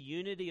attain the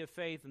unity of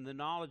faith and the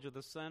knowledge of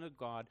the Son of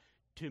God,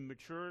 to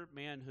mature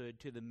manhood,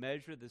 to the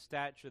measure of the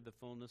stature of the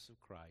fullness of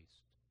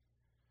Christ.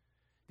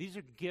 These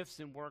are gifts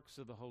and works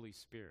of the Holy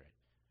Spirit.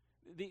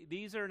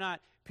 These are not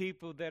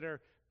people that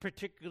are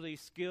particularly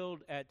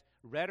skilled at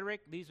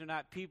rhetoric. These are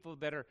not people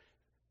that are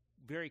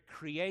very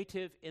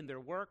creative in their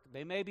work.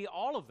 They may be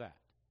all of that.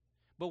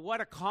 But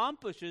what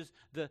accomplishes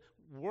the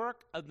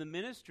work of the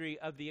ministry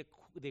of the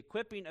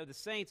equipping of the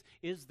saints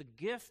is the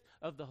gift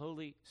of the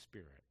Holy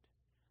Spirit,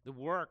 the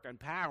work and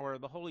power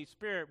of the Holy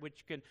Spirit,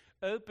 which can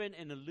open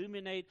and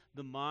illuminate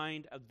the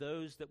mind of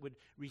those that would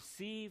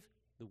receive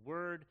the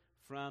word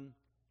from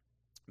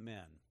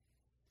men.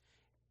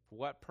 For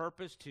what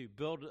purpose? To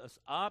build us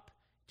up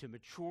to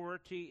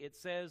maturity, it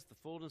says, the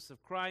fullness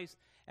of Christ,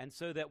 and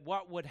so that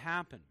what would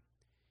happen?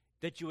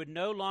 That you would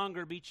no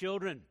longer be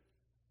children,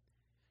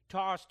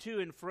 tossed to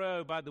and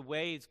fro by the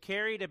waves,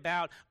 carried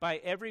about by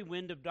every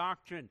wind of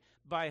doctrine,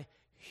 by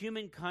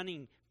human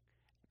cunning,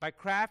 by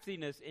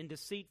craftiness in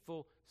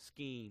deceitful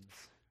schemes.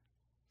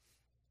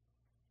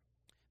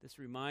 This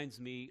reminds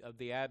me of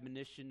the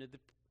admonition of the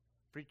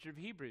preacher of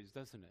Hebrews,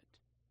 doesn't it?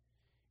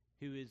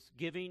 who is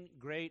giving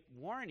great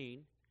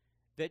warning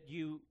that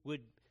you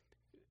would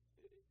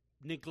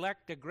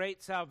neglect a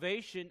great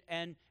salvation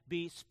and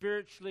be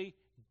spiritually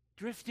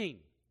drifting.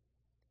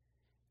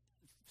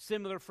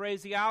 Similar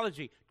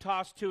phraseology,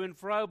 tossed to and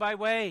fro by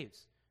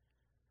waves,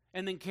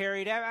 and then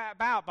carried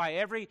about by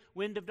every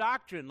wind of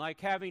doctrine,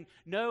 like having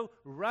no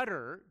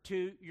rudder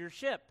to your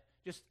ship,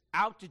 just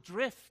out to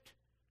drift,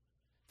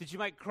 that you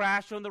might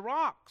crash on the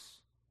rocks.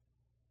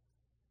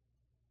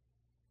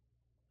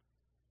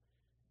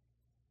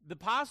 The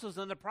apostles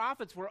and the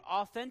prophets were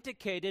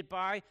authenticated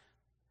by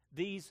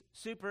these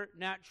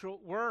supernatural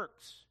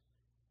works.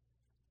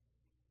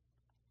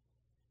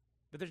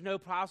 But there's no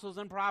apostles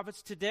and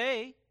prophets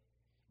today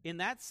in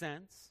that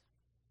sense.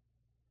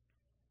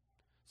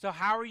 So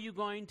how are you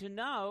going to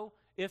know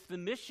if the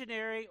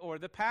missionary or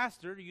the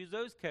pastor, to use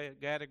those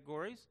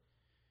categories,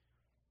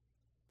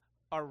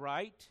 are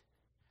right?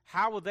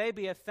 How will they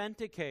be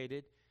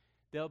authenticated?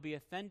 They'll be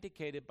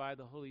authenticated by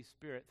the Holy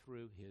Spirit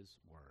through His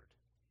Word.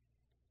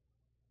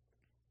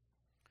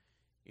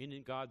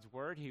 In God's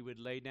Word, He would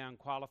lay down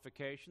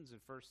qualifications in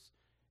 1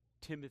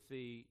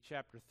 Timothy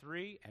chapter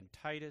 3 and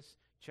Titus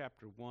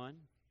chapter 1.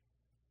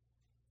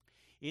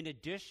 In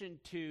addition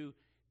to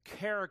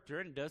character,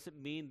 and it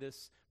doesn't mean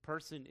this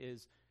person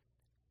is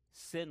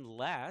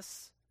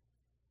sinless,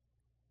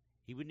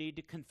 he would need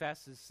to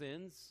confess his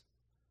sins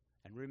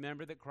and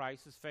remember that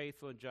Christ is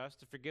faithful and just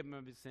to forgive him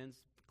of his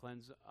sins,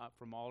 cleanse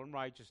from all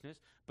unrighteousness,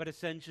 but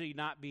essentially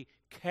not be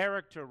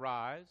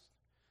characterized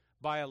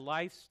by a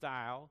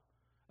lifestyle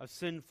of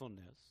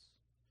sinfulness,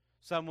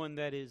 someone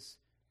that is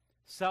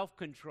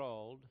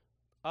self-controlled,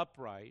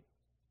 upright,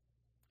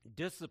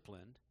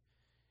 disciplined.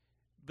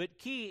 But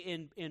key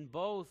in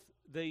both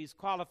these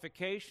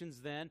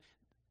qualifications then,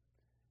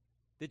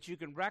 that you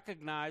can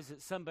recognize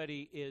that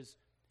somebody is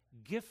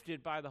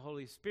gifted by the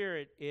Holy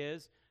Spirit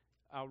is,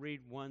 I'll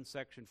read one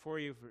section for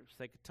you for the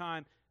sake of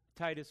time,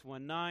 Titus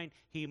 1:9,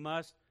 he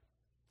must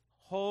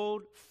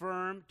hold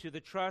firm to the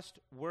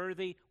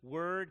trustworthy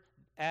word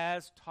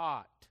as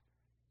taught.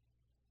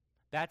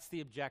 That's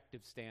the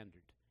objective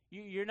standard.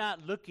 You're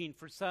not looking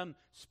for some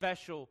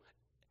special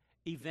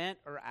event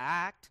or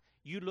act.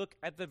 You look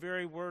at the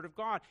very Word of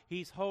God.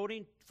 He's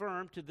holding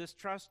firm to this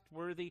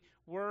trustworthy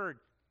Word.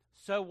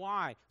 So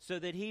why? So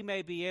that he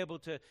may be able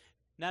to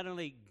not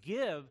only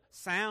give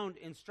sound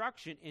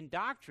instruction in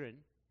doctrine,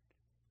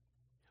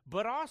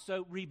 but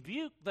also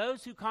rebuke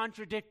those who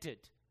contradict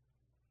it.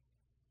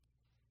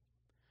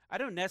 I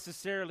don't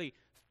necessarily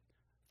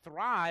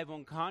thrive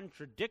on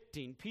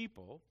contradicting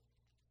people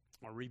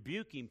or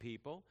rebuking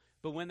people,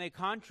 but when they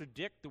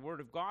contradict the Word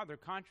of God, they're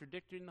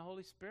contradicting the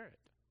Holy Spirit.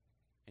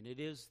 And it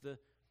is the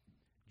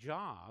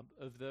job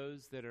of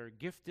those that are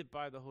gifted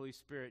by the Holy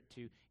Spirit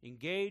to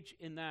engage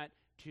in that,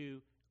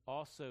 to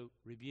also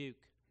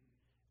rebuke.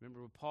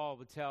 Remember what Paul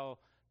would tell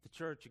the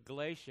church of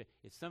Galatia,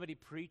 if somebody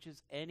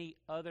preaches any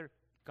other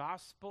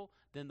gospel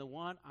than the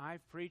one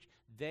I've preached,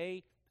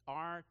 they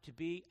are to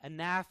be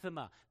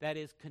anathema, that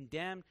is,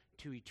 condemned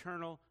to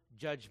eternal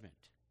judgment.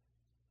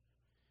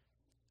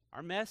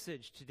 Our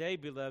message today,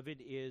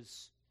 beloved,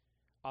 is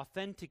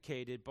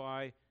authenticated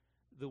by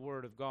the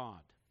Word of God.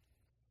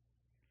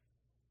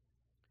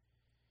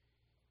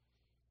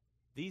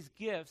 These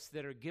gifts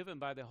that are given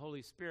by the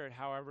Holy Spirit,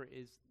 however,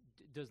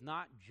 does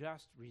not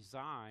just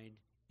reside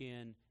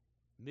in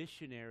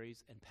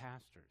missionaries and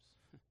pastors.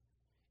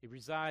 It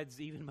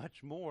resides even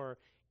much more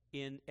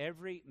in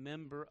every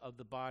member of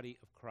the body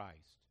of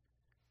Christ,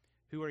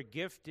 who are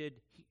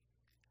gifted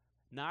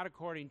not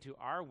according to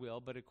our will,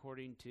 but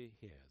according to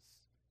His,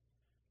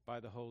 by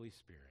the Holy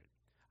Spirit.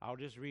 I'll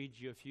just read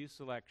you a few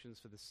selections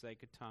for the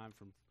sake of time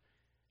from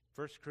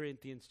 1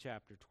 Corinthians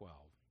chapter 12.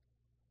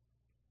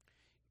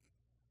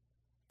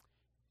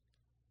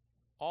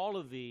 All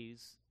of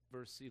these,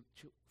 1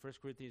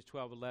 Corinthians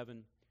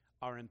 12:11,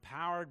 are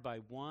empowered by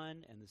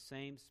one and the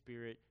same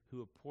Spirit,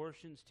 who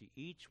apportions to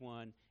each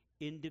one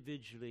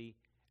individually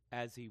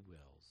as He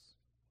wills.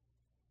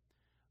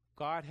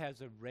 God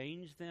has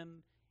arranged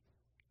them,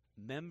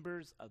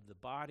 members of the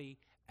body,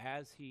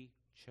 as He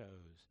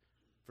chose.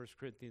 1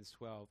 Corinthians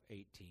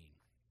 12:18.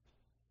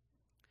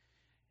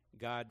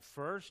 God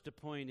first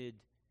appointed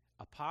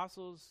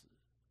apostles,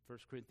 1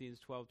 Corinthians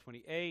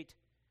 12:28,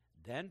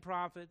 then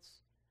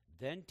prophets,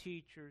 then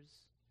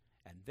teachers,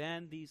 and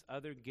then these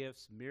other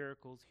gifts,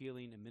 miracles,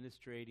 healing,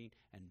 administrating,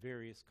 and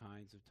various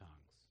kinds of tongues.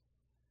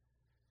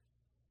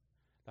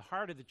 The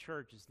heart of the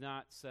church is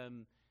not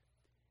some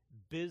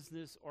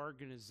business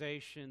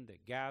organization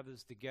that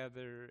gathers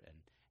together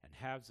and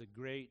has a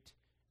great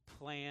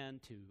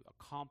plan to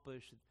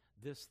accomplish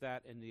this,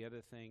 that, and the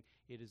other thing.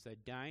 It is a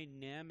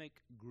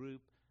dynamic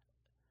group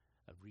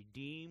of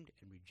redeemed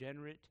and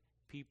regenerate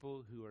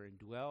people who are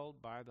indwelled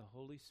by the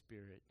Holy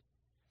Spirit,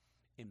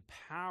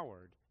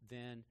 empowered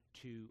then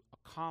to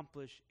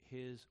accomplish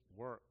His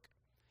work.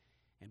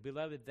 And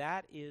beloved,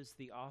 that is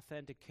the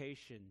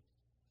authentication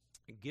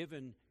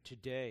given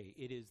today.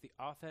 It is the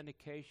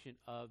authentication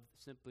of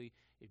simply,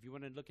 if you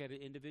want to look at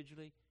it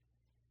individually,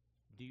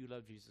 do you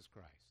love Jesus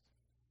Christ?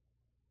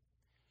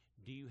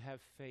 Do you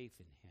have faith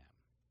in Him?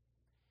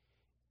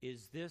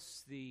 Is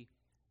this the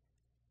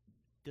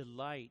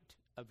delight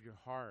of your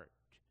heart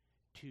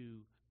to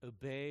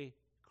obey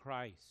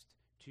Christ,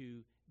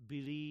 to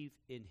believe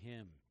in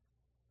Him?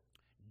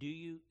 Do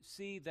you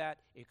see that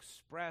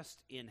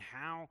expressed in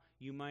how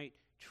you might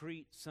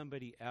treat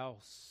somebody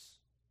else?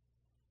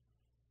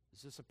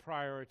 Is this a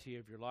priority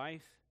of your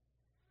life?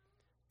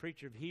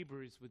 Preacher of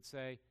Hebrews would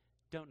say,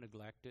 don't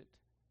neglect it.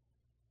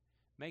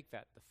 Make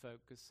that the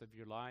focus of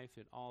your life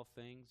in all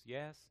things.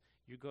 Yes,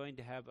 you're going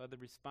to have other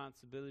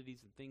responsibilities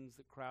and things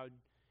that crowd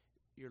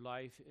your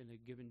life in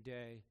a given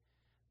day,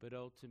 but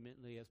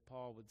ultimately, as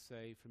Paul would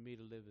say, for me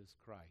to live is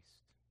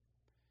Christ.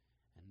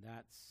 And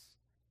that's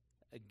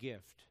a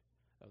gift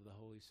of the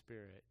Holy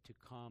Spirit to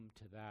come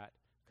to that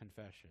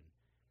confession.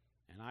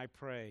 And I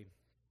pray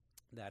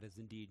that is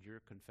indeed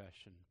your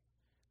confession,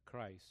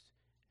 Christ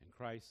and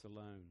Christ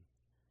alone,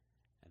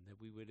 and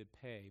that we would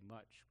pay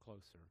much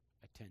closer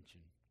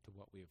attention to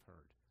what we have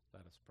heard.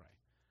 Let us pray.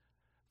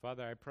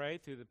 Father, I pray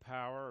through the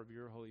power of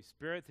your Holy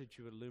Spirit that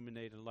you would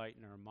illuminate and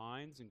lighten our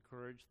minds,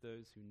 encourage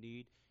those who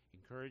need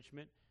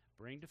encouragement,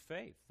 bring to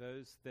faith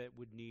those that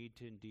would need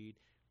to indeed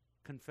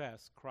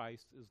confess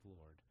Christ as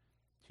Lord.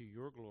 To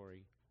your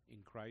glory, in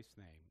Christ's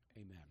name,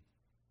 amen.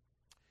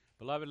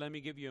 Beloved, let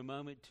me give you a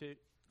moment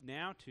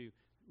now to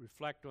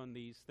reflect on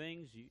these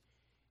things.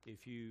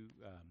 If you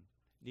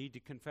need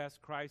to confess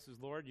Christ as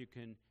Lord, you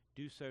can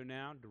do so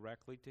now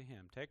directly to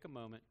Him. Take a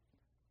moment.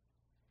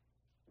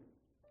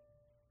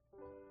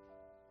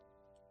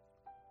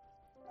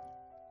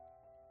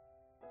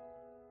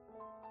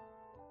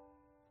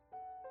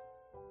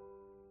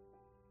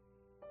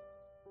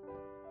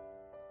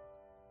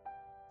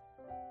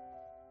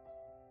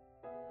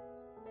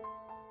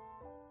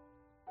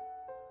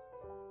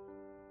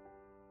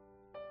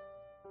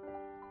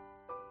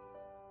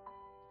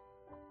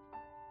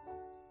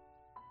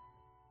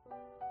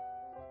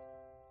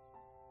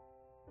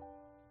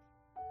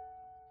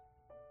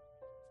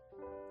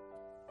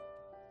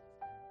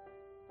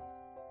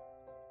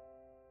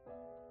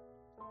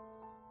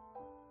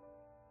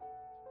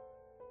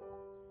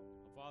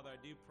 Father,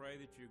 I do pray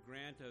that you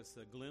grant us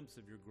a glimpse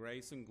of your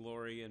grace and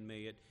glory, and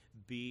may it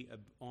be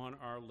on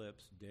our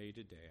lips day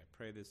to day. I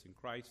pray this in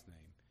Christ's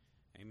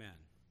name. Amen.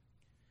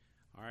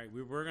 All right,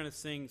 we were going to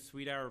sing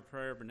Sweet Hour of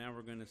Prayer, but now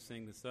we're going to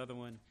sing this other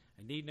one.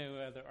 I need no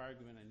other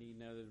argument. I need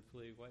no other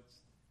plea.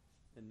 What's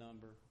the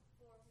number?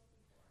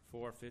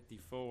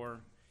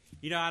 454.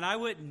 You know, and I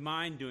wouldn't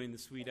mind doing the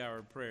Sweet Hour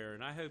of Prayer,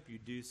 and I hope you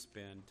do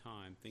spend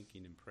time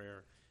thinking in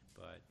prayer,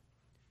 but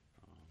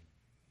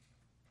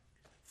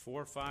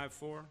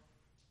 454.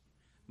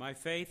 My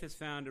faith has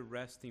found a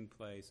resting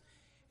place.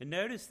 And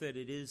notice that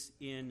it is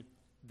in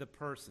the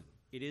person.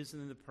 It is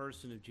in the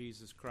person of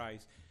Jesus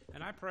Christ.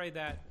 And I pray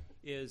that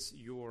is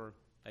your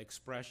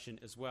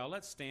expression as well.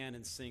 Let's stand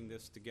and sing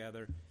this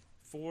together.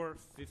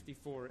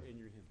 454 in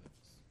your hymn books.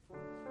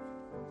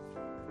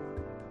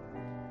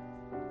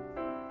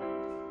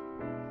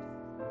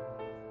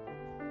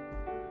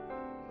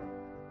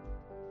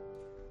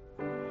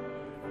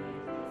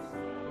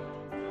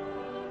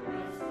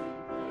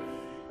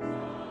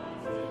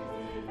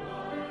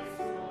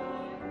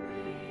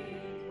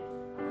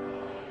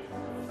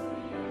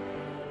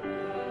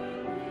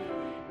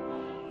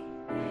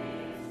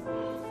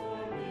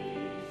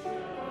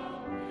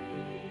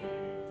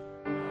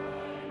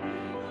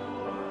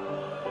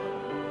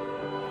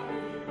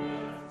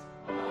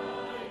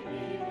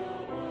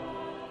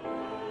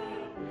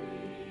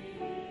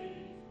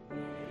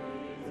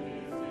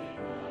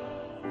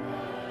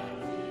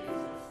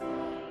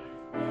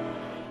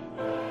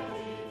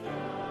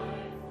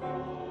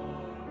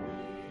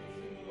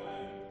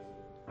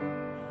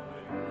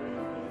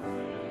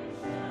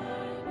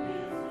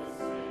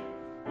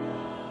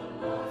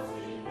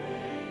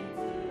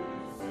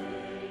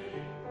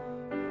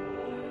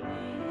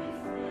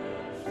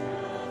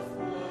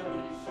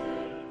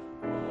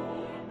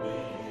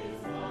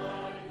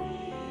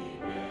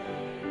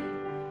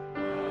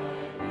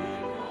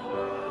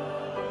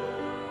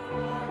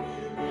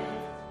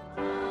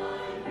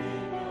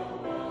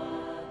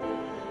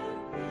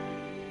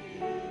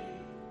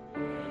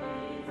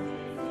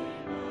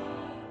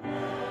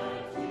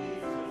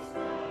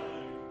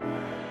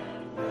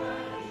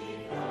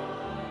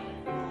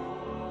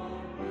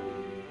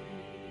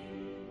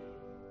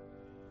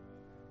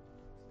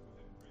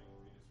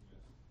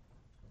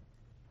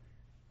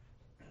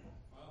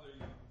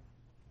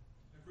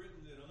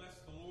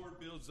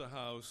 A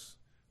house,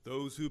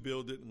 those who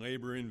build it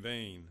labor in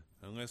vain.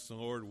 Unless the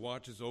Lord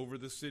watches over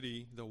the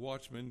city, the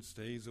watchman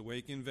stays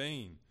awake in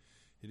vain.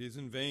 It is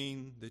in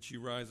vain that you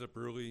rise up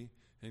early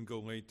and go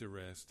late to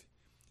rest,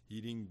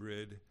 eating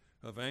bread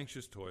of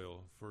anxious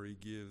toil, for he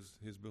gives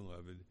his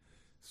beloved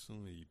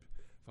sleep.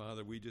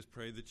 Father, we just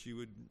pray that you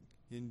would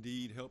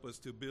indeed help us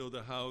to build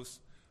a house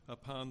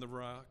upon the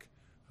rock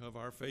of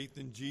our faith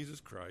in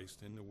Jesus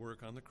Christ and the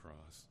work on the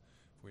cross.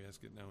 We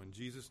ask it now in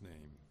Jesus'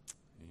 name.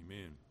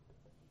 Amen.